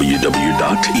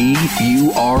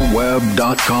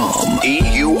www.EURweb.com.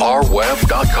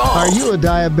 EURweb.com. Are you a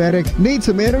diabetic? Need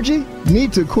some energy?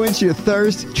 Need to quench your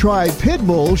thirst? Try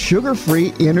Pitbull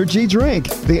Sugar-Free Energy Drink,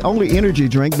 the only energy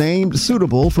drink named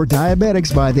suitable for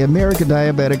diabetics by the American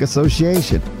Diabetic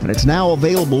Association. And it's now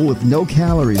available with no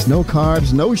calories, no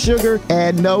carbs, no sugar,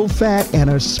 and no fat, and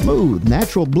a smooth,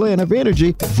 natural blend of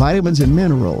energy, vitamins, and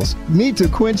minerals. Need to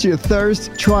quench your thirst?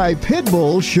 Try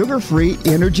Pitbull Sugar-Free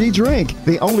Energy Drink,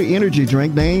 the only energy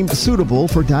drink named suitable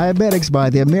for diabetics by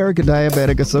the American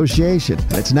Diabetic Association.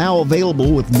 And it's now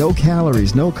available with no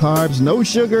calories, no carbs, no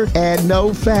sugar, and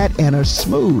no fat, and a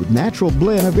smooth, natural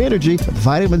blend of energy,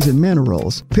 vitamins, and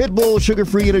minerals. Pitbull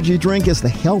Sugar-Free Energy Drink is the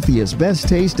healthiest,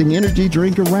 best-tasting energy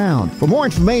drink around. For more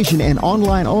information and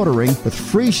online ordering with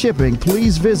free shipping,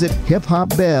 please visit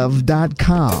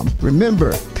hiphopbev.com.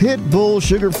 Remember, Pitbull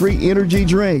Sugar-Free Energy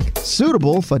Drink,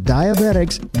 suitable for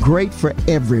diabetics, great for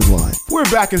everyone. We're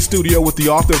back in studio with the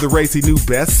author of the racy new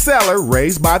bestseller,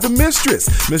 Raised by the Mistress,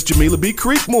 Miss Jamila B.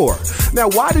 Creekmore. Now,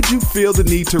 why did you feel the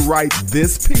need to write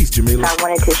this piece, Jamila? I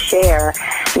wanted to share,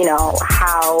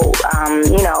 how,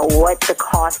 what the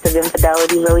cost of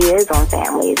infidelity really is on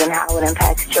families and how it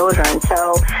impacts children.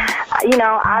 So,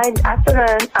 I sort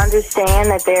of understand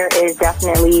that there is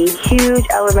definitely huge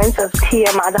elements of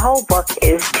TMI. The whole book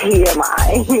is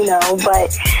TMI,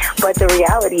 but the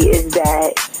reality is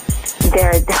that there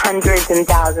are hundreds and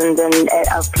thousands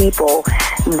of people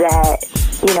that,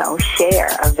 share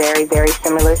a very, very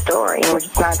similar story, and we're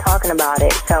just not talking about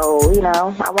it. So,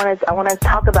 I want to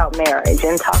talk about marriage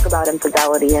and talk about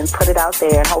infidelity and put it out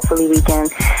there, and hopefully we can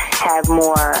have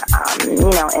more,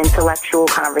 intellectual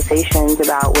conversations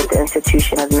about what the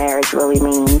institution of marriage really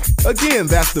means. Again,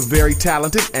 that's the very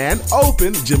talented and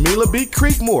open Jamila B.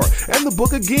 Creekmore, and the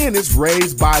book again is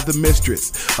Raised by the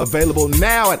Mistress. Available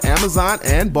now at Amazon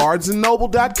and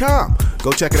BarnesandNoble.com.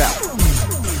 Go check it out.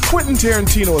 Quentin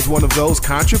Tarantino is one of those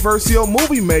controversial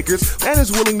movie makers and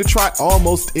is willing to try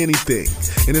almost anything.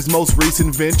 In his most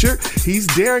recent venture, he's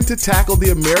daring to tackle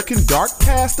the American dark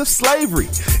past of slavery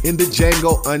in the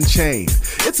Django Unchained.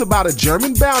 It's about a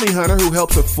German bounty hunter who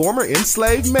helps a former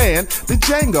enslaved man, the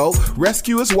Django,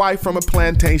 rescue his wife from a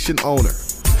plantation owner.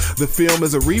 The film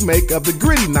is a remake of the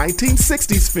gritty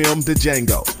 1960s film, The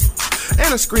Django.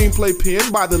 And a screenplay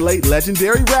penned by the late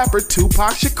legendary rapper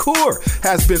Tupac Shakur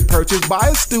has been purchased by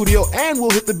a studio and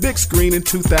will hit the big screen in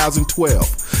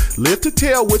 2012. Live to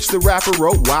Tell, which the rapper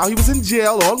wrote while he was in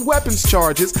jail on weapons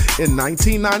charges in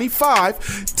 1995,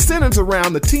 centers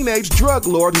around the teenage drug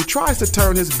lord who tries to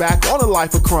turn his back on a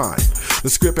life of crime. The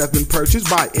script has been purchased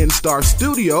by Instar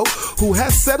Studio, who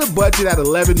has set a budget at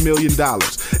 $11 million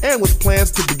and with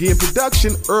plans to begin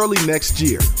production early next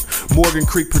year. Morgan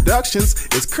Creek Productions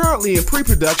is currently in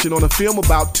pre-production on a film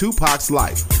about Tupac's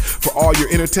life. For all your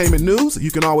entertainment news,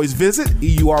 you can always visit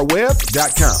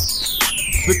EURweb.com.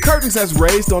 The curtains has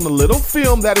raised on a little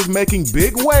film that is making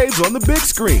big waves on the big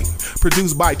screen.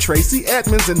 Produced by Tracy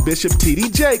Edmonds and Bishop T.D.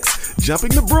 Jakes,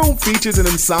 Jumping the Broom features an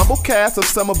ensemble cast of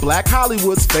some of Black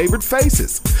Hollywood's favorite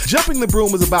faces. Jumping the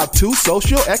Broom is about two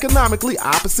socioeconomically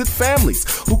opposite families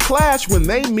who clash when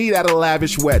they meet at a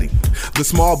lavish wedding. The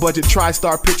small-budget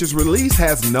TriStar Pictures release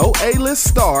has no A-list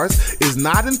stars, is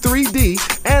not in 3D,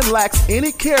 and lacks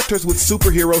any characters with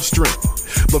superhero strength.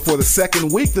 But for the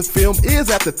second week, the film is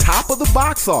at the top of the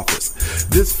box office.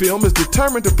 This film is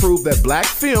determined to prove that black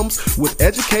films with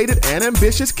educated and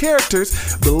ambitious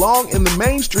characters belong in the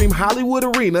mainstream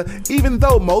Hollywood arena, even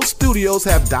though most studios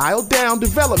have dialed down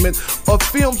development of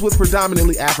films with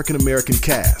predominantly African-American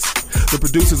casts. The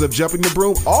producers of Jumping the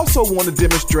Broom also want to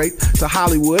demonstrate to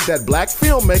Hollywood that black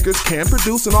filmmakers can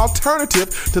produce an alternative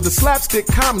to the slapstick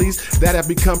comedies that have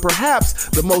become perhaps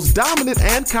the most dominant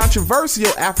and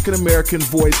controversial African-American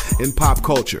voice in pop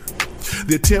culture.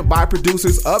 The attempt by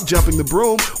producers of Jumping the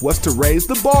Broom was to raise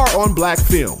the bar on black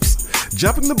films.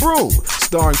 Jumping the Broom,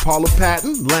 starring Paula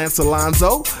Patton, Lance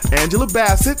Alonso, Angela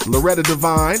Bassett, Loretta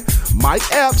Devine, Mike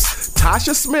Epps,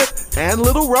 Tasha Smith, and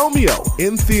Little Romeo,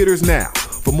 in theaters now.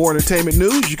 For more entertainment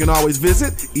news, you can always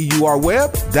visit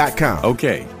EURweb.com.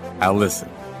 Okay, I'll listen.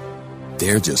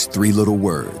 They're just three little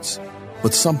words,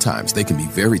 but sometimes they can be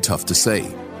very tough to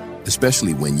say,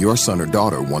 especially when your son or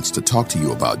daughter wants to talk to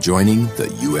you about joining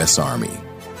the U.S. Army.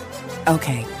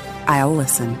 Okay, I'll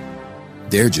listen.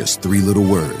 They're just three little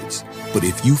words, but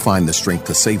if you find the strength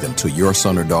to say them to your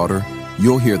son or daughter,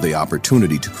 you'll hear the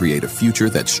opportunity to create a future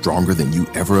that's stronger than you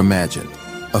ever imagined.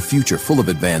 A future full of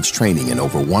advanced training in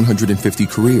over 150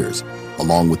 careers,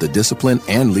 along with the discipline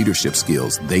and leadership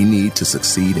skills they need to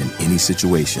succeed in any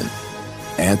situation.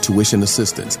 Add tuition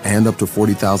assistance and up to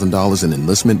 $40,000 in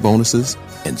enlistment bonuses,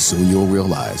 and soon you'll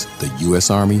realize the U.S.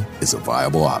 Army is a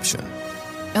viable option.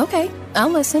 Okay, I'll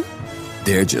listen.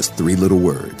 They're just 3 little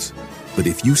words. But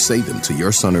if you say them to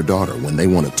your son or daughter when they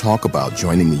want to talk about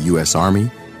joining the U.S. Army,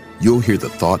 you'll hear the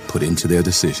thought put into their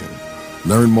decision.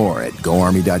 Learn more at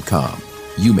GoArmy.com.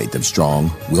 You made them strong,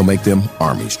 we'll make them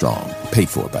Army strong. Paid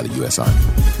for by the U.S. Army.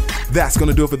 That's going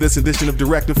to do it for this edition of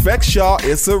Direct Effects, y'all.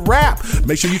 It's a wrap.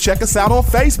 Make sure you check us out on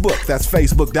Facebook. That's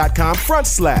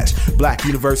facebook.com/Black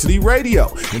University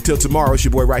Radio. Until tomorrow, it's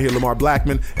your boy right here, Lamar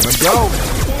Blackman, and I'm gone.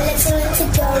 You're listening to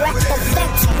Direct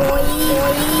Effects, boy.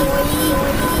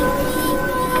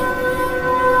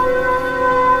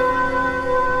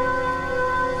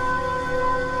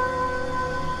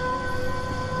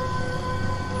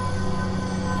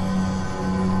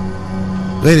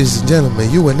 Ladies and gentlemen,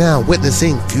 you are now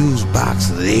witnessing Fusebox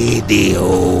Radio.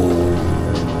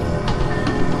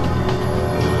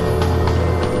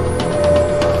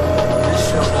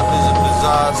 Just showed up as a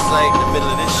bizarre sight in the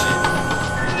middle of this shit.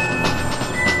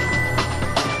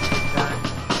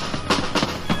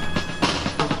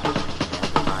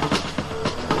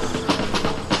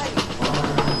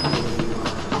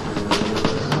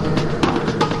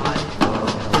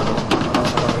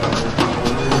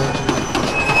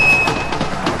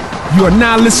 You are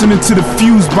now listening to the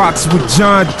Fusebox with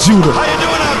John Judah. How you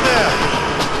doing out there?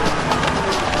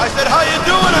 I said, how you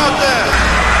doing out there?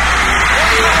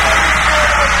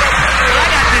 I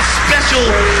got this special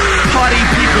party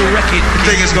people record. You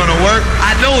think it's gonna work?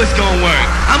 I know it's gonna work.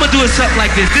 I'm gonna do it something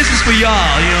like this. This is for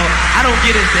y'all, you know. I don't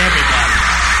get it to everybody.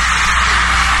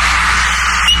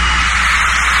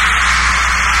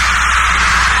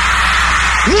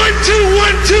 1, 2,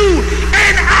 1, 2,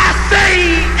 and I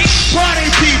say, party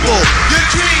people, your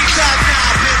dreams have now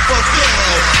been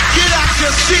fulfilled. Get out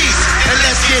your seats and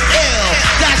let's get ill.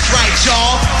 That's right,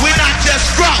 y'all. We're not just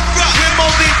rough, we're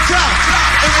moving tough.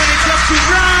 And when it comes to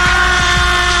rhyme,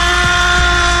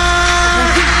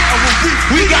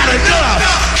 we got enough.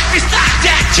 It's not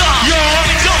that, y'all. Y'all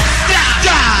don't stop.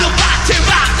 The party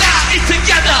rock now is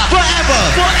together. Forever.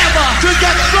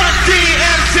 Together. Run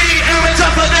DMC and we're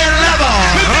tougher than leather.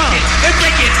 It's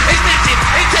making, it's matching,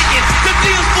 it's taking. The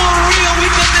deal's for real, we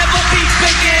can never be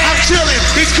faking. I'm chillin',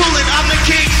 he's coolin', I'm the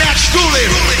king, Max schooling.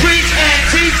 Preach and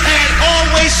teach and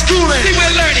always schooling. See,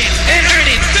 we're learning and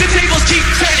earning. The tables keep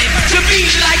turning. To be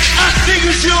like us,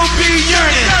 niggas you'll be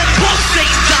yearning.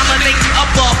 Pulsating, dominating up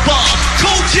above.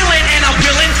 Cold chillin' and I'm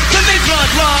willing to make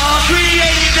blood raw.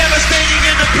 Creating, devastating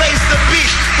in the place to be.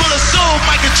 Full of soul,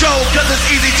 mic control, cause it's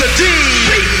easy to D.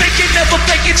 Beat making, never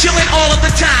faking, chillin' all of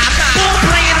the time. Ball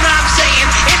playing, rhyme saying,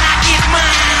 and I get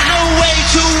mine. No way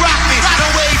to rock me, no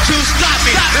way to stop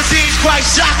me. This seems quite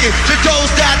shocking to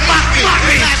those that mock me.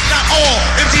 And that's not all,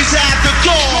 MCs have the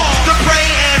goal to pray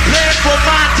and plan for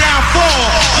my downfall.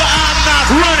 But I'm not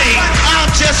running,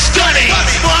 I'm just stunning.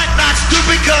 Smart, not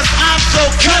stupid, cause I'm so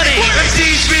cunning.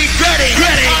 MCs regretting,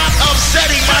 I'm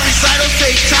upsetting. My recitals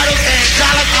take titles and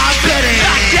dollars I'm betting.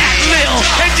 Not that Lil,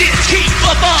 and just keep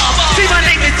above. See, my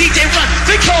name is DJ Run,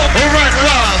 they call me Run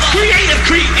Love. Creative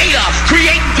creator,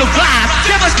 creating the vibe.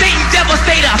 Devastating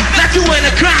devastator, not doing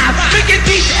a crime. Making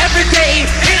beats every day,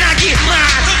 and I get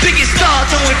mine. Biggest star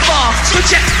doing far, so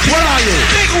check. What are you?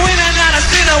 Big winner, not a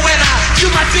sinner. When I do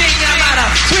my thing, I'm out of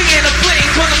swinging a fling,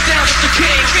 pulling down with the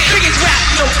king. Biggest rap,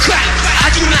 no crap. I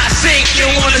do not sing.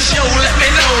 You want a show? Let me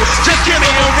know. Just give me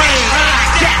a ring.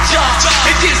 That y'all,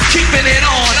 and just keeping it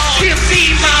on.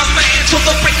 TMC, my man, till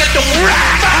the break of the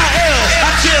rap.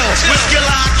 I chill, with skill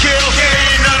I kill.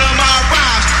 Ain't none of my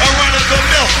rhymes a run of the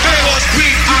mill. There was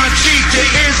beef on cheap, there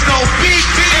is no beef.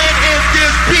 And if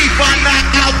there's beef, I knock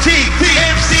out teeth.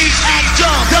 MCs act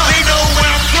dumb, they know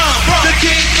where I'm from. The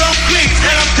king of beats,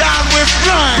 and I'm down with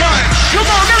run. Come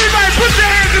on, everybody, put your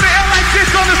hands in the air like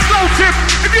this on the slow tip.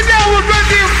 If you're down with Run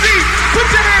DMC, put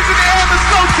your hands in the air on the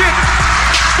slow tip.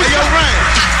 Hey, yo, Run,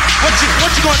 what you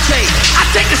gonna take? I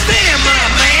take a stand, my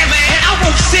man, and I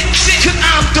won't sit, cause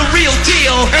I'm the real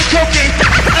deal. And cocaine,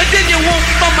 and then you won't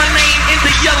find my name in the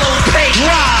yellow page.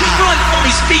 Wow. Cause Run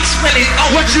only speaks when it's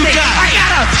all what you got? I got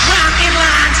a rhyme in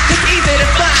line, it's easy to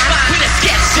find. With a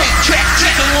sketch and track,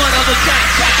 just a one of a kind.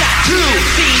 I got 2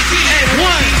 C's and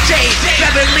 1 J,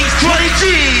 Beverly's 20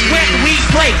 G. When we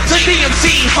play the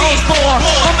DMC home for a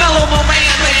mellow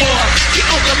man, get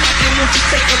on the mic and won't you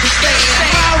take up the stand?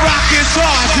 My rock is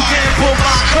hard, you can't pull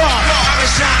my car. I'm a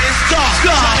shining star,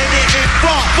 shining it in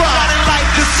far. Shining like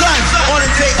the sun, on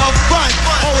a day of fun.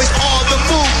 Always on the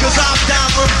move, cause I'm down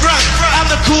for run.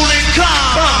 I'm the cool and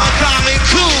calm, I'm calm and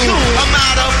cool. I'm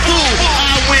not a fool,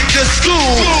 I went to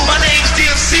school. My name's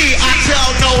DMC, I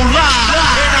tell no lie.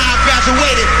 And I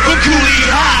graduated from Cooley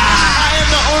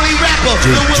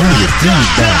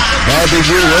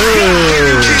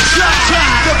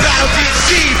The battle didn't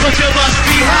see, but you must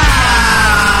be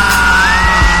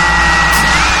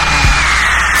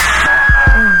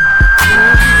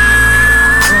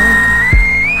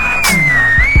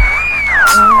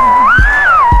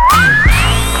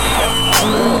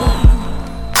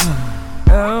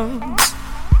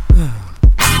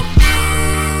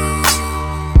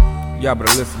Y'all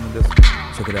better listen to this one.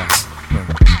 Check it out.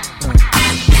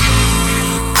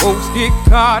 Folks get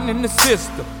caught in the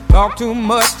system. Talk too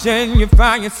much and you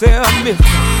find yourself missing.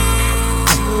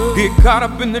 Get caught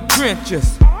up in the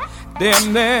trenches.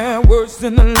 Damn, they're worse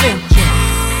than the lynching.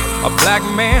 A black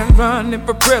man running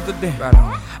for president.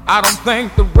 I don't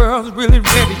think the world's really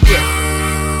ready yet.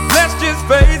 Let's just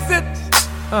face it.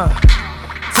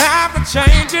 Times are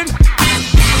changing.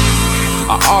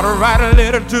 I ought to write a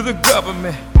letter to the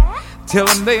government. Tell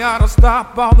them they ought to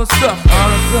stop all the stuff.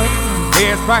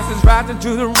 Gas prices rising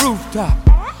to the rooftop.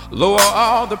 Lower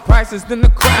all the prices, then the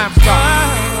crime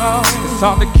stops. It's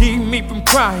hard to keep me from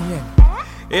crying.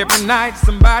 Every night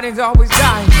somebody's always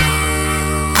dying.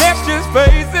 Let's just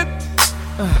face it.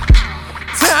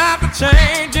 Times are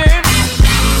changing.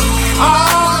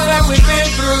 All that we've been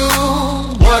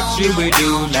through. What should we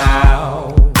do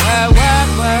now?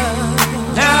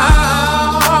 Now.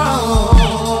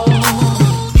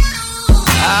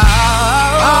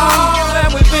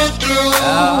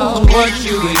 What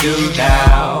should we do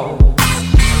now?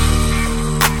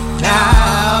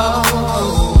 Now.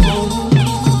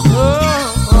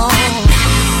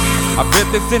 I bet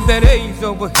they sent that AIDS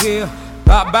over here.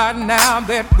 Thought by now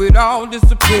that we'd all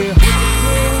disappear.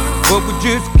 But we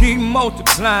just keep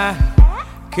multiplying.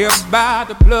 Kept by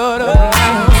the blood of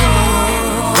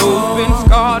life. Those been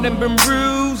scarred and been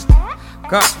bruised.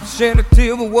 Got to shed a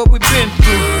tear for what we've been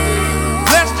through.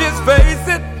 Let's just face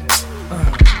it.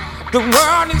 The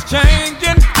world is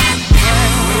changing.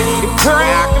 If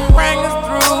prayer can bring us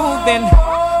through, then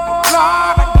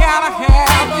Lord, I gotta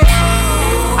have it.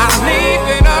 I leave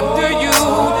it up to you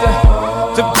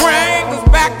to bring us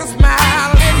back to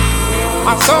smiling.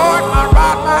 My sword, my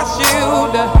rod, my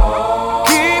shield,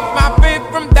 keep my faith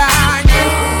from dying.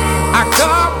 I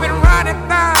come and running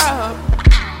up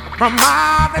from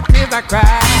all the tears I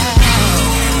cried.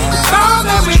 All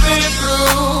that we've been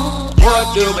through.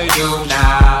 What do we do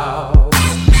now?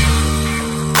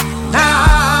 Now.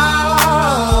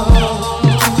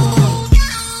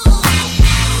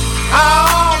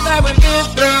 All that we've been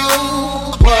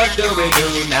through. What do we do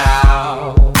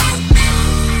now?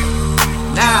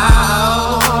 Now.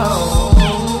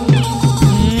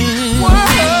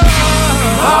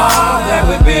 All that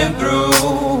we've been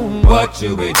through. What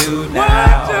should we do now?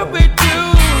 What should we do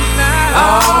now?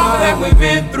 All that we've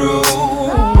been through.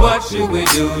 What should we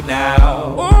do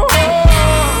now?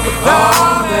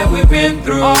 All that we've been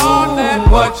through.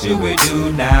 What should we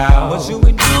do now? What should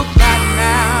we do right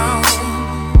now?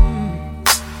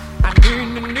 I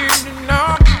need to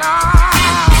know now.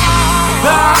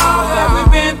 All that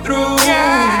we've been through.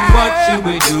 What should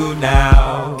we do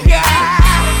now?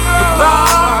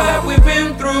 All that we've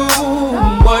been through.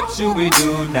 What should we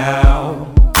do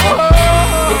now? All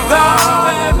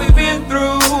that we've been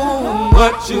through.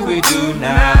 What should we do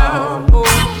now?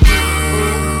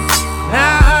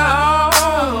 Now.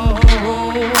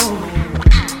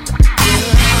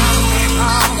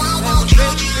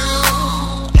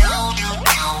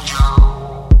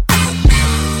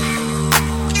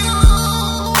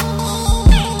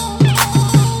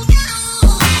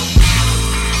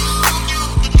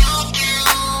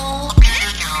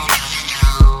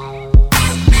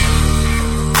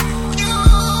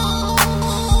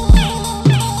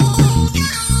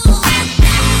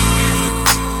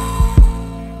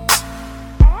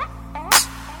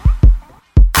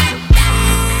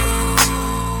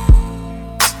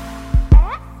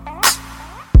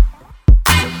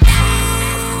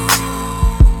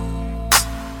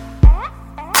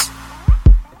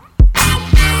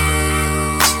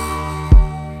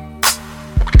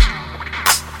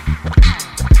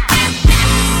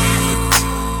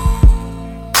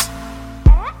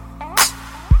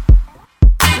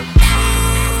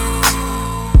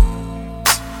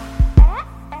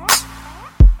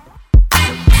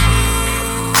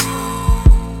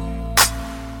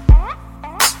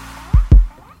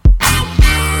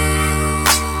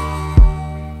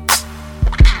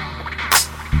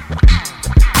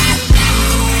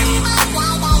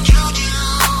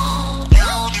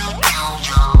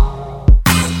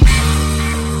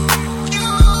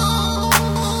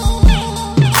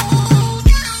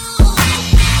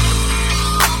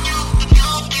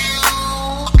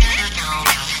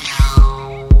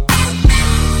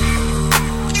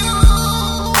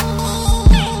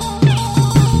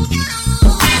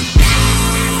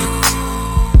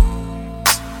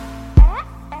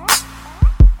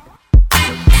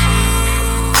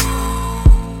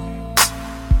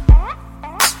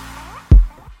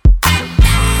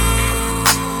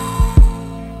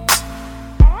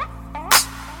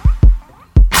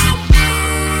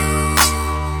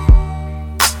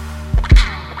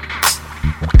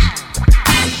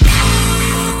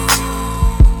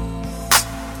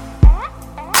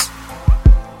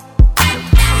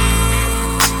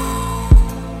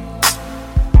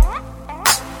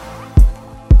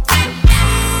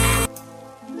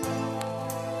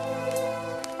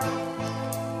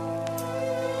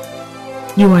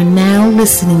 You are now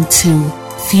listening to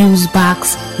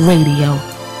Fusebox Radio,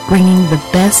 bringing the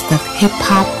best of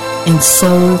hip-hop and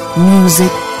soul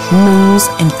music, news,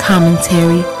 and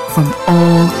commentary from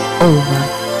all over.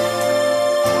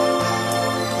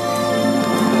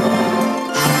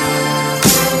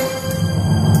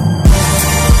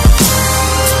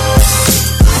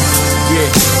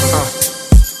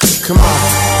 Come on.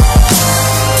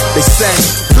 They say,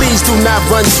 please do not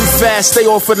run too fast, stay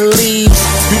off of the leaves.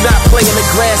 Do not play in the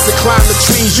grass and climb the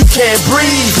trees. You can't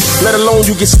breathe, let alone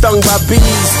you get stung by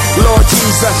bees. Lord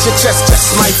Jesus, your chest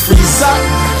just might freeze up.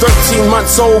 13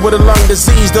 months old with a lung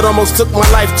disease that almost took my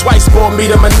life twice, brought me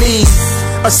to my knees.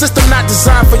 A system not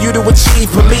designed for you to achieve.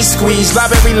 Police squeeze,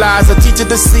 library lies, a teacher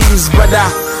deceives. But I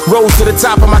rose to the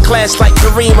top of my class like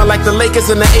Kareem. I like the Lakers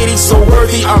in the 80s, so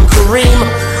worthy I'm Kareem.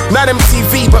 Not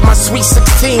MTV, but my sweet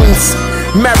 16s.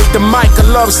 Married the mic, a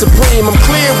love supreme. I'm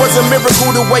clear it was a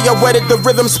miracle the way I wedded the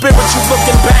rhythm. Spiritual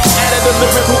looking back at it, a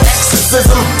lyrical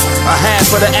exorcism. A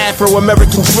half of the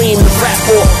Afro-American dream. The rap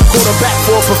or quarterback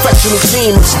for a professional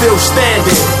team. I'm still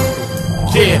standing.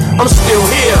 Yeah, I'm still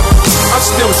here. I'm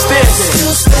still standing.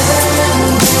 Still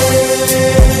standing.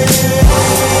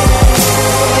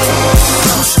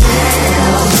 I'm still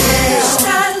here.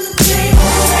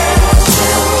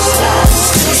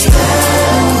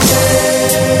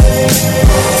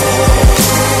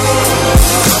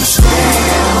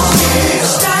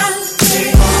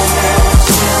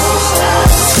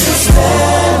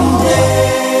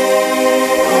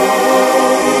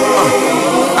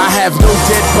 Have no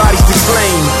dead bodies to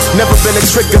claim. Never been a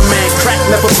trigger man. Crack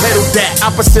never pedaled that.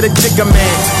 Opposite a jigger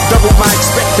man. Double my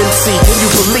expectancy. Can you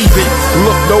believe it?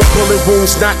 Look, no bullet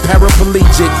wounds, not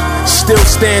paraplegic. Still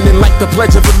standing like the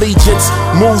Pledge of Allegiance.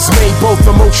 Moves made both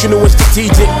emotional and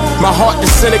strategic. My heart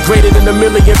disintegrated in a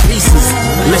million pieces.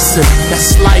 Listen,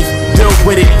 that's life. Deal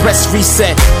with it. Press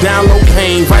reset. Download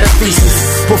pain. Write a thesis.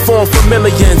 Perform for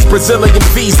millions. Brazilian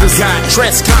visas. Got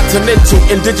transcontinental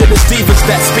indigenous divas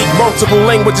that speak multiple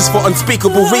languages for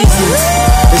unspeakable reasons.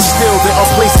 And still there are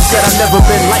places that I've never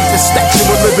been. Like the Statue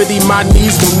of Liberty, my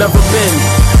knees will never bend.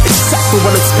 Except for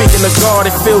when I'm speaking to God,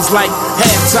 it feels like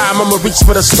halftime. I'ma reach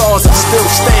for the stars, I'm still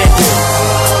standing.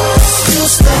 Still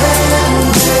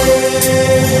standing.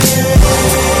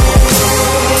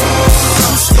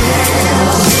 I'm still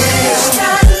here.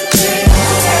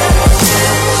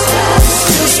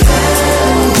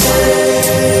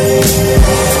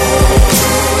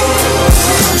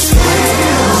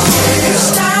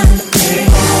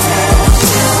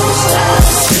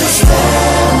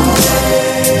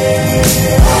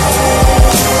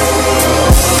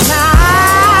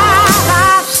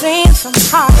 Still some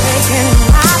heartache in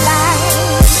my life,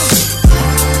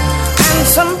 and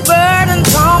some burdens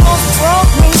almost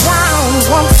broke me down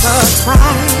once or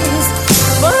twice.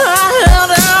 But I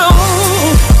held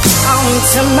on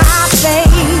to my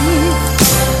faith,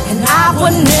 and I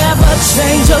would never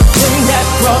change a thing that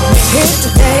brought me here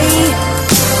today,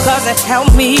 'cause it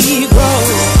helped me grow,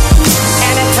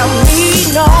 and it helped me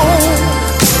know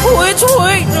which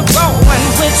way to go and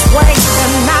which way to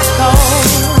not go.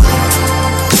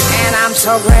 And I'm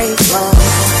so grateful,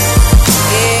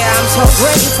 yeah, I'm so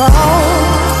grateful,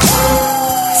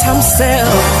 'cause I'm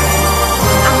still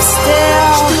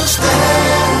standing.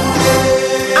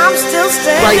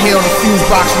 Right here on the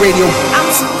Fusebox Radio. I'm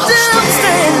still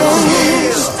standing.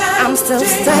 I'm still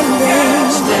standing.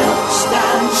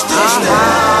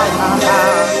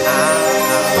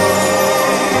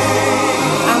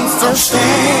 I'm still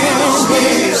standing.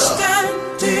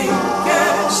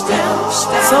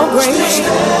 So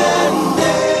grateful.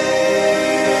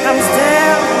 I'm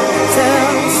still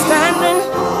standing.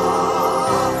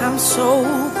 I'm so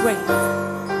grateful.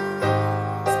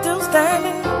 Still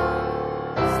standing.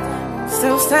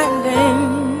 Still standing.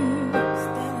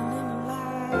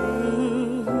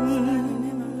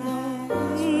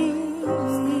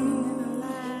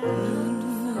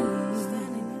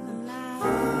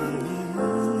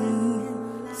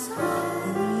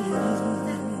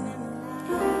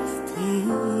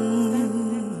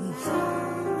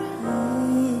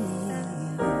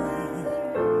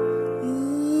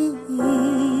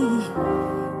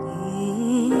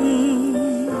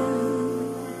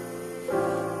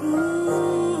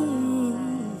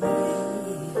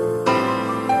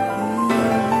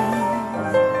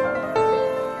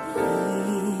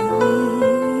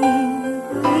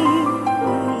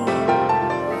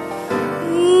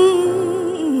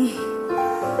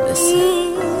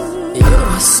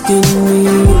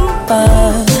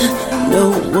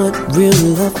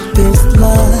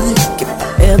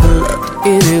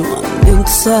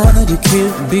 You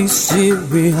can't be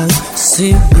serious,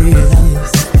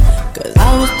 'cause I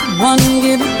was the one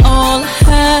giving all I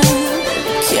had.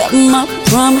 Kept my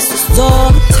promises all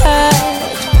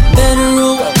attached. Better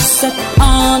roll up, set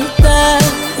on the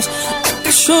dash. I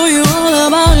can show you all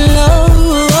about love.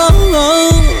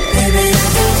 Baby, I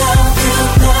can love you,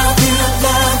 love you,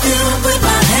 love you with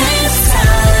my hands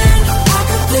tied. I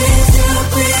can please you,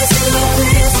 please you,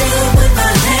 please you with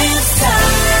my hands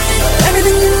tied.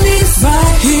 Everything you need is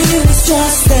right here. It's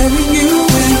just staring you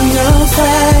in your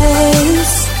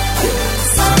face.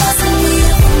 Some of us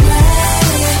need a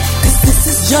man, 'cause this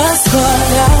is just what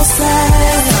I'll say.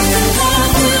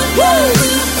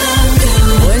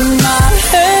 When my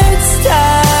head's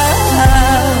tied,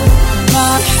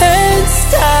 my head's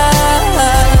tied,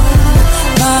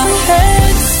 my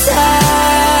head's tied.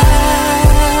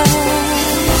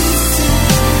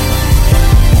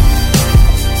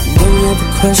 Don't ever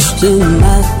question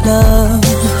my love.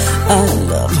 I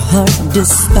love hard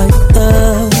despite the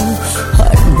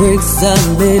heartbreaks I've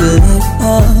made light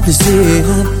of. You see,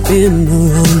 I've been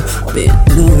wrong,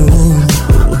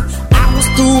 I was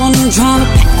the one trying to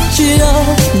patch it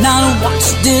up. Now the watch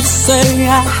did say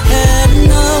I had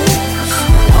enough.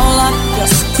 All I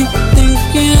just keep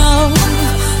thinking of,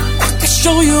 I can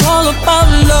show you all about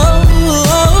love.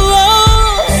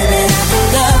 Baby, I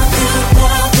love you,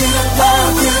 love you,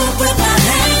 love you with my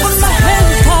hands tied.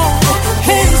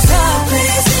 Hands tied,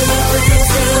 please you,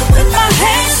 with my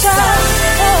hands tied.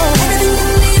 Everything you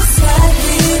need is right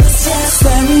here. It's just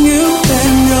staring you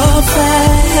in your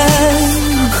face.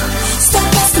 Stop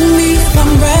asking me if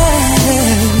I'm ready.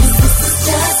 This is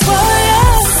just what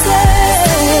I say.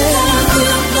 Love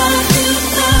you, love you,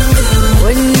 love you.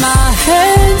 When my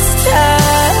head's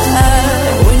tied,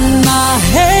 when my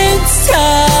head's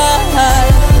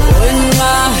tied, when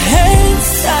my head's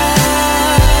tied.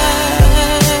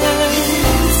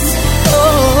 Oh,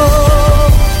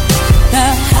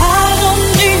 now I don't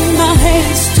need my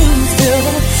hands to feel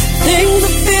the things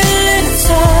I feel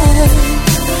inside.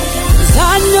 'Cause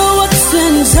I know what's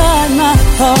inside my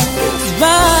heart is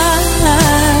right.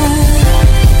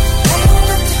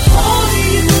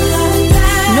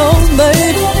 No,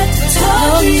 baby,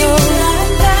 no.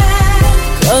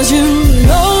 'Cause you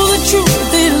know the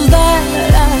truth is that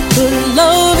I could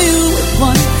love you with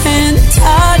one hand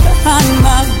tied behind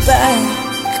my back.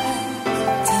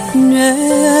 Yeah.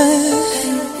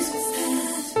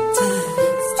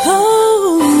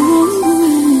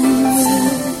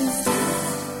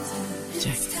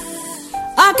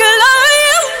 I could love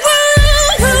you,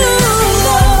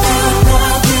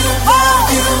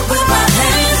 with my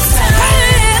hands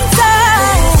tied,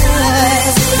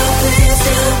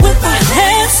 with my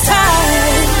hands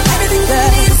tied. Everything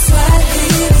that is right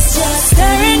here is just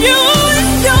staring you in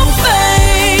your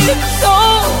face.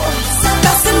 Oh,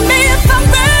 asking me if I'm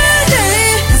ready.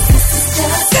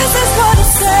 This is what I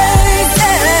say.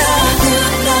 Love you,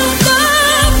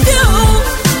 love you.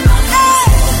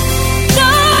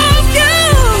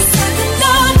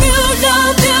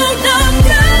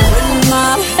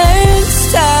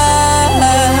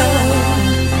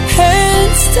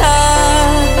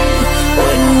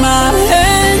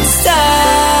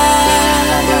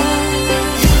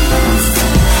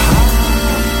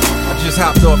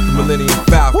 Hopped off the Millennium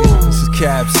Falcon. This is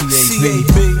Cab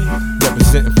CAB,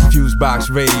 representing for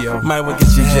Fusebox Radio. Might want to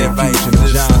get your head right to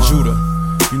John Judah.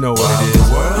 You know what it is. The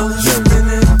world is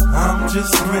spinning, I'm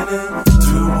just grinning,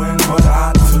 doing what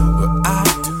I do.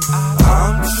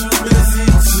 I'm too busy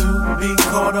to be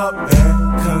caught up and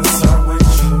concerned with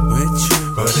you.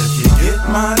 But if you get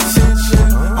my attention,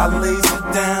 I lays it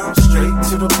down straight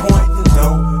to the point and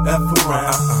don't F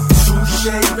around. Touche,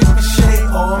 ricochet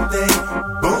all day,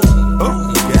 boom.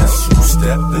 Guess who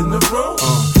stepped in the room?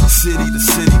 City to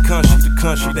city, country to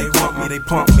country, they want me, they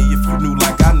pump me. If you knew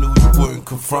like I knew, you wouldn't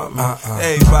confront me.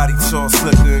 Everybody talk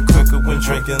slicker and quicker when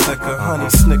drinking liquor. Honey,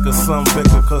 snicker, some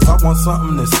bigger, 'cause I want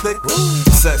something that's thicker.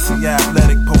 Sexy,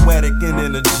 athletic, poetic, and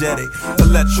energetic.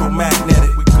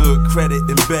 Electromagnetic with good credit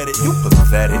embedded. You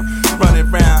pathetic, running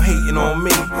around hating on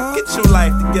me. Get your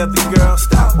life together, girl,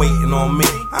 stop waiting on me.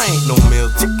 I ain't no meal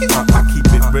ticket, I keep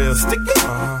it real sticky.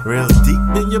 Real deep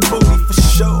in your booty for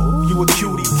sure. You a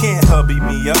cutie, can't hubby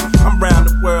me up. I'm round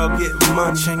the world getting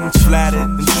money, flattered,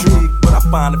 intrigued, but I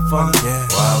find it fun.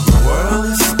 While the world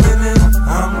is spinning,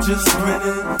 I'm just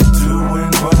grinning,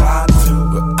 doing what I do.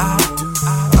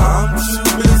 I'm too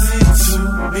busy to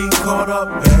be caught up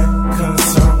and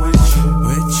concerned with you.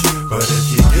 But if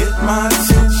you get my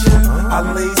attention, I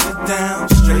lays it down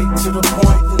straight to the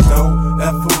point and don't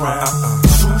F around.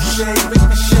 Touche,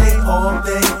 ricochet all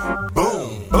day, boom.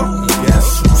 Guess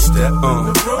who stepped in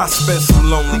the room? I spent some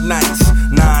lonely nights,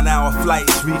 9 9-hour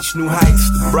flights reach new heights.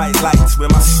 The bright lights where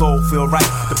my soul feel right.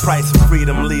 The price of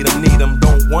freedom, lead them, need them.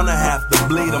 Don't wanna have to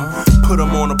bleed them. Put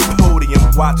them on a podium,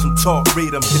 watch them talk,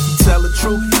 read them. If you tell the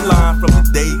truth, he lying from the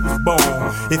day he was born.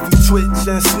 If you twitch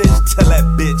and snitch, tell that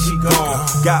bitch he gone.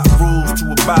 Got rules to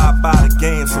abide by, the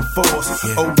game's in force.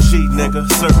 OG nigga,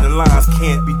 certain lines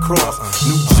can't be crossed.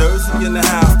 New Jersey in the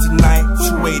house tonight,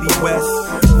 280 West.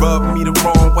 Rub me the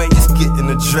wrong way, it's getting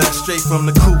addressed. Straight from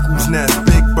the cuckoo's nest,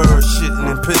 big bird shitting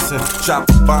and pissing. Drop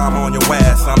a bomb on your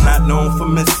ass, I'm not known for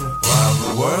missing. While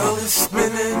the world is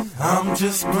spinning, I'm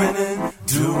just grinning,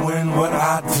 doing what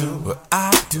I do.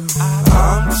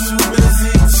 I'm too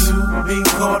busy to be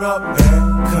caught up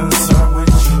and concerned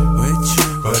with you.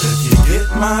 But if you get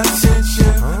my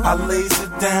attention, I lays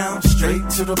it down straight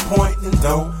to the point and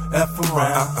don't F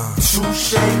around.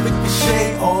 Touche,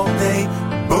 ricochet all day,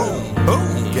 boom,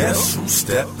 boom. Guess who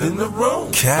stepped in the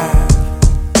room? Cat.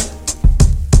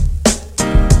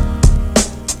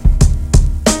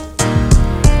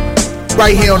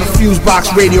 Right here on the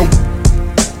Fusebox Radio.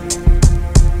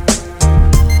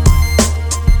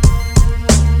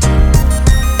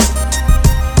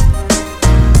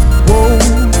 Whoa,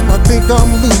 I think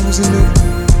I'm losing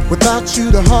it. Without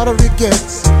you, the harder it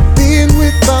gets. Being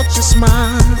without your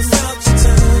smile.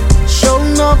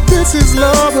 Showing up, this is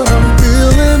love that I'm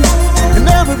feeling. In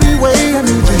every way, I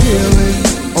need your healing.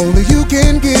 Only you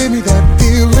can give me that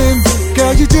feeling.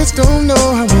 Girl, you just don't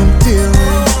know how I'm feeling.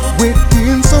 With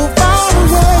being so far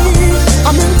away,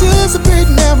 I'm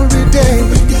anticipating every day.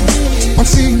 I'm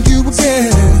seeing you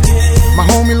again. My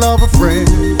homie, lover, friend,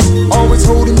 always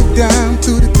holding me down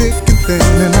through the thick and thin.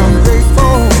 And I'm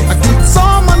grateful. I get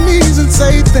on my knees and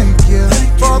say thank you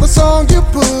for the song you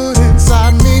put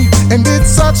inside me. And it's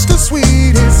such the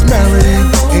sweetest melody.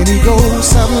 And it goes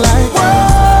something like,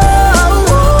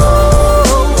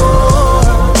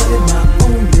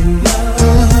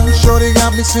 Shorty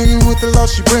got me singing with the love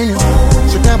she bringing.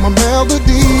 She got my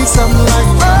melody, something like,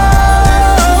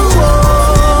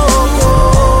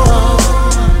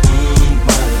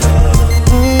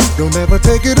 don't ever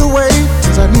take it away,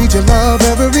 cause I need your love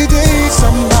every day.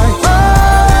 Something like,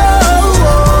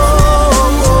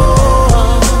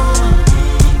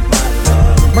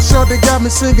 my shorty got me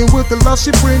singing with the love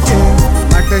she bringing.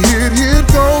 Like the hit,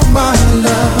 go my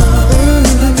love.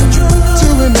 To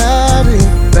an addict.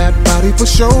 That body for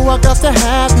sure, I got to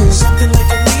have it. Something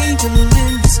like an angel in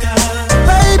the sky.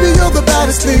 Baby, you're the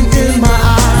baddest thing in my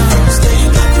eyes.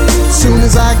 Soon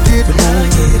as I get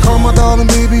home, call my darling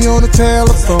baby on the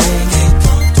telephone.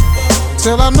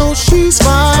 Till I know she's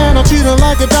fine, I treat her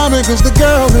like a diamond, cause the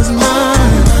girl is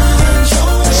mine.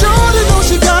 Surely know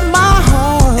she got my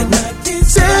heart, and I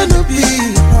didn't to be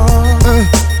hard,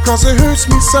 cause it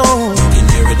hurts me so.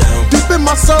 Deep in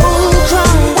my soul,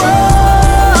 crying,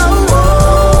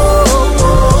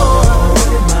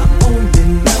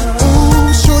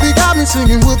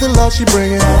 singing with the love she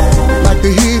bringing. Like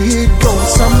the hit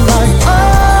goes something like,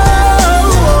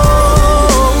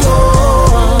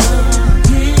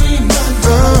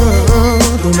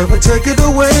 don't ever take it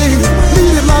away.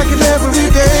 Leave it like it every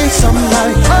day. Something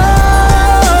like,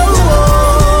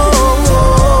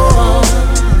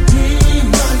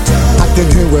 I can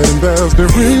hear wedding bells, they're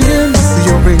ringing. See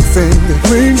your ring finger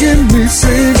ringing, me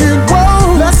singing.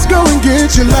 Whoa, let's go and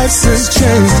get your license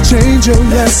changed. Change your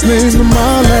last name to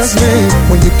my last name.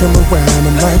 When you come around,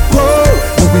 I'm like, whoa.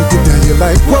 When we get down, you're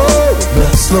like, whoa.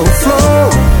 Love slow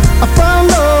flow. I found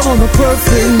love on the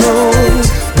perfect note.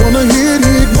 Wanna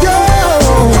hit, go.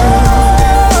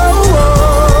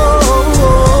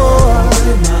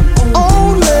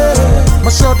 Only my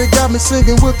shorty got me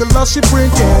singing with the love she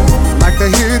bringing. Like the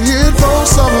hit goes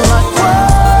something like,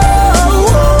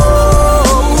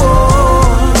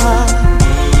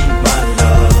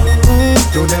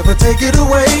 don't ever take it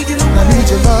away. I need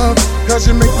your love, cause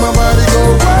you make my body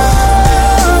go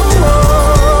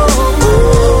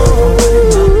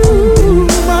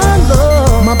my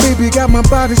love. My baby got my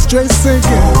body straight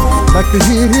sinking. Like the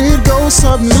hit goes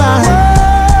something like,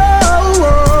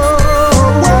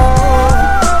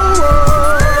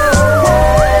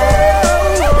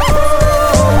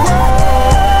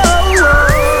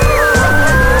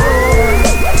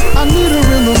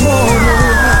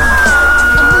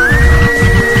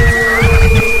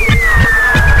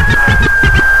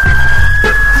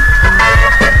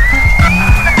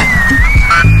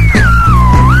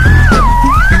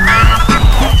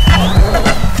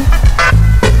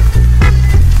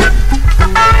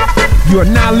 You are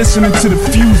now listening to the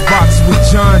Fusebox with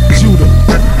John Judah.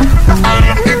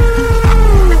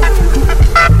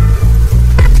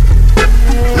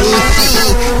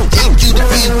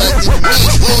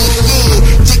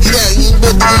 Check it out, you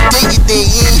better take it there,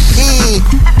 yeah.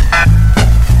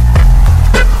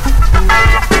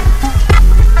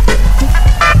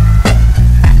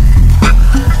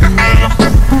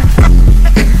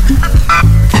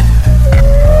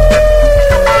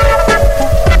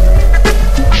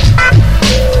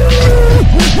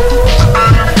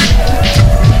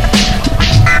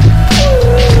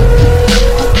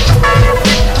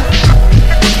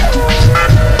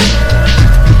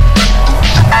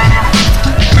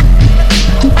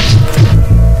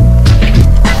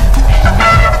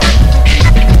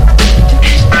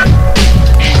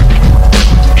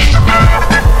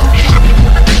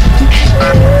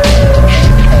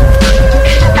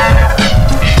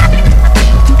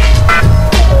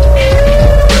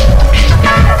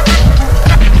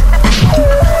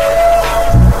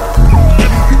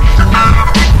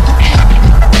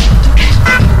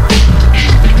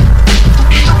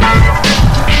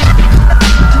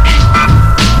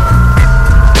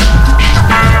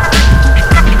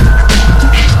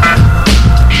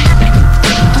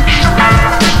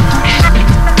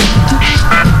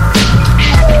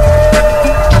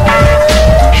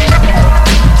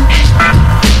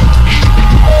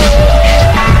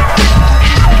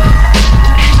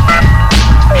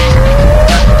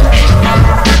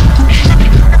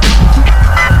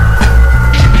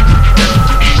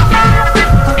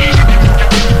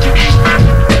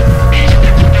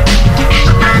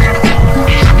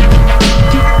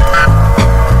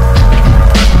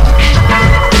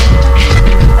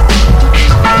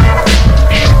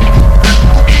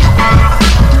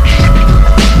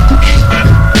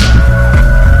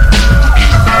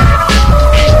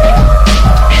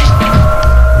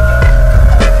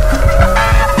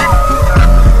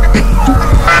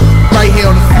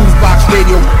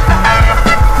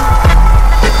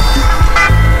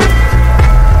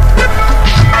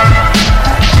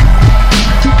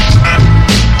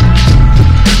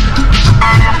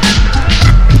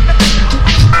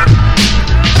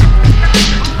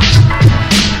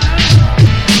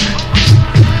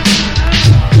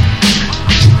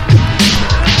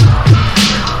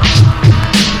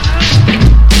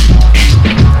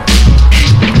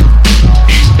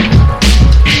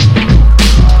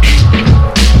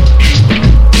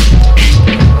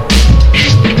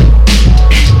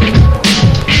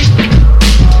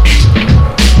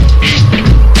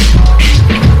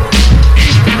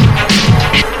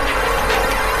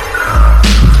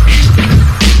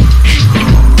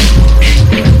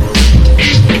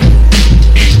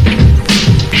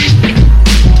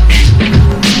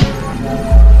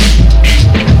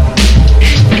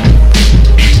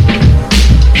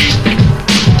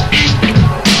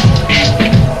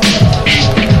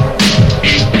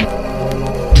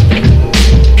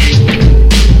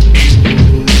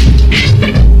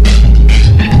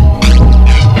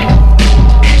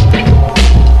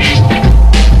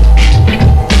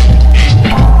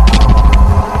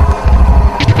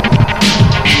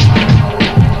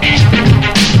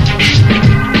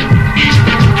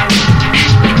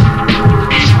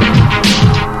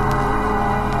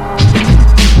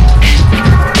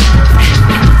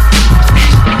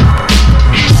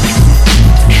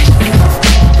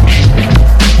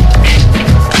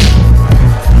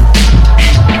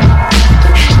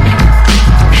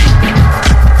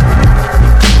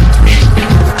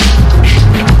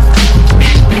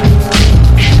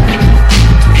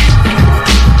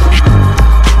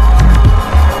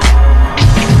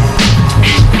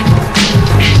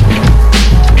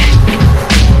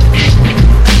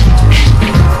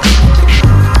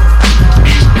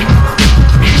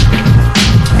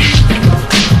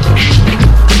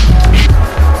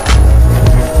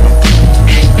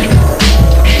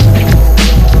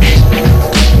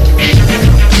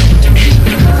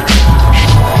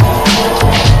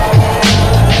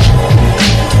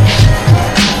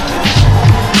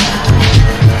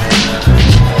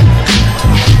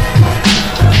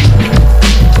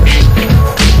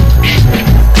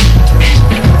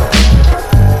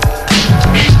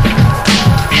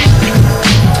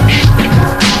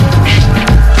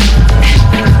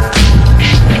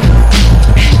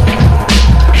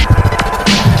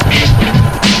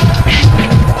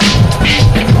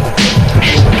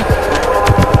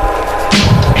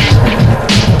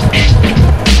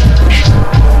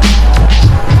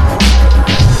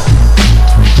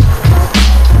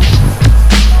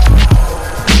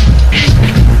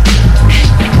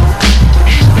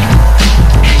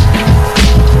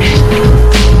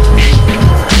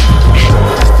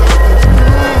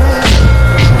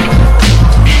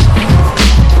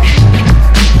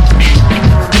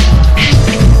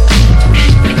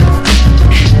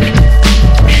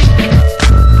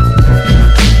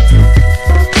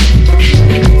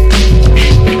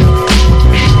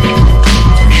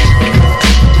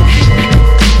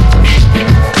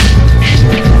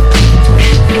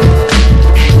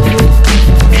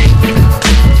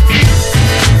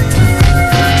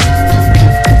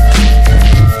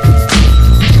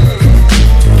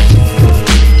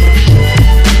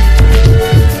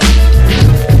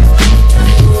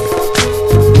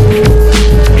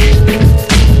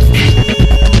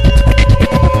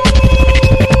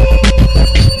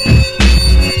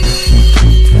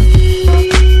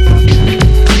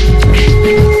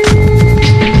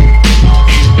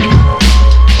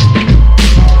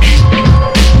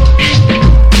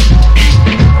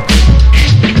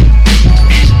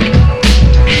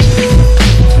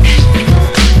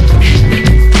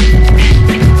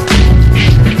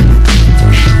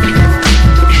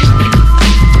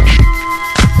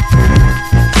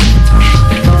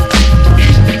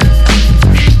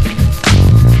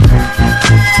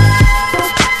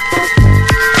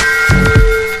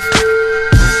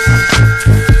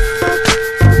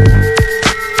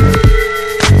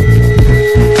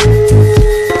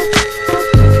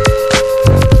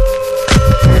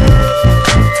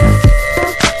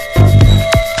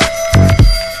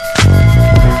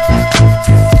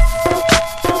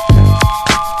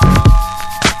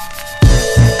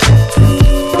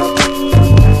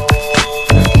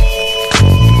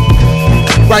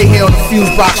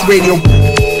 Fusebox Radio.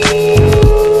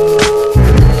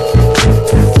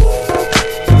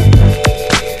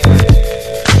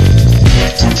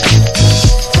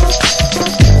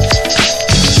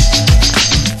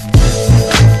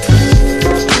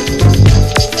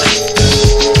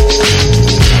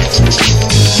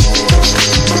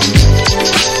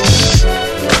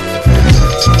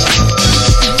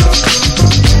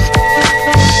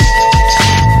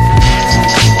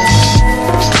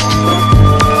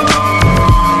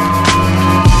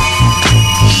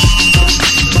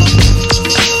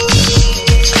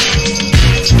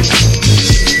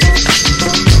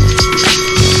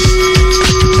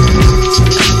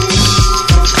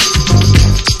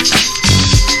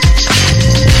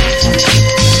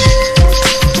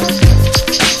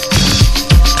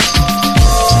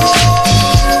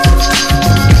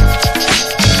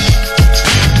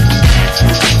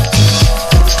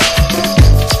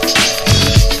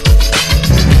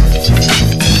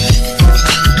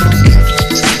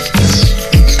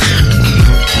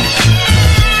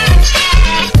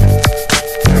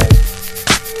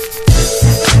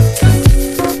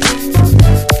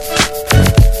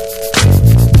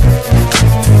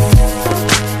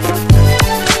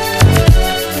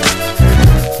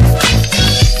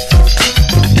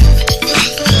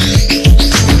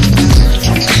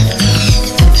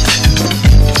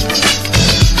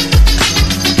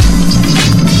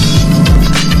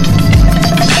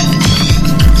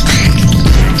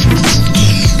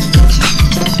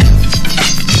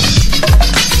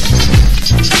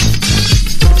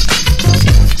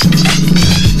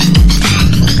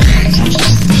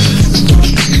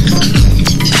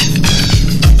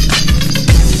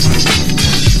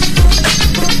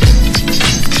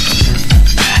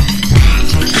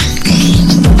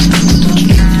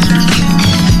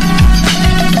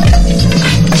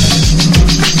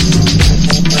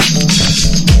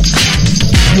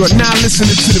 You are now listening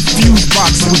to the Fuse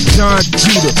Box with John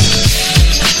Judah.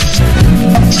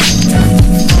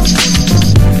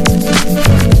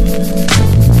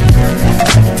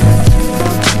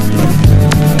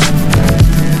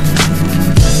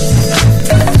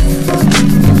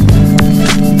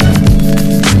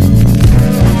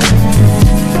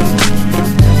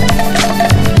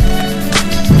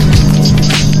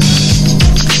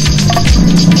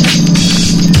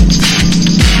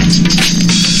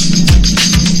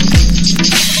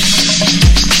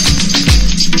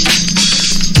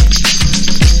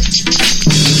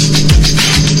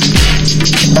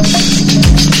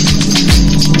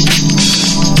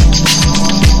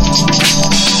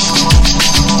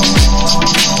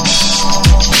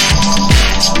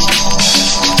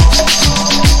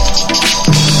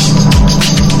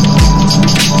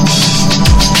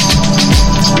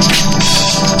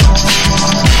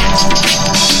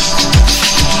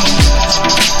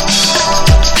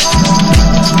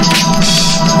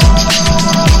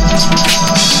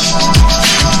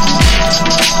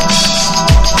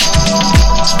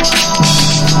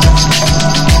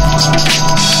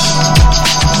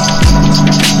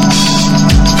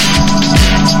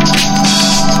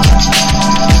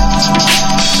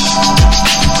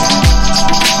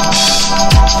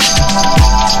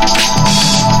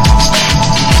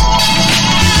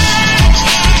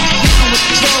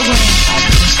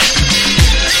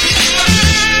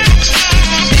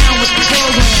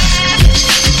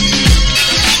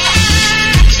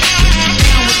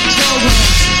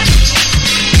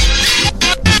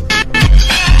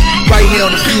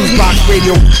 On the Fuse Box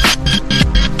Radio.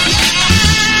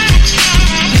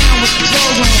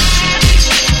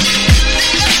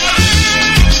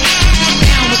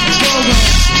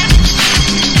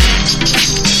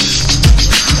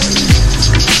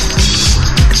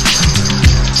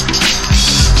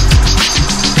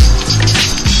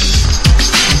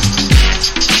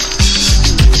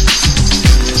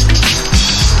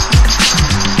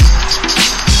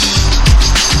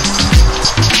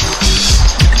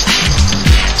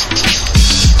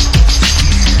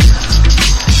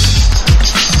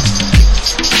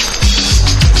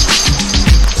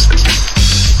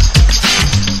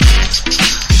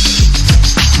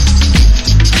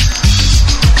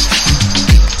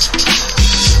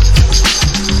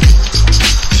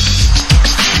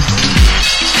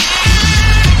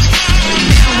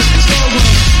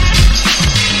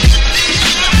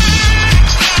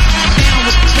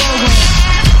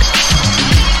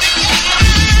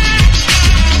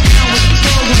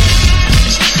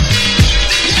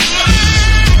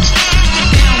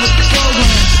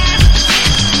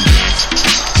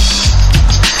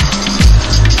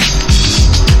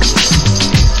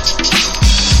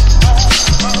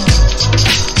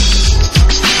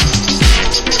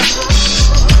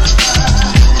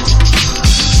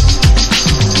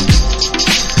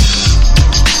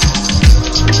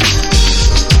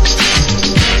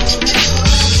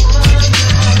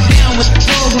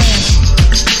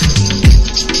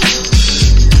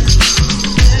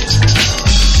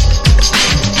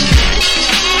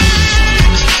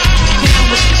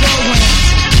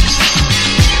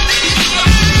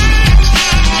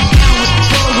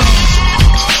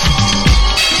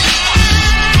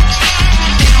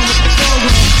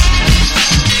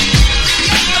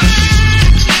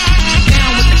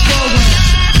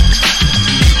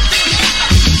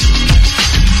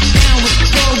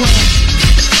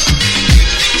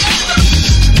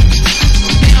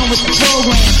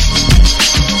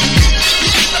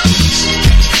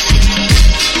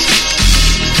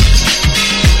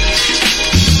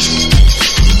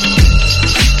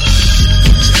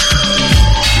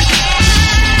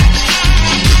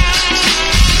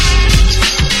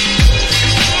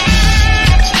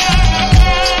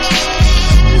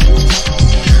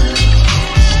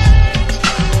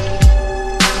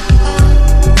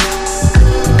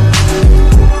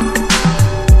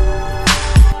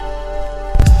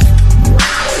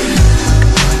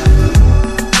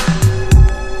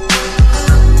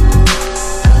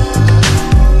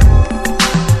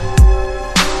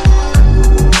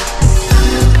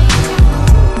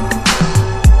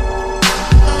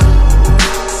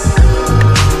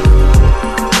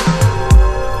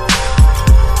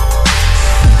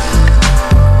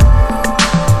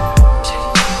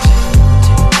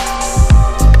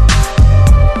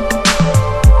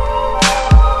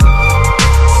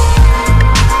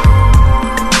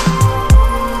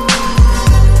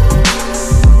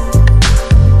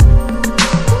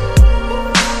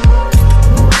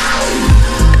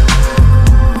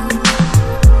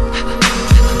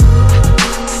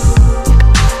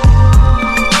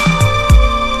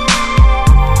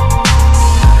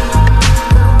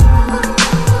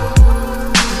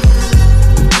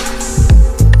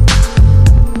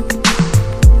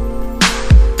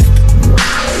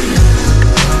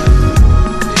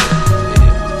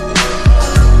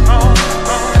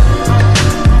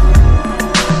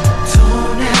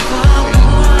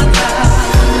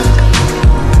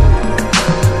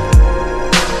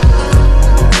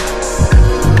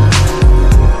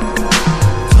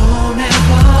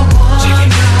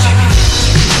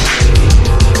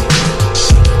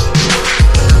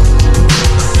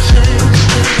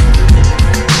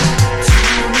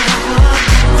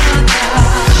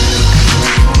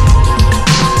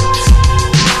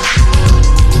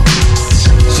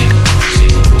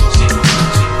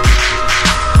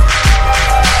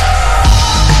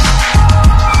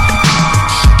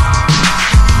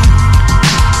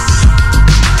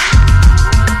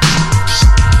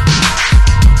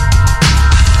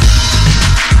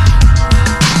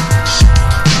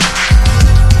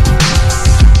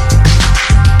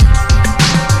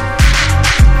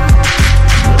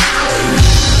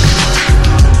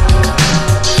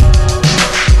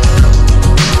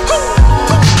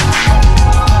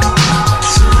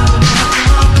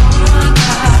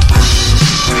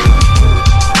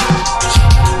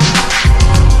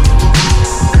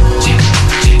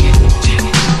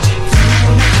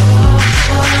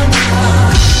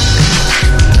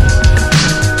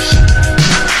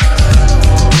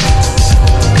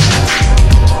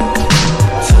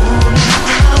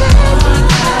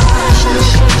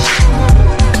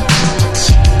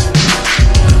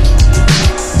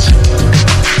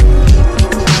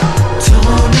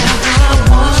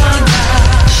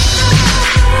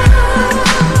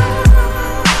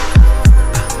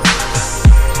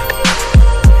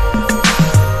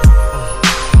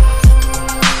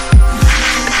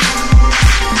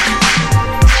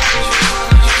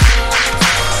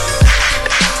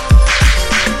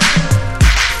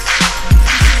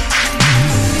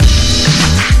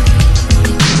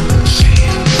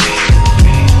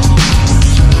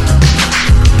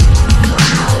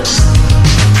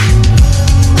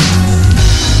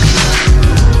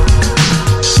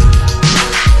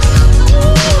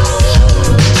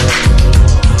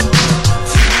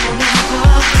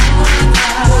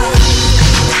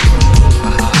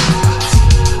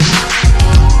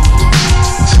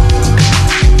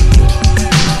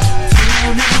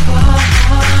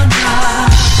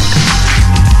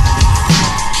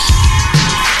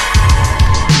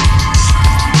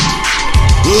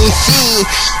 saying?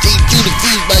 Take you the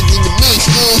Fuse Box in the mix,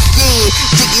 you know what I'm saying?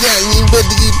 Check it out, you ain't about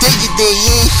to get take it there, you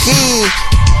know what I'm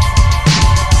saying?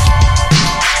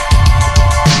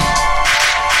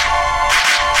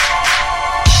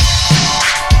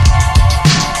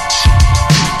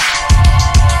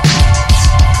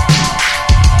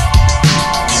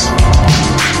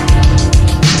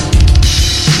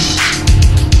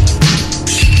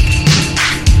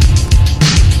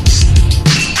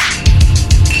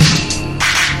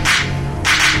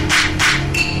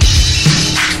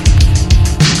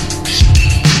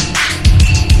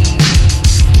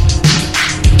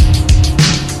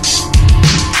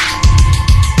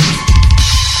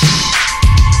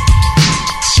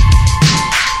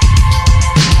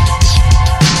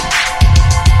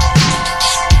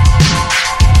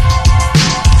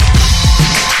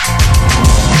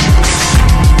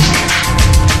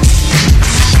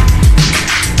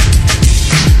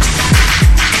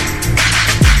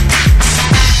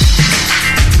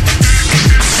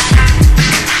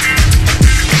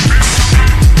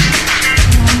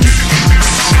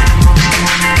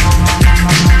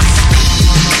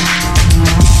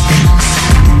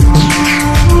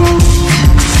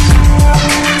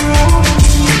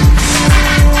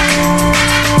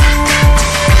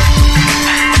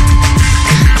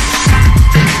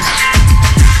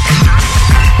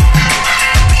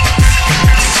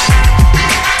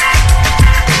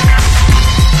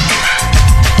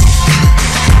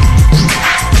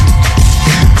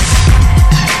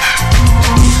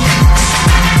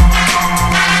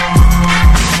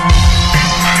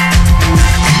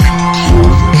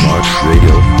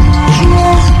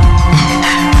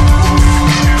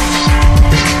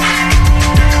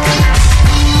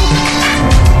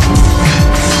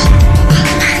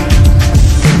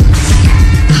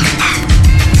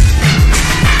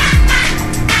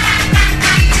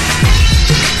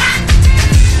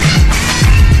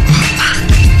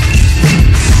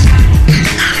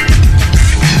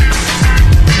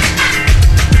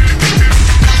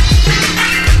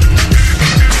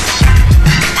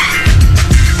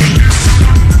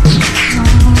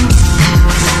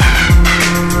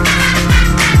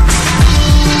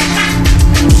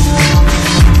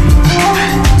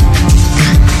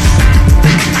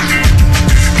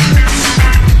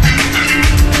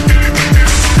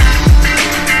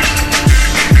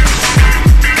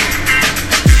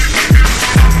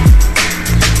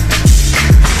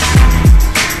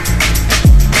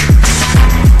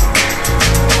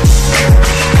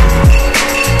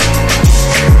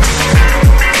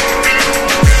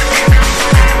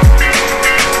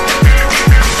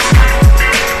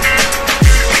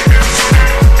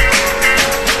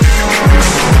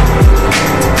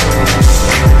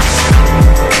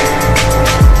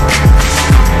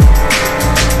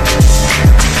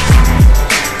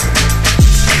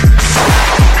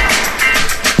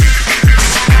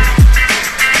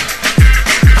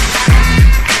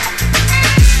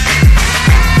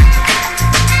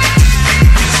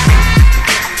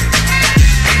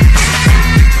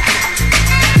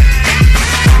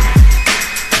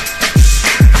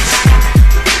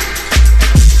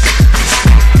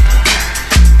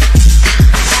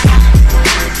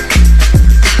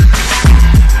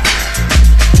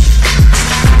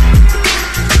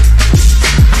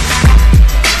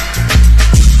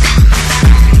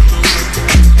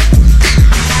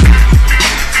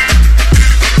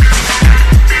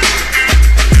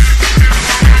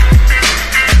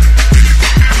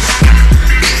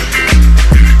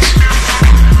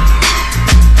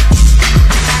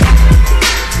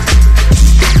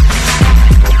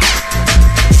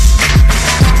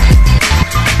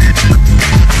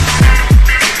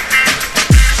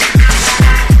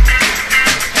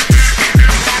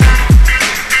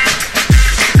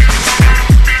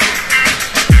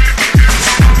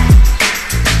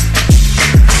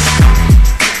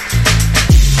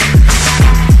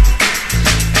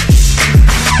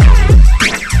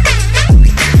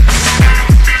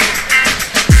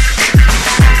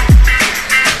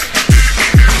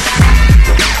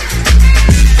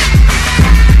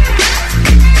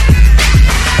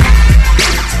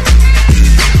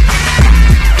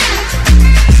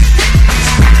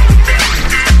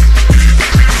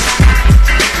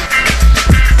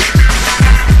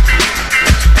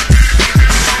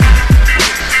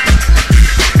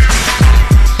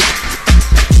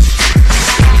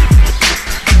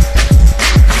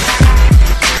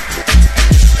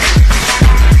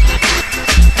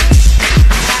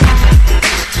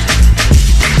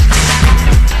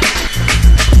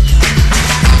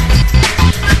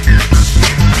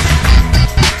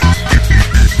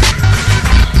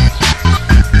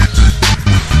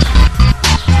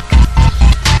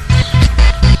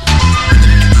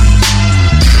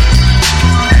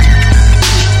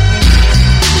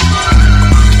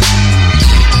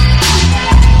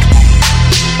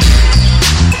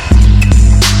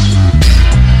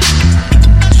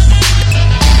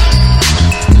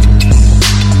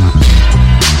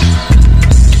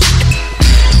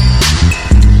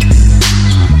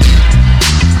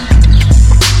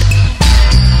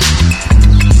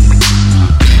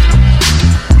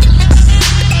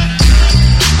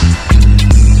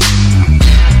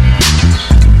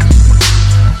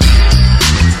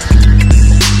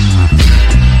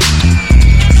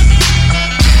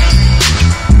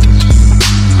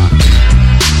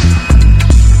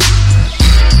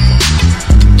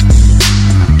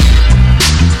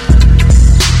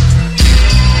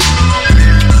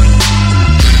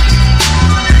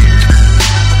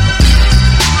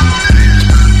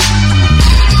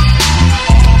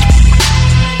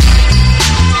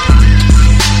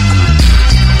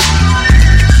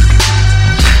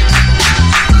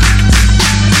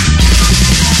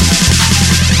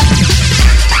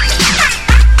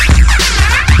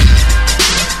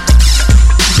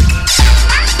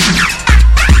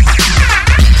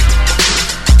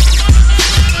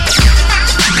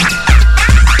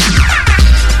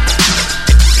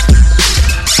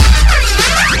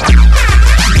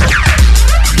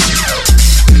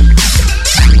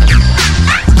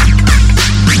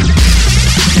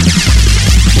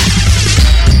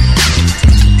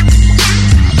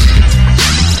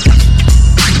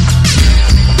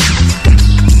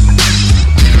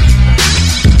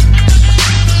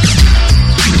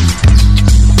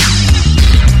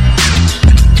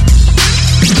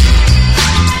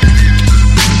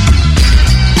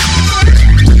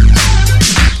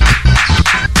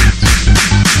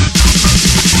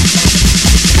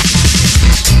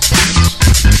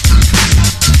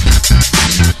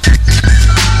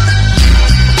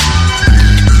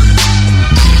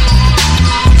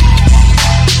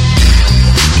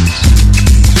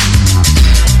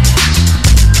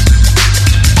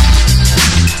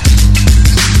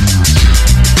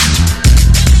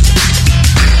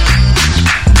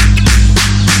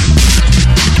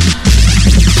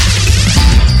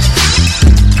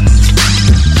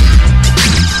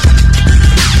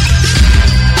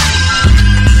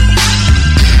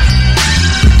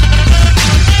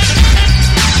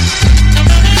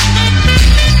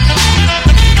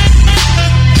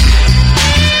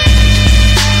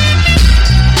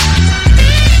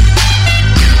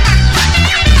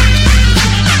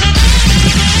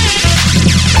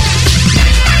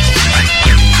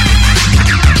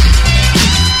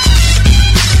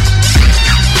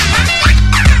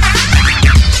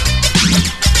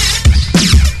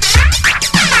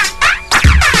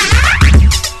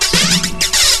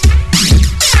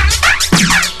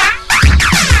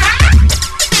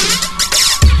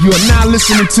 You are now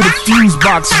listening to the Fuse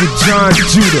Box with John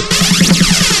Judah.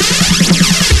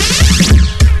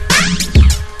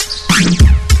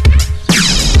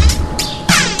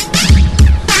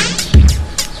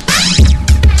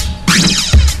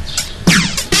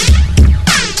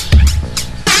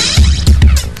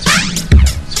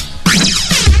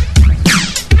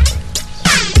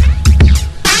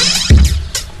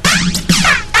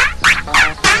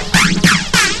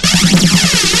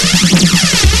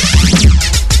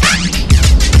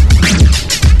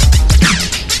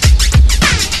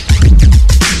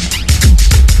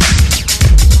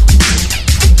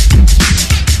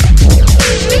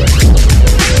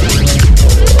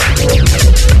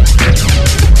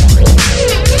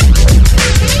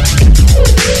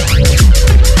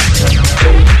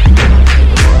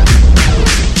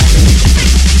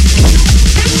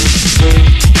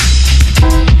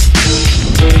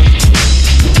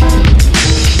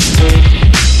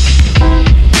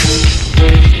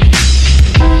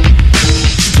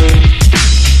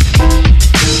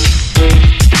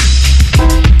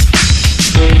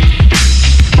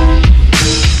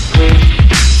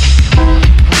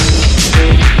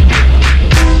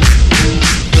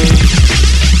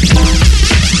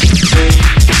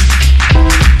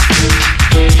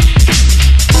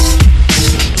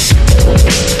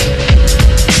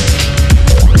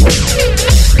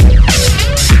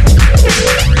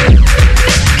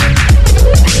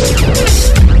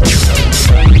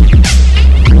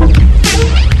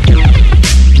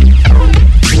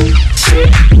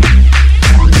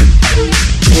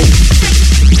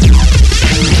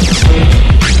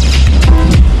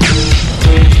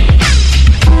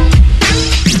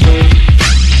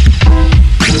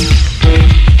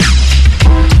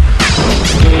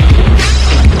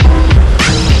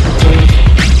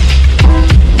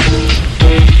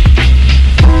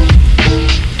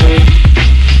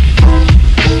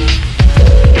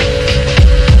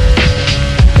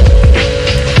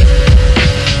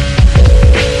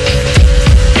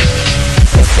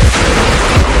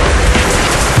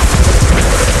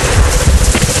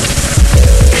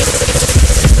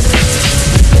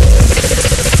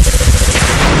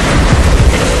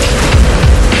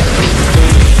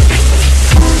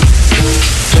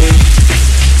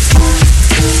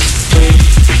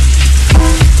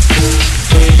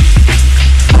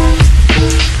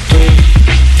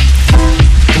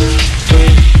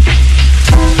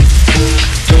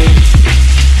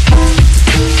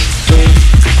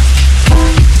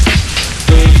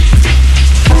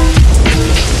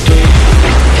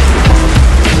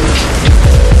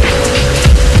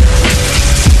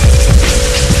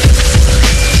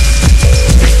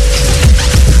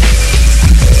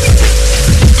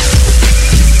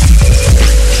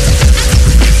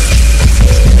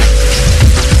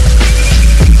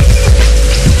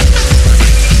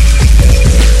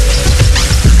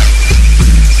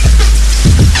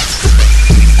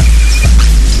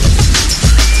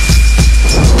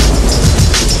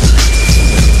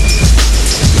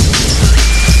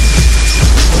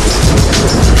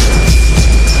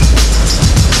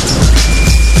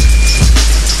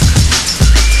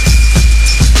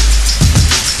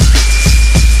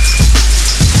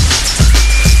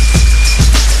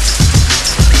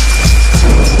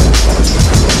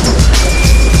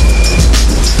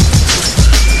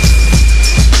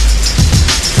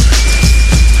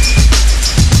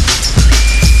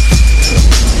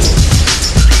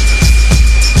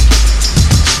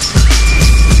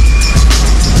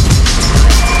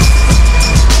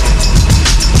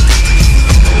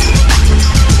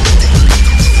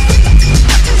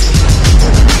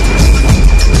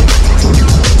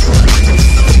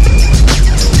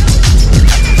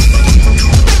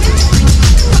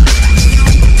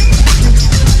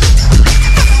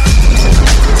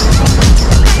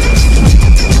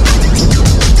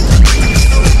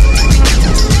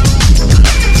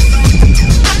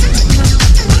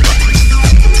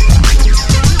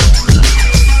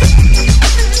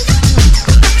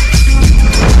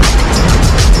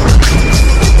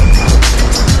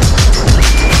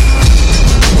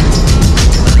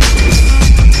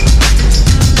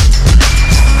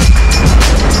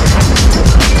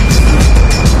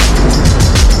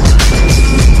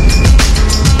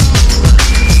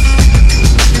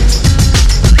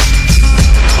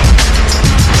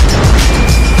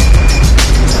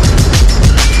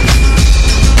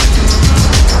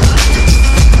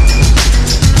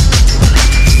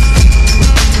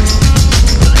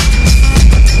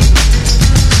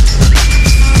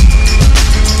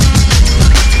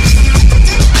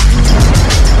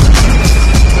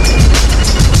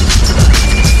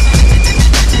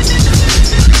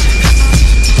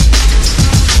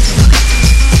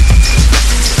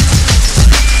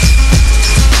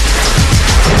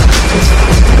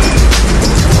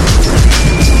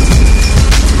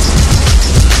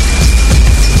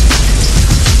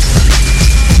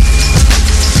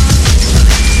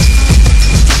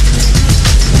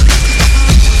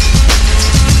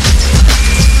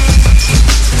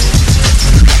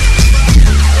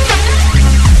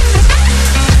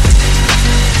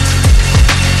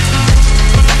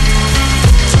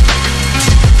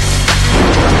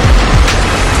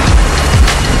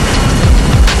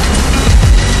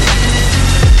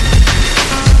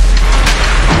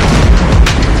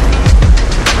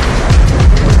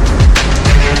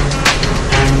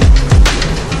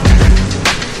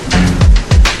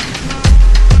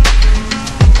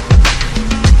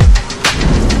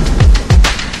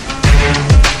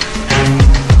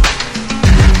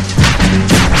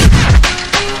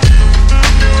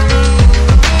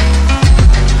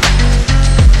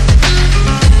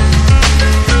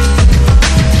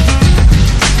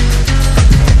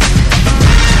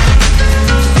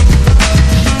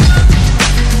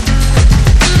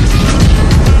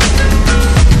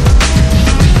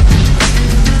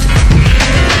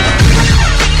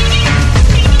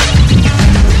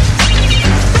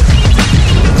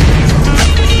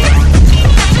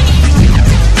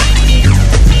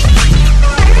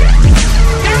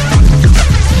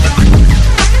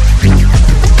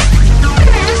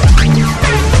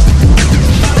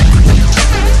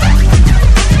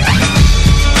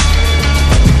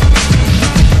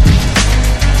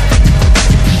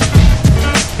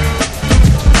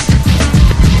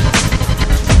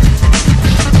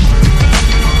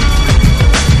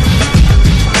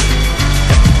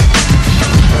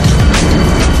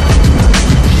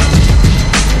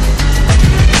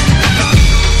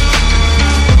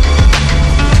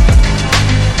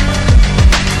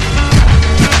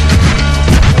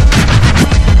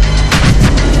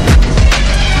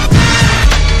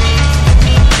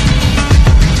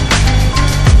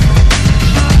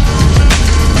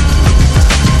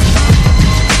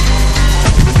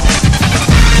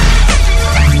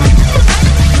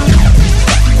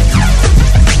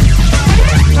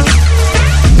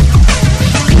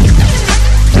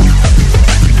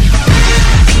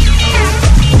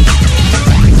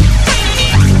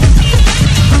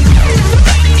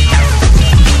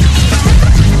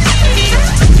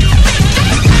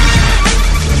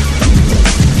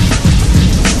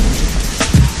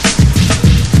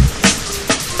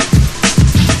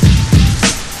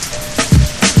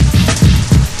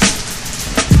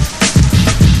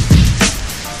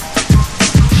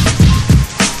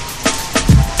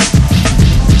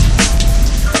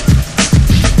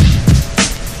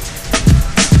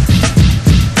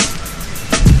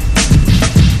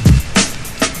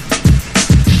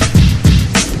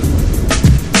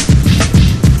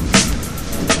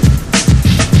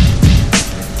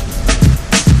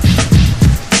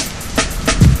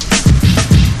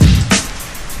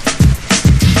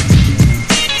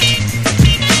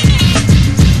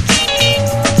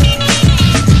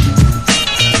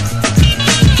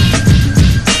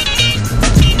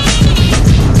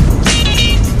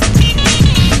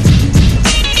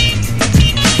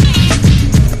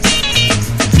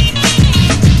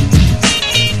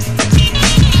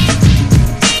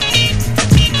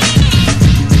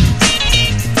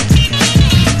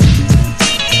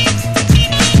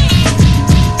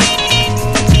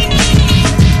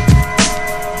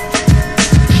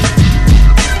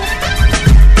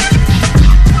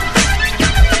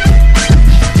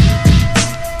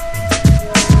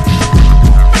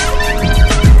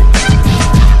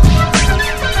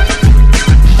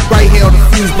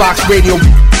 Fusebox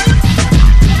Radio.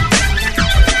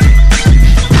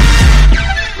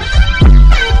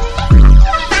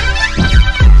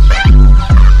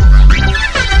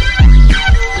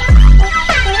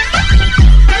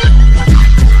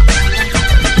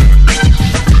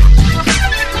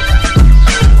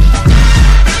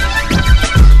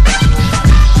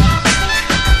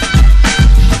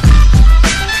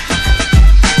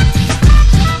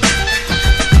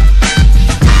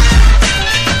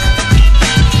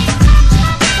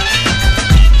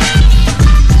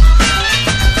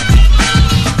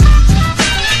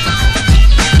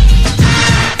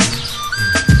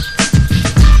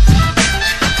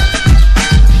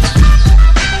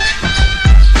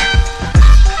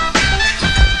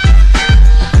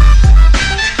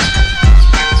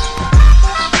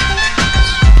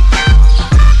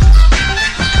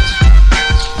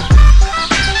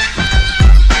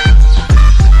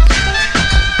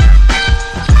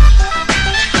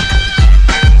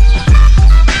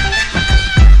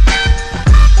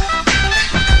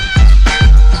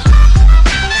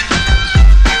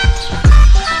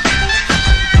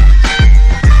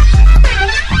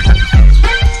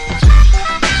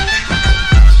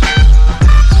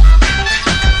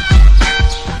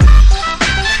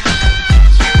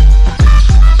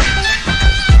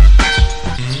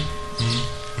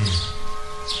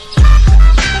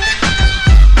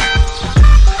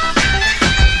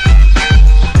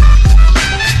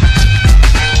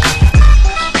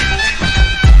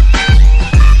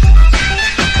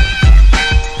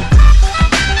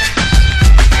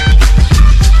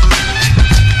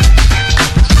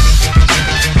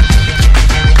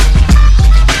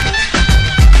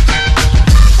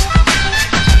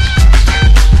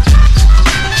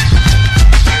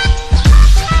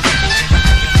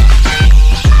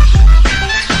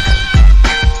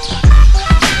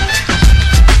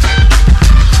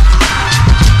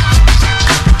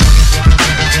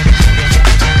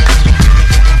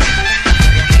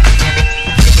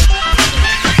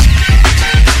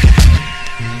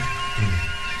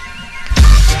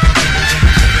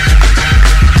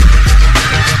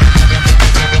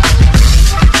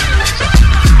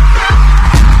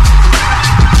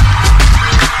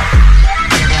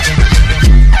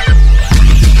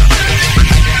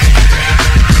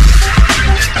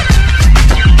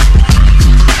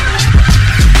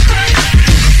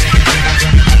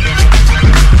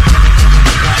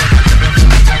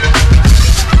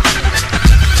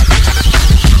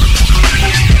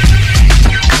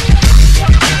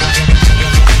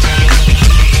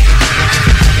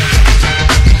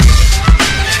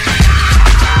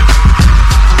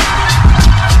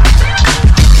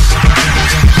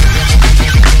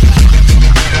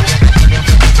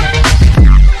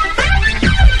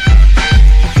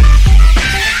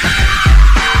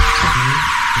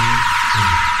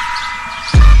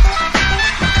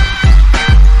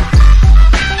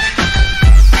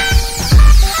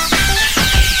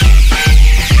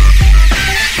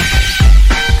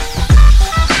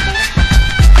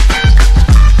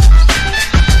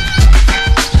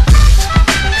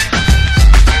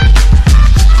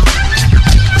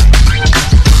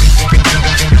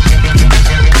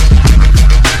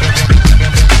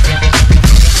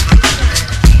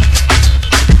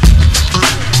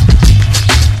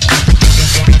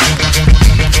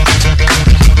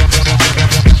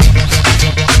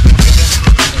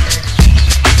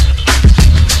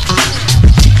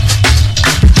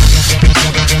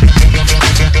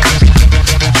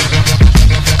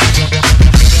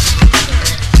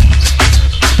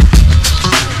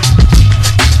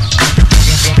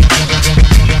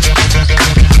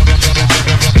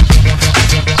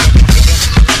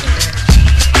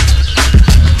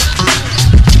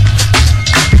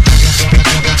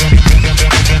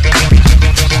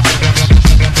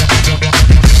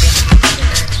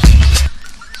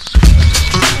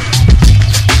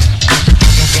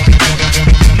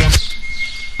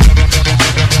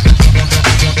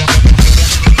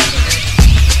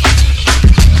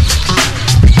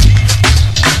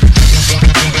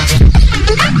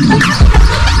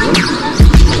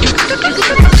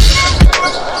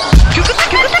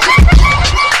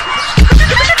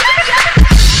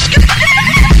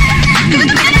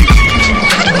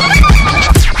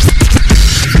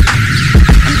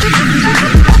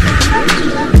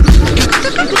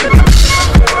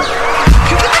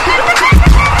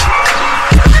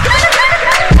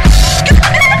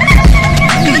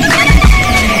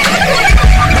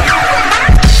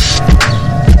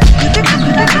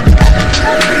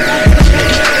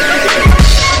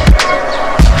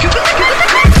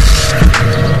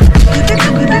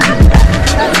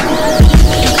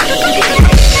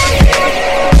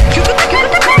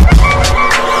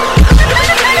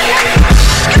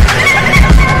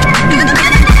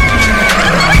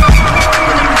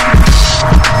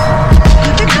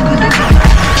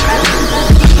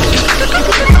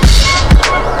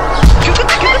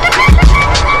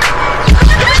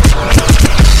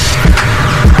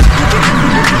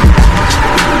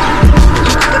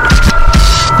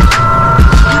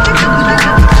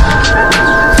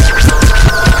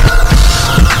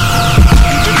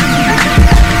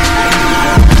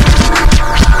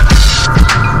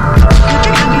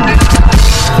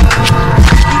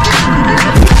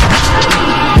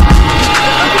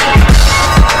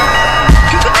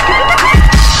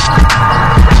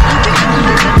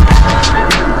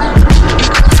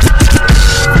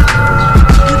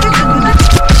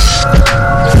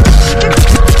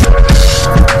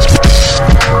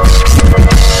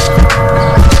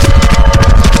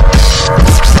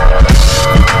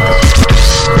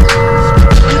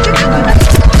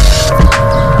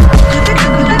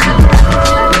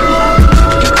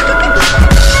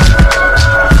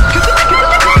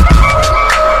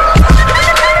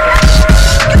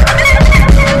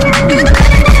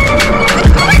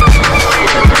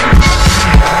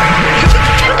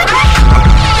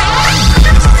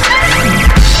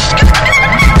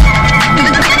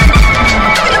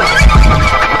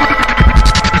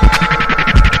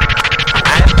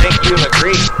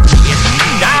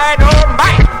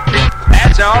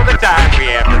 all the time we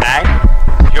have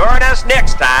tonight. Join us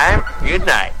next time. Good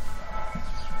night.